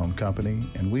locally owned company,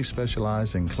 and we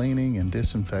specialize in cleaning and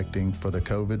disinfecting for the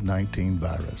COVID-19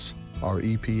 virus. Our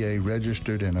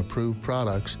EPA-registered and approved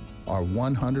products are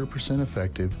 100%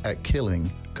 effective at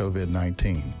killing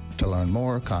COVID-19. To learn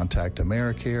more, contact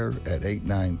AmeriCare at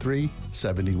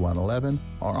 893-7111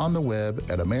 or on the web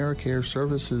at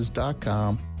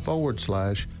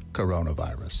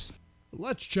americareservices.com/coronavirus.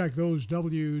 Let's check those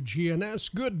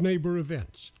WGNS Good Neighbor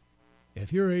events.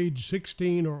 If you're age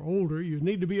 16 or older, you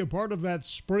need to be a part of that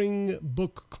Spring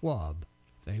Book Club.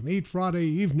 They meet Friday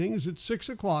evenings at 6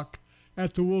 o'clock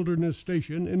at the Wilderness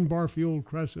Station in Barfield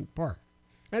Crescent Park.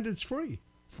 And it's free.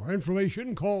 For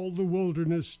information, call the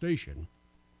Wilderness Station.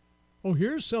 Oh,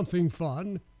 here's something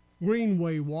fun.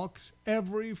 Greenway walks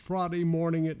every Friday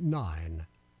morning at 9.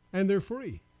 And they're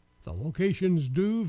free. The locations do